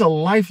 It's a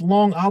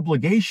lifelong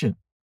obligation.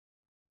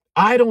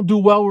 I don't do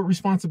well with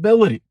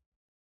responsibility.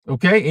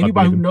 Okay.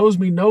 Anybody who knows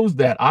me knows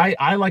that.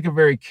 I like a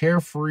very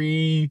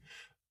carefree,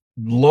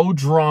 low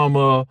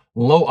drama,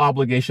 low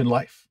obligation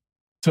life.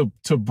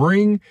 To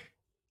bring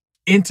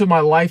into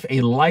my life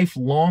a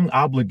lifelong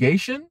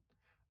obligation,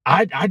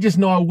 I just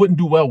know I wouldn't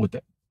do well with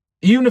that.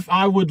 Even if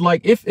I would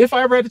if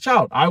I ever had a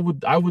child, I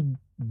would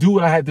do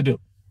what I had to do.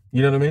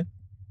 You know what I mean?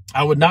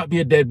 I would not be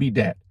a deadbeat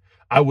dad.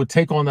 I would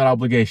take on that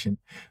obligation,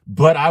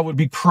 but I would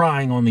be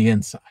crying on the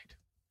inside.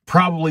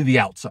 Probably the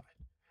outside.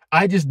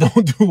 I just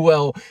don't do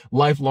well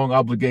lifelong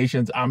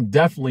obligations. I'm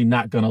definitely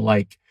not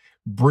gonna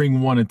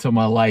bring one into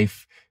my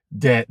life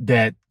that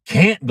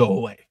can't go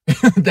away,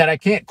 that I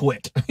can't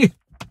quit.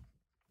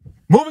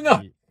 Moving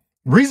on.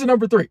 Reason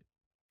number 3.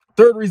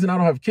 Third reason I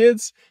don't have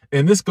kids,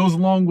 and this goes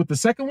along with the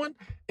second one,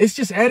 it's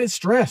just added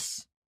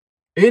stress.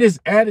 It is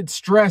added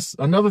stress.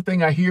 Another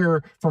thing I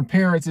hear from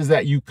parents is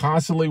that you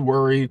constantly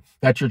worry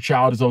that your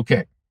child is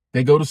okay.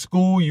 They go to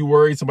school, you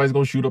worry somebody's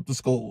going to shoot up the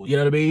school. You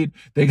know what I mean?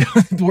 They go,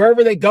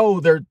 wherever they go,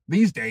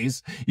 these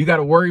days, you got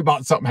to worry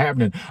about something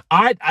happening.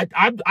 My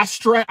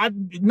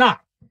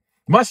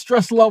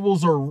stress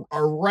levels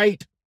are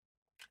right,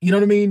 you know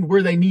what I mean,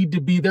 where they need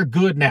to be. They're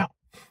good now.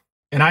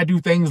 And I do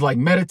things like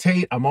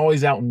meditate. I'm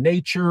always out in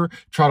nature,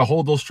 try to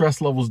hold those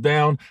stress levels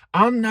down.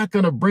 I'm not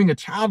going to bring a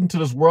child into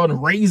this world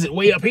and raise it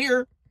way up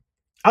here.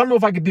 I don't know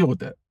if I could deal with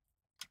that.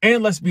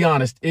 And let's be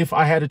honest, if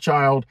I had a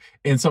child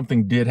and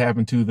something did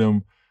happen to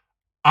them,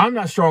 I'm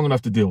not strong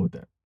enough to deal with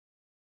that.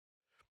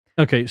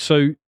 Okay,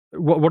 so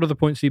one of the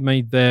points he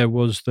made there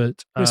was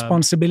that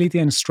responsibility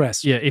and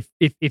stress. Yeah,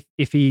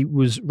 if he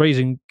was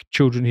raising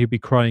children, he'd be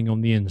crying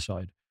on the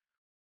inside.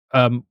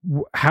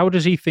 How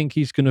does he think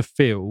he's going to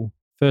feel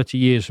 30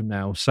 years from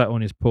now, sat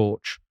on his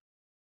porch,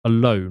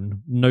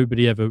 alone?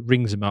 Nobody ever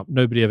rings him up.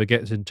 Nobody ever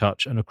gets in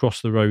touch. And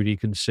across the road, he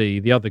can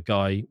see the other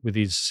guy with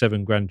his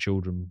 7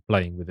 grandchildren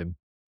playing with him.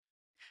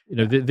 You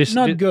know,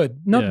 not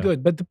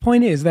good. But the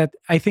point is that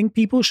I think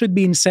people should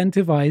be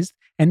incentivized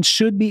and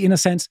should be, in a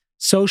sense,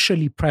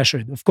 socially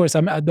pressured. Of course,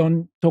 I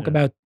don't talk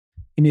about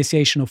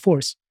initiation of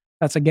force.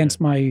 That's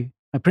against my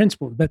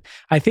principle. But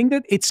I think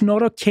that it's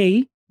not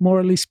okay,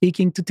 morally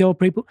speaking, to tell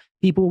people,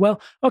 well,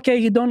 okay,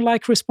 you don't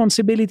like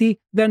responsibility,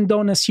 then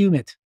don't assume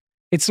it.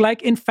 It's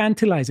like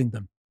infantilizing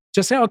them.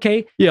 Just say,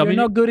 okay, you're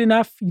not good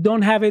enough, you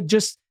don't have it,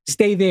 just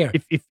stay there.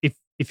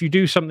 If you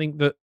do something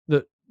that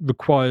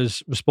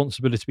requires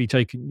responsibility to be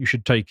taken, you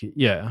should take it.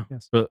 Yeah.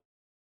 Yes. But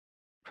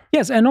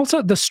yes, and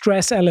also the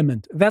stress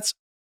element. That's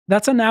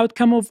an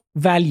outcome of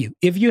value.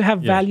 If you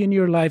have value in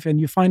your life and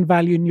you find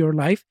value in your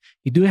life,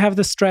 you do have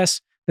the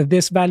stress that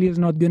this value is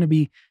not going to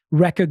be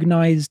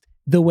recognized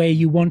the way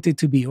you want it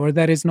to be, or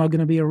that it's not going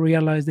to be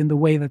realized in the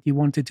way that you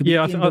want it to be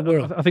in the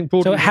world. I think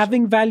so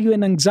having value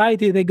and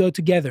anxiety, they go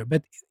together,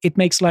 but it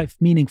makes life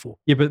meaningful.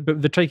 Yeah,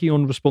 but the taking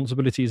on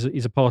responsibility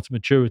is a part of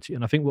maturity.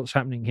 And I think what's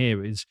happening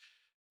here is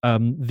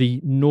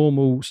the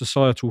normal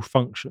societal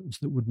functions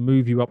that would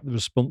move you up the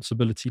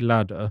responsibility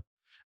ladder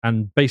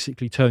and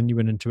basically turn you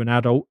into an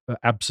adult are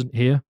absent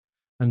here.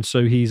 And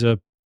so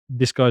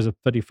this guy's a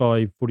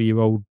 35,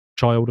 40-year-old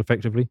child,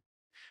 effectively.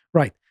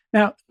 Right.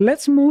 Now,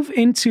 let's move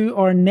into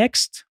our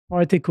next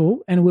article,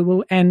 and we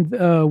will end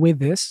with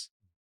this.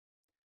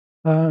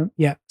 So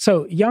the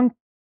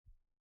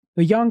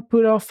young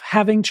put off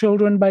having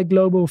children by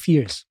global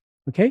fears.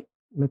 Okay,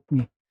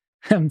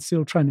 I'm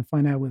still trying to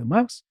find out with a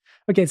mouse.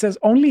 Okay, it says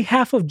only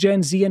half of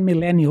Gen Z and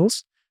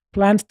millennials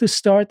planned to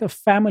start a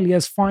family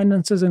as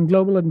finances and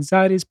global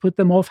anxieties put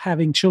them off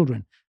having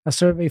children, a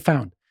survey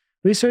found.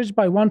 Research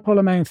by one poll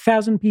among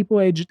 1,000 people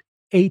aged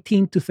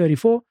 18 to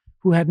 34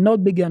 who had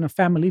not begun a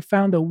family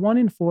found that 1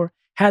 in 4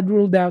 had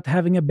ruled out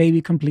having a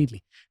baby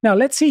completely. Now,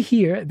 let's see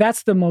here.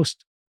 That's the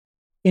most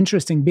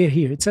interesting bit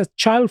here. It says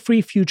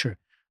child-free future.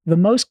 The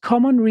most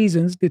common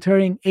reasons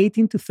deterring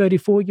 18 to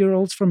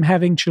 34-year-olds from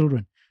having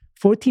children.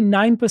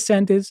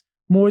 49% is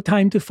more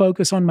time to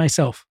focus on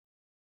myself.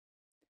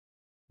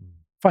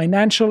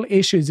 Financial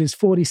issues is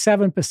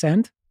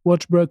 47%.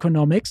 Watch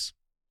Brokeonomics.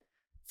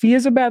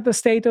 Fears about the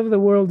state of the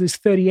world is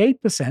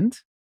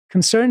 38%.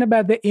 Concern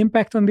about the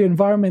impact on the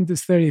environment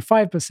is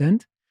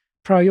 35%.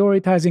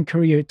 Prioritizing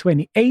career,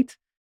 28%.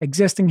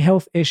 Existing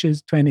health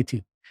issues,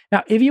 22%.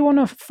 Now, if you want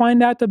to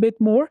find out a bit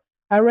more,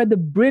 I read a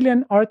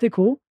brilliant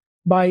article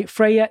by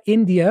Freya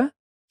India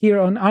here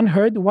on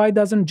Unheard. Why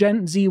doesn't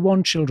Gen Z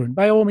want children?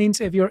 By all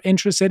means, if you're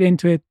interested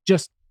into it,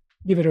 just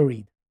give it a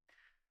read.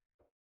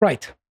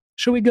 Right.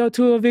 Should we go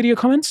to video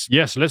comments?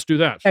 Yes, let's do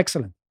that.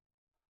 Excellent.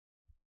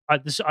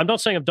 I'm not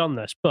saying I've done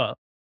this, but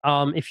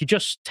if you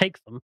just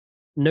take them,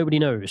 nobody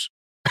knows.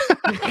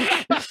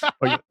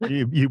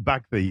 You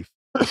bag thief.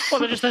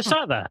 Well, they're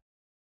sat there.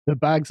 The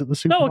bags at the No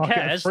supermarket one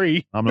cares. are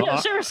free. I'm Yeah,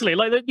 not. seriously.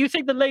 Like, you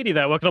think the lady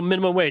there working on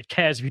minimum wage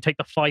cares if you take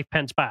the 5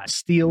 pence back?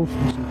 Steal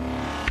from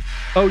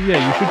Oh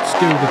yeah, you should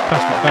steal the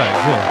plastic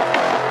bags.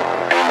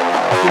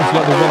 Yeah, I think it's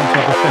like the one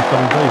type of theft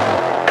I'm involved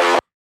in.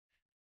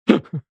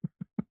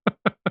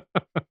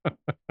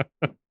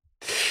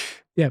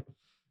 Yeah.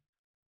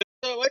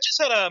 So I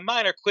just had a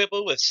minor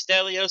quibble with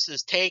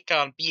Stelios' take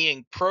on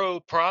being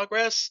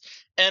pro-progress,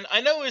 and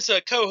I know his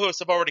co-hosts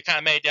have already kind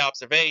of made the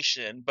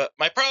observation, but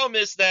my problem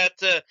is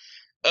that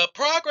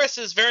progress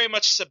is very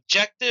much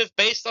subjective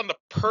based on the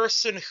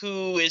person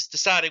who is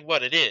deciding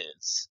what it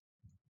is.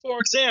 For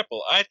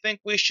example, I think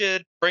we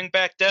should bring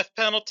back death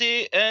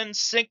penalty and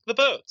sink the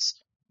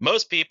boats.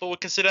 Most people would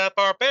consider that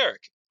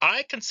barbaric.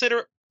 I consider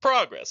it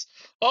progress.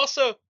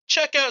 Also,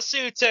 check out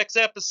Sutek's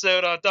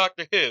episode on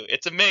Doctor Who.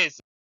 It's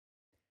amazing.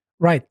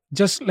 Right.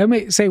 Just let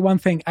me say one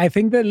thing. I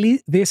think that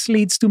this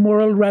leads to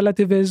moral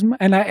relativism,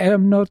 and I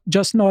am not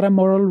a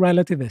moral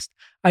relativist.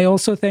 I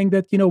also think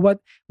that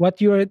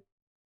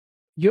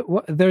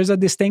there's a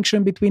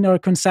distinction between our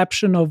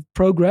conception of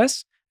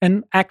progress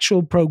and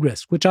actual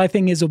progress, which I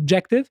think is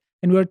objective,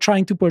 and we're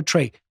trying to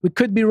portray. We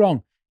could be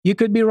wrong. You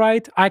could be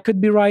right. I could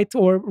be right,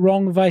 or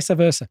wrong, vice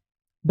versa.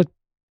 But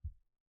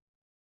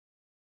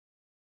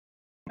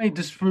I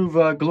disprove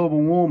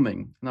global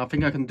warming, and I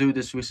think I can do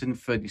this within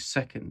 30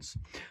 seconds.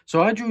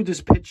 So I drew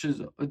this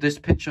picture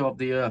of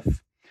the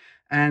Earth,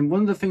 and one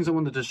of the things I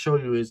wanted to show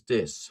you is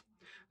this.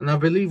 And I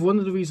believe one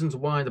of the reasons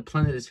why the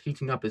planet is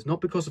heating up is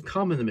not because of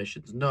carbon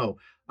emissions. No,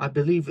 I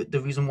believe that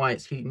the reason why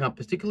it's heating up,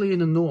 particularly in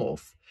the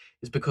north,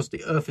 is because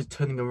the Earth is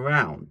turning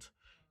around.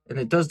 And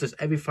it does this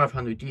every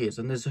 500 years.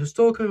 And there's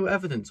historical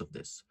evidence of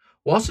this.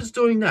 Whilst it's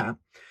doing that,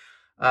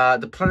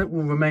 the planet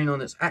will remain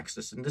on its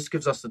axis. And this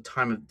gives us the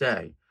time of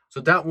day.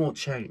 So that won't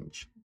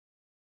change.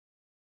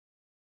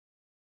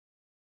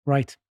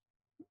 Right.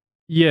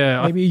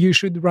 Yeah. Maybe you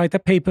should write a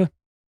paper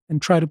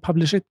and try to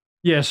publish it.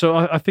 Yeah, so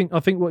I think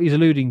what he's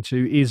alluding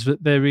to is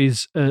that there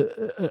is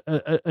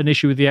an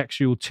issue with the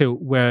axial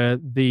tilt where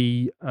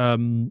the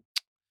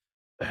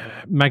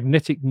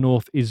magnetic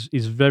north is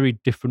very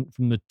different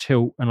from the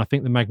tilt, and I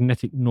think the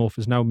magnetic north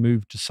has now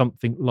moved to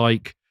something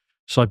like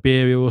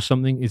Siberia or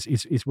something.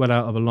 Is well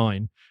out of a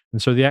line,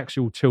 and so the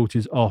axial tilt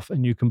is off,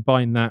 and you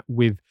combine that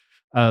with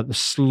the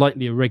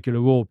slightly irregular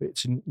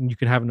orbits, and you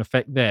can have an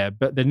effect there.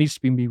 But there needs to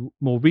be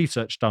more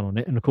research done on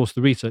it, and of course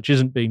the research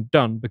isn't being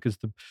done because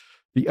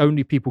the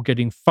only people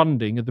getting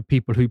funding are the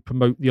people who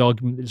promote the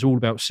argument that it's all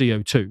about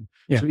CO2.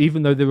 Yeah. So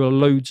even though there are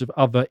loads of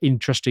other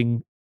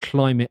interesting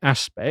climate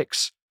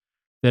aspects,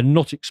 they're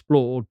not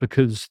explored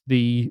because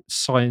the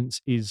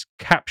science is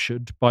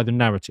captured by the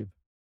narrative,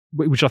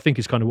 which I think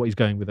is kind of what he's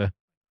going with there.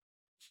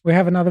 We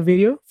have another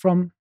video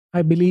from,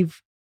 I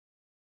believe.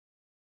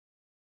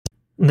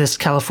 This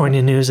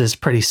California news is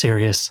pretty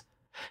serious.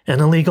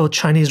 An illegal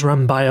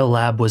Chinese-run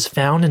biolab was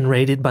found and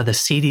raided by the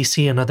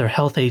CDC and other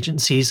health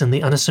agencies in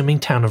the unassuming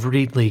town of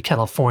Reedley,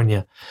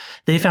 California.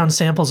 They found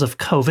samples of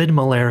COVID,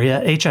 malaria,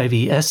 HIV,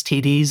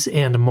 STDs,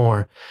 and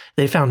more.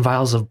 They found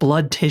vials of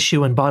blood,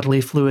 tissue, and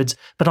bodily fluids,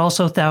 but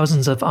also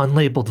thousands of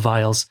unlabeled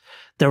vials.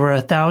 There were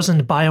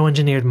 1,000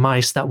 bioengineered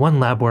mice that one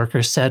lab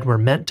worker said were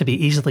meant to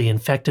be easily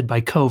infected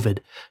by COVID.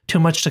 Too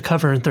much to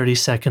cover in 30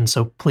 seconds,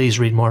 so please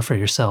read more for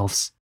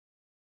yourselves.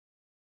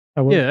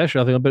 Yeah,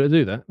 actually, I think I better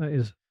do that. That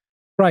is...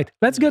 Right,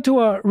 let's go to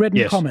our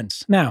written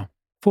comments. Now,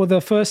 for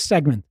the first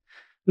segment,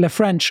 Le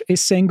French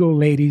is single,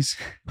 ladies.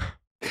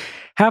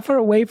 How far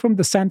away from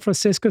the San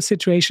Francisco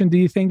situation do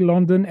you think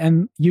London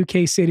and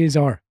UK cities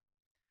are?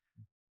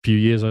 Few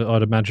years,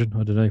 I'd imagine.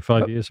 I don't know,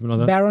 5 years, something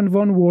like that. Baron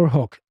von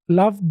Warhawk.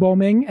 Love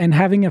bombing and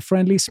having a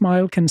friendly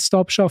smile can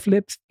stop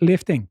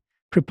shoplifting.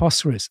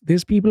 Preposterous.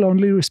 These people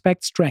only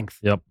respect strength.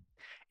 Yep.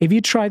 If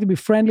you try to be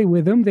friendly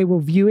with them, they will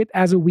view it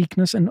as a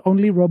weakness and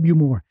only rob you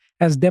more.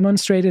 As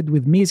demonstrated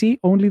with Mizzy,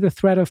 only the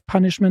threat of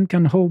punishment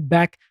can hold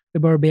back the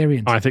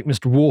barbarians. I think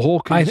Mr.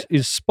 Warhawk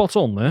is spot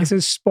on there. This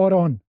is spot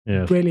on.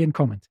 Yes. Brilliant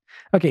comment.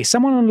 Okay,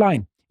 someone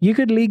online. You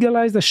could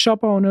legalize the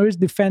shop owners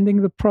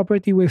defending the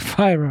property with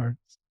firearms.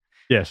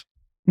 Yes.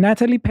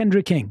 Natalie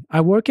Pendry-King. I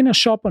work in a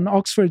shop on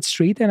Oxford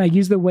Street and I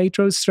use the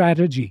Waitrose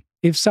strategy.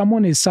 If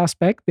someone is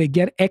suspect, they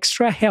get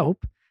extra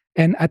help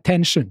and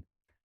attention.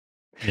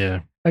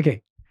 Yeah.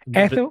 Okay.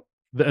 Ethel.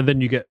 And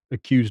then you get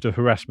accused of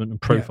harassment and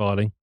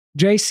profiling. Yeah.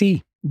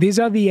 JC, these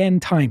are the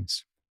end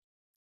times.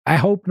 I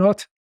hope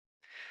not.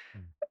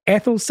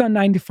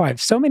 Ethelston95.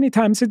 So many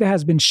times it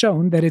has been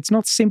shown that it's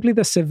not simply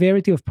the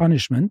severity of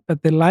punishment,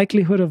 but the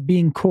likelihood of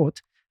being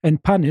caught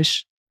and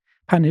punished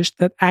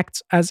that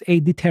acts as a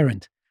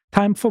deterrent.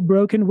 Time for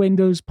broken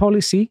windows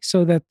policy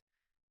so that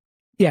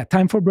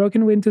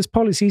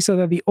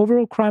the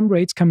overall crime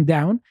rates come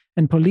down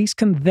and police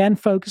can then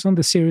focus on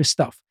the serious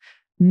stuff.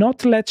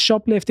 Not let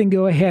shoplifting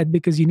go ahead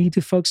because you need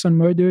to focus on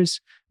murders.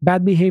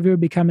 Bad behavior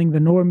becoming the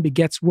norm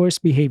begets worse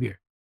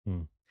behavior.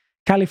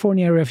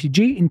 California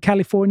refugee. In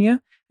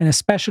California, and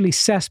especially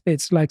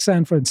cesspits like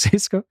San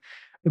Francisco,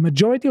 The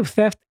majority of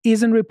theft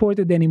isn't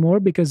reported anymore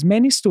because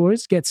many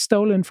stores get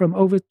stolen from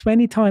over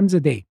 20 times a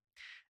day.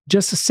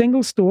 Just a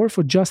single store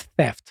for just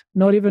theft,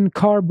 not even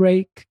car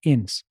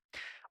break-ins.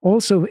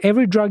 Also,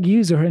 every drug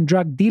user and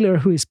drug dealer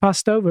who is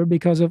passed over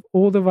because of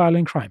all the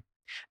violent crime.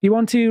 Do you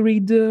want to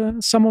read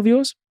some of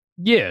yours?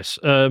 Yes.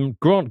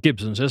 Grant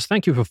Gibson says,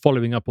 thank you for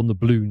following up on the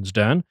balloons,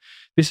 Dan.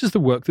 This is the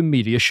work the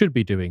media should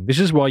be doing. This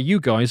is why you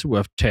guys are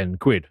worth 10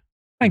 quid.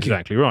 Thank you.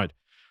 Exactly right.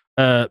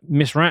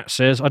 Miss Rat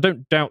says, I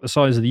don't doubt the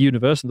size of the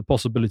universe and the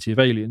possibility of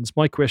aliens.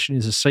 My question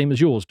is the same as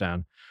yours,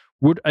 Dan.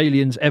 Would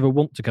aliens ever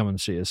want to come and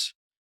see us?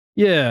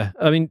 Yeah,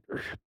 I mean,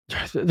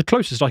 the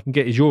closest I can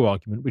get is your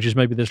argument, which is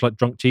maybe there's like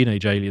drunk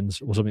teenage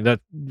aliens or something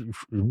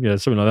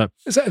something like that.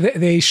 So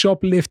they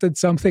shoplifted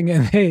something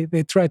and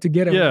they tried to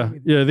get away.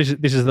 Yeah.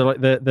 This is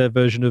their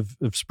version of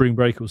Spring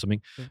Break or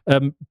something.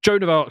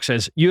 Joan of Arc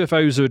says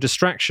UFOs are a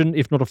distraction,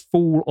 if not a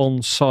full-on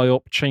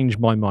psyop. Changed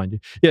my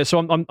mind. Yeah, so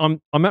I'm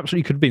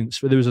absolutely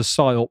convinced that there is a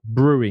psyop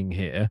brewing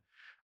here,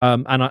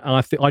 and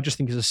I just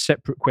think it's a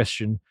separate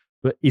question.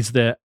 But is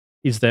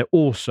there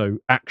also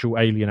actual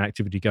alien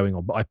activity going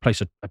on? But I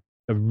place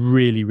a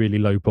really, really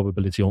low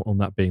probability on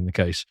that being the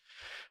case.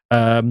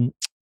 Let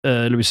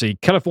me see.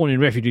 Californian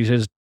refugee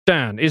says,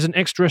 Dan, is an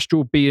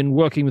extraterrestrial being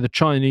working with the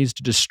Chinese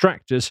to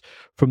distract us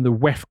from the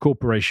WEF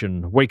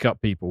Corporation? Wake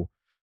up, people.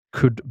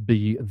 Could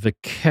be the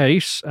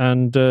case.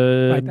 And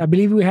right, I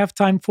believe we have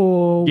time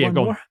for one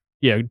more.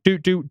 Yeah,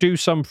 do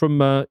some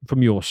from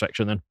your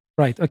section then.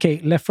 Right. Okay.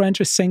 Le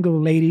French is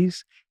single,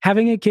 ladies.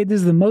 Having a kid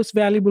is the most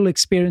valuable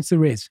experience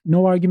there is.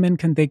 No argument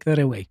can take that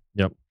away.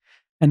 Yep.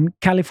 And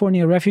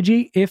California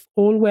refugee, if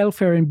all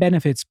welfare and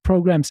benefits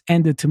programs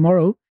ended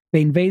tomorrow, the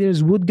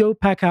invaders would go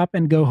pack up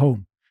and go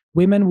home.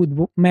 Women would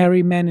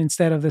marry men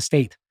instead of the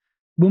state.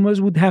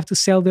 Boomers would have to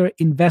sell their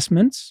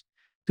investments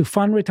to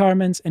fund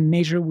retirements, and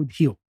nature would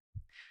heal.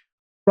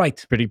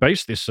 Right. Pretty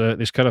base, this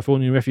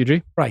Californian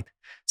refugee. Right.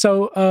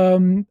 So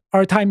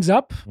our time's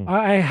up.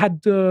 I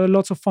had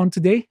lots of fun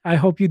today. I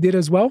hope you did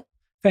as well.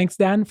 Thanks,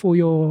 Dan, for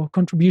your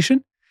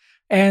contribution.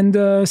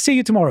 And see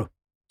you tomorrow.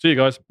 See you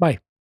guys. Bye.